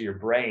goes to your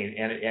brain,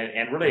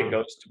 and really it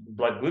goes to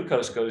blood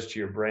glucose goes to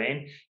your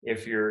brain.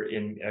 If you're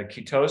in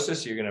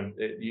ketosis, you're going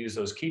to use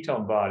those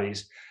ketone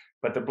bodies,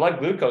 but the blood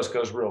glucose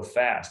goes real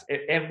fast.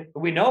 And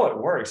we know it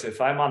works. If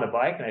I'm on the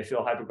bike and I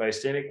feel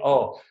hypoglycemic,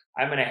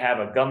 I'm going to have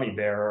a gummy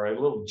bear or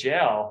a little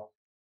gel.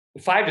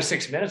 5 to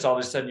 6 minutes, all of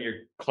a sudden your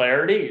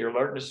clarity, your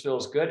alertness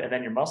feels good, and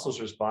then your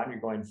muscles respond, you're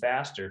going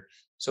faster.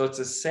 So it's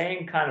the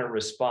same kind of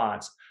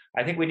response.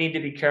 I think we need to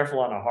be careful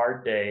on a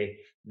hard day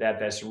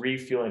that's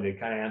refueling, to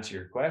kind of answer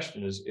your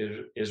question,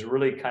 is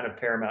really kind of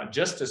paramount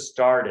just to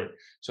start it.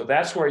 So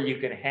that's where you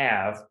can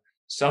have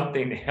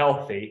something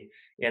healthy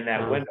in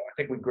that window. I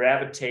think we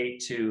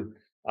gravitate to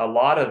a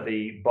lot of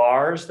the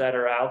bars that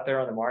are out there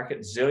on the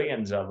market,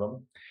 zillions of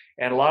them.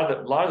 And a lot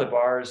of the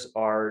bars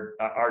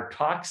are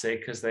toxic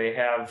because they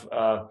have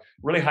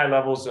really high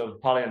levels of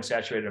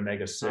polyunsaturated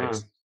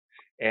omega-6.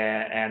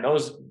 And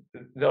those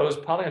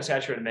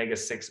polyunsaturated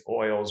omega-6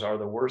 oils are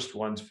the worst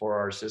ones for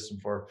our system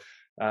for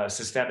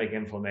systemic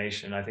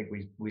inflammation. I think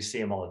we see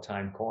them all the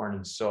time: corn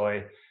and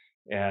soy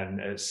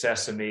and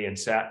sesame and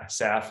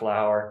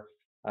safflower,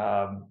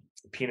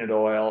 peanut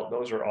oil.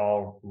 Those are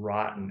all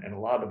rotten, and a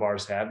lot of the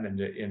bars have them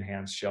to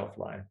enhance shelf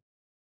life.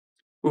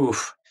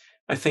 Oof.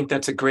 I think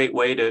that's a great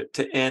way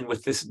to end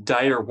with this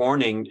dire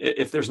warning.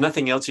 If there's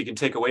nothing else you can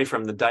take away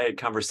from the diet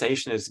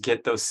conversation, is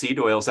get those seed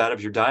oils out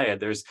of your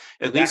diet. There's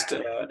at least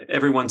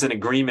everyone's in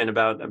agreement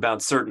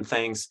about certain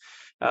things.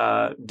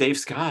 Dave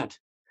Scott,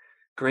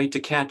 great to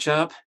catch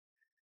up.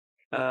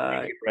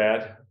 Thank you,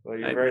 Brad. Well,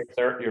 you're very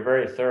thorough. You're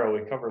very thorough.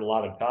 We covered a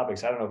lot of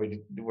topics. I don't know if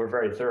we're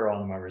very thorough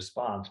on my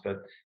response,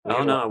 but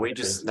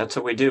that's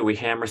what we do. We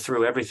hammer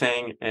through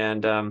everything,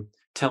 and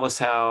tell us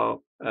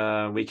how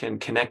we can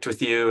connect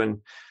with you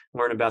and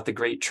learn about the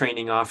great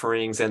training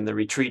offerings and the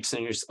retreats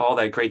and all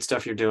that great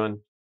stuff you're doing.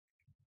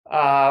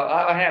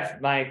 I have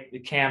my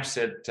camps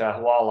at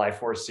Wildlife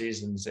Four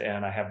Seasons,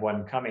 and I have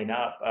one coming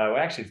up. We're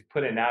actually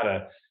putting out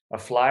a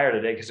flyer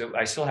today because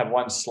I still have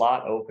one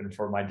slot open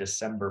for my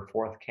December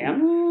 4th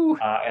camp.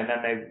 And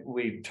then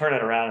we turn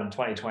it around in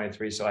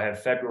 2023. So I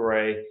have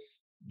February,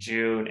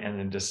 June, and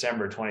then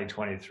December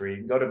 2023. You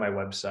can go to my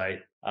website,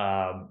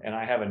 and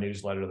I have a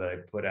newsletter that I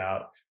put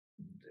out.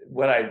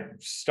 What I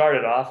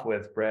started off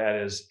with,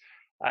 Brad, is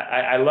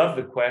I love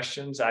the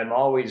questions. I'm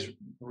always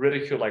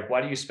ridiculed, like, why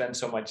do you spend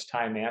so much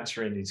time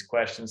answering these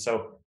questions?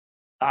 So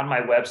on my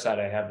website,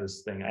 I have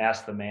this thing,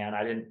 Ask the Man.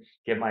 I didn't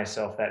give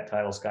myself that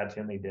title, Scott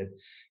Tinley did.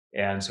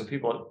 And so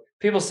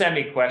people send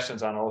me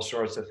questions on all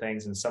sorts of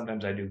things, and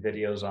sometimes I do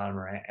videos on them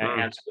or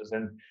answers.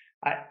 And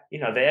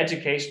the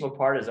educational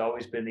part has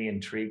always been the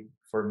intrigue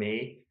for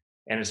me,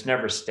 and it's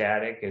never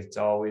static. It's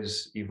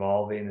always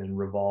evolving and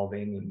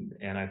revolving,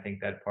 and I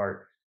think that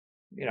part,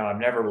 I've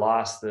never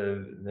lost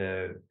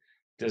the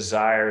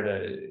desire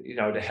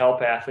to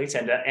help athletes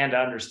and to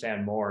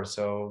understand more.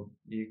 So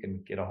you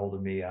can get a hold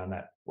of me on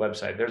that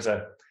website. There's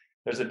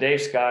a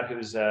Dave Scott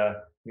who's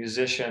a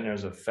musician,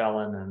 there's a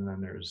felon, and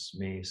then there's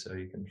me. So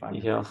you can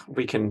find me.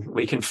 We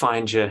can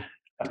find you.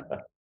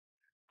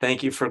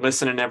 Thank you for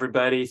listening,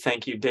 everybody.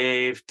 Thank you,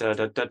 Dave.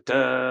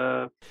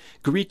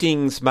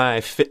 Greetings,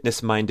 my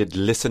fitness-minded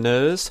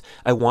listeners.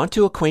 I want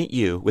to acquaint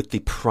you with the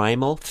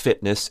Primal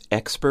Fitness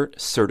Expert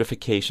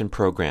Certification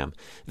Program,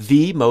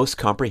 the most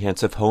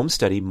comprehensive home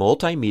study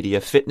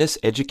multimedia fitness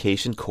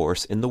education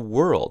course in the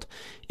world.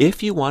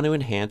 If you want to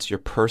enhance your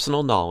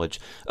personal knowledge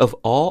of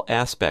all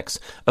aspects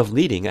of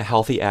leading a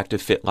healthy,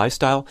 active, fit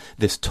lifestyle,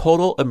 this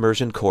total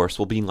immersion course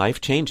will be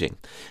life-changing.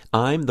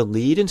 I'm the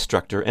lead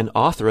instructor and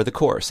author of the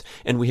course,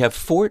 and we have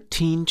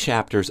 14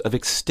 chapters of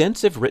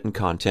extensive written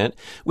content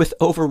with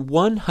over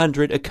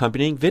 100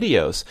 accompanying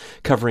videos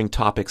covering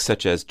topics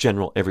such as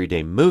general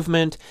everyday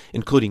movement,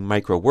 including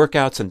micro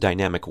workouts and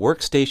dynamic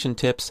workstation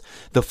tips,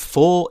 the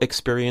full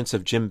experience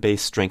of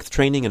gym-based strength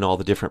training in all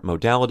the different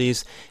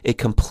modalities, a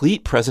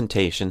complete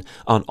presentation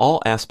on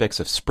all aspects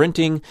of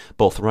sprinting,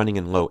 both running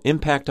and low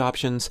impact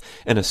options,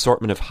 an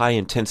assortment of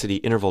high-intensity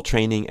interval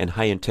training and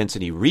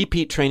high-intensity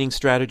repeat training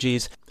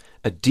strategies,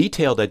 a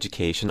detailed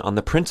education on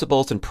the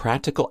principles and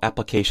practical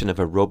application of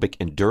aerobic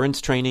endurance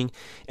training,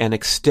 and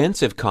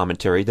extensive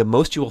commentary, the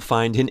most you will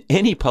find in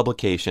any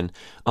publication,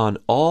 on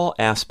all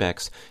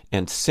aspects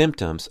and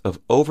symptoms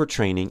of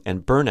overtraining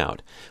and burnout.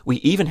 We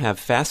even have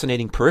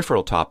fascinating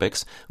peripheral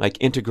topics like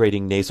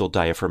integrating nasal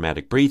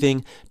diaphragmatic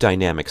breathing,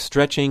 dynamic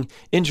stretching,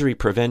 injury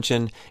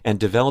prevention, and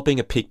developing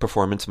a peak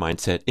performance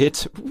mindset.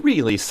 It's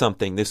really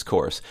something, this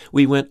course.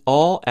 We went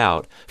all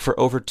out for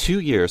over 2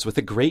 years with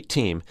a great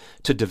team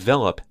to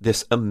develop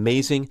this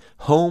amazing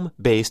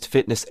home-based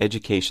fitness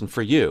education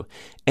for you.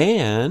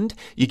 And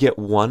you get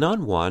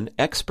one-on-one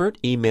expert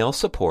email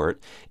support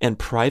and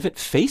private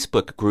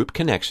Facebook group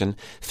connection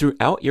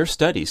throughout your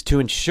studies to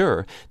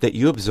ensure that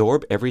you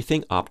absorb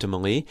everything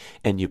optimally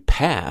and you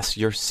pass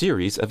your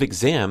series of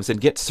exams and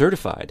get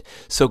certified.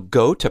 So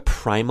go to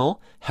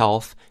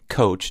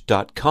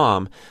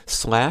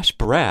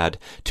primalhealthcoach.com/Brad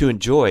to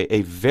enjoy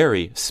a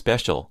very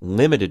special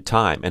limited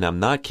time. And I'm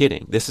not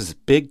kidding. This is a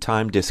big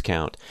time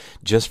discount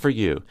just for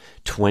you.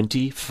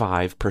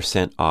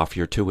 25% off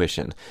your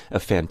tuition. A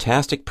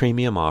fantastic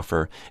premium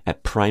offer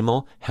at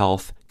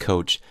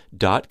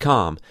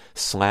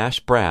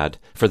primalhealthcoach.com/Brad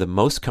for the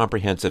most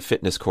comprehensive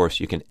fitness course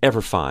you can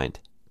ever find.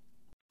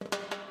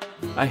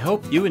 I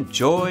hope you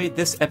enjoyed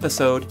this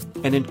episode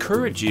and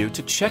encourage you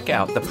to check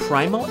out the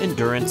Primal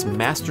Endurance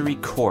Mastery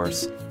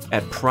course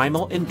at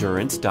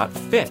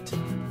primalendurance.fit.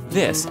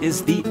 This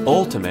is the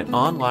ultimate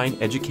online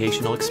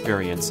educational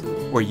experience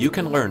where you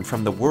can learn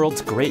from the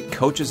world's great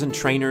coaches and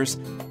trainers,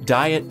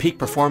 diet, peak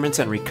performance,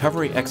 and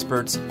recovery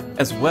experts,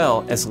 as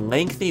well as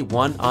lengthy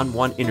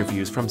one-on-one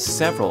interviews from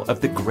several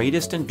of the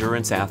greatest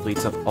endurance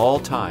athletes of all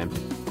time,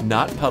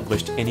 not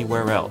published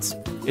anywhere else.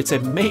 It's a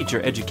major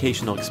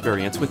educational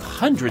experience with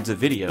hundreds of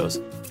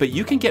videos, but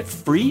you can get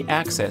free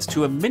access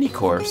to a mini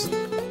course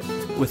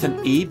with an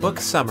ebook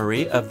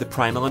summary of the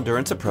Primal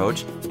Endurance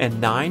approach and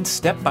 9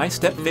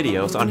 step-by-step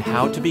videos on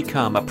how to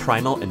become a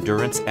Primal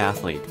Endurance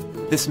athlete.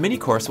 This mini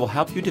course will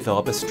help you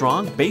develop a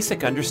strong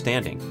basic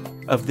understanding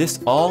of this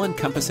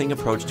all-encompassing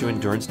approach to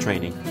endurance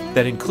training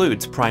that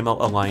includes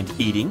primal-aligned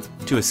eating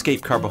to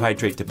escape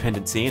carbohydrate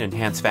dependency and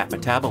enhance fat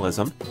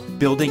metabolism,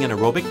 building an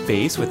aerobic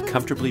base with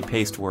comfortably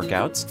paced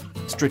workouts,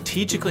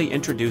 strategically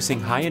introducing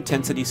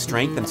high-intensity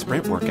strength and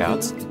sprint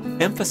workouts,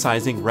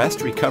 emphasizing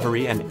rest,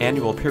 recovery, and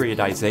annual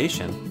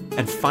periodization,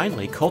 and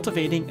finally,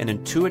 cultivating an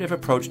intuitive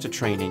approach to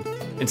training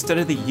instead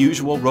of the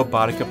usual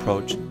robotic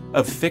approach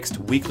of fixed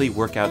weekly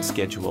workout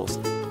schedules.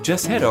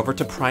 Just head over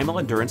to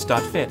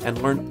primalendurance.fit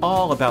and learn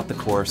all about the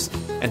course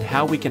and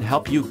how we can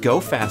help you go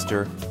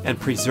faster and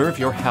preserve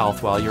your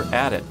health while you're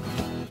at it.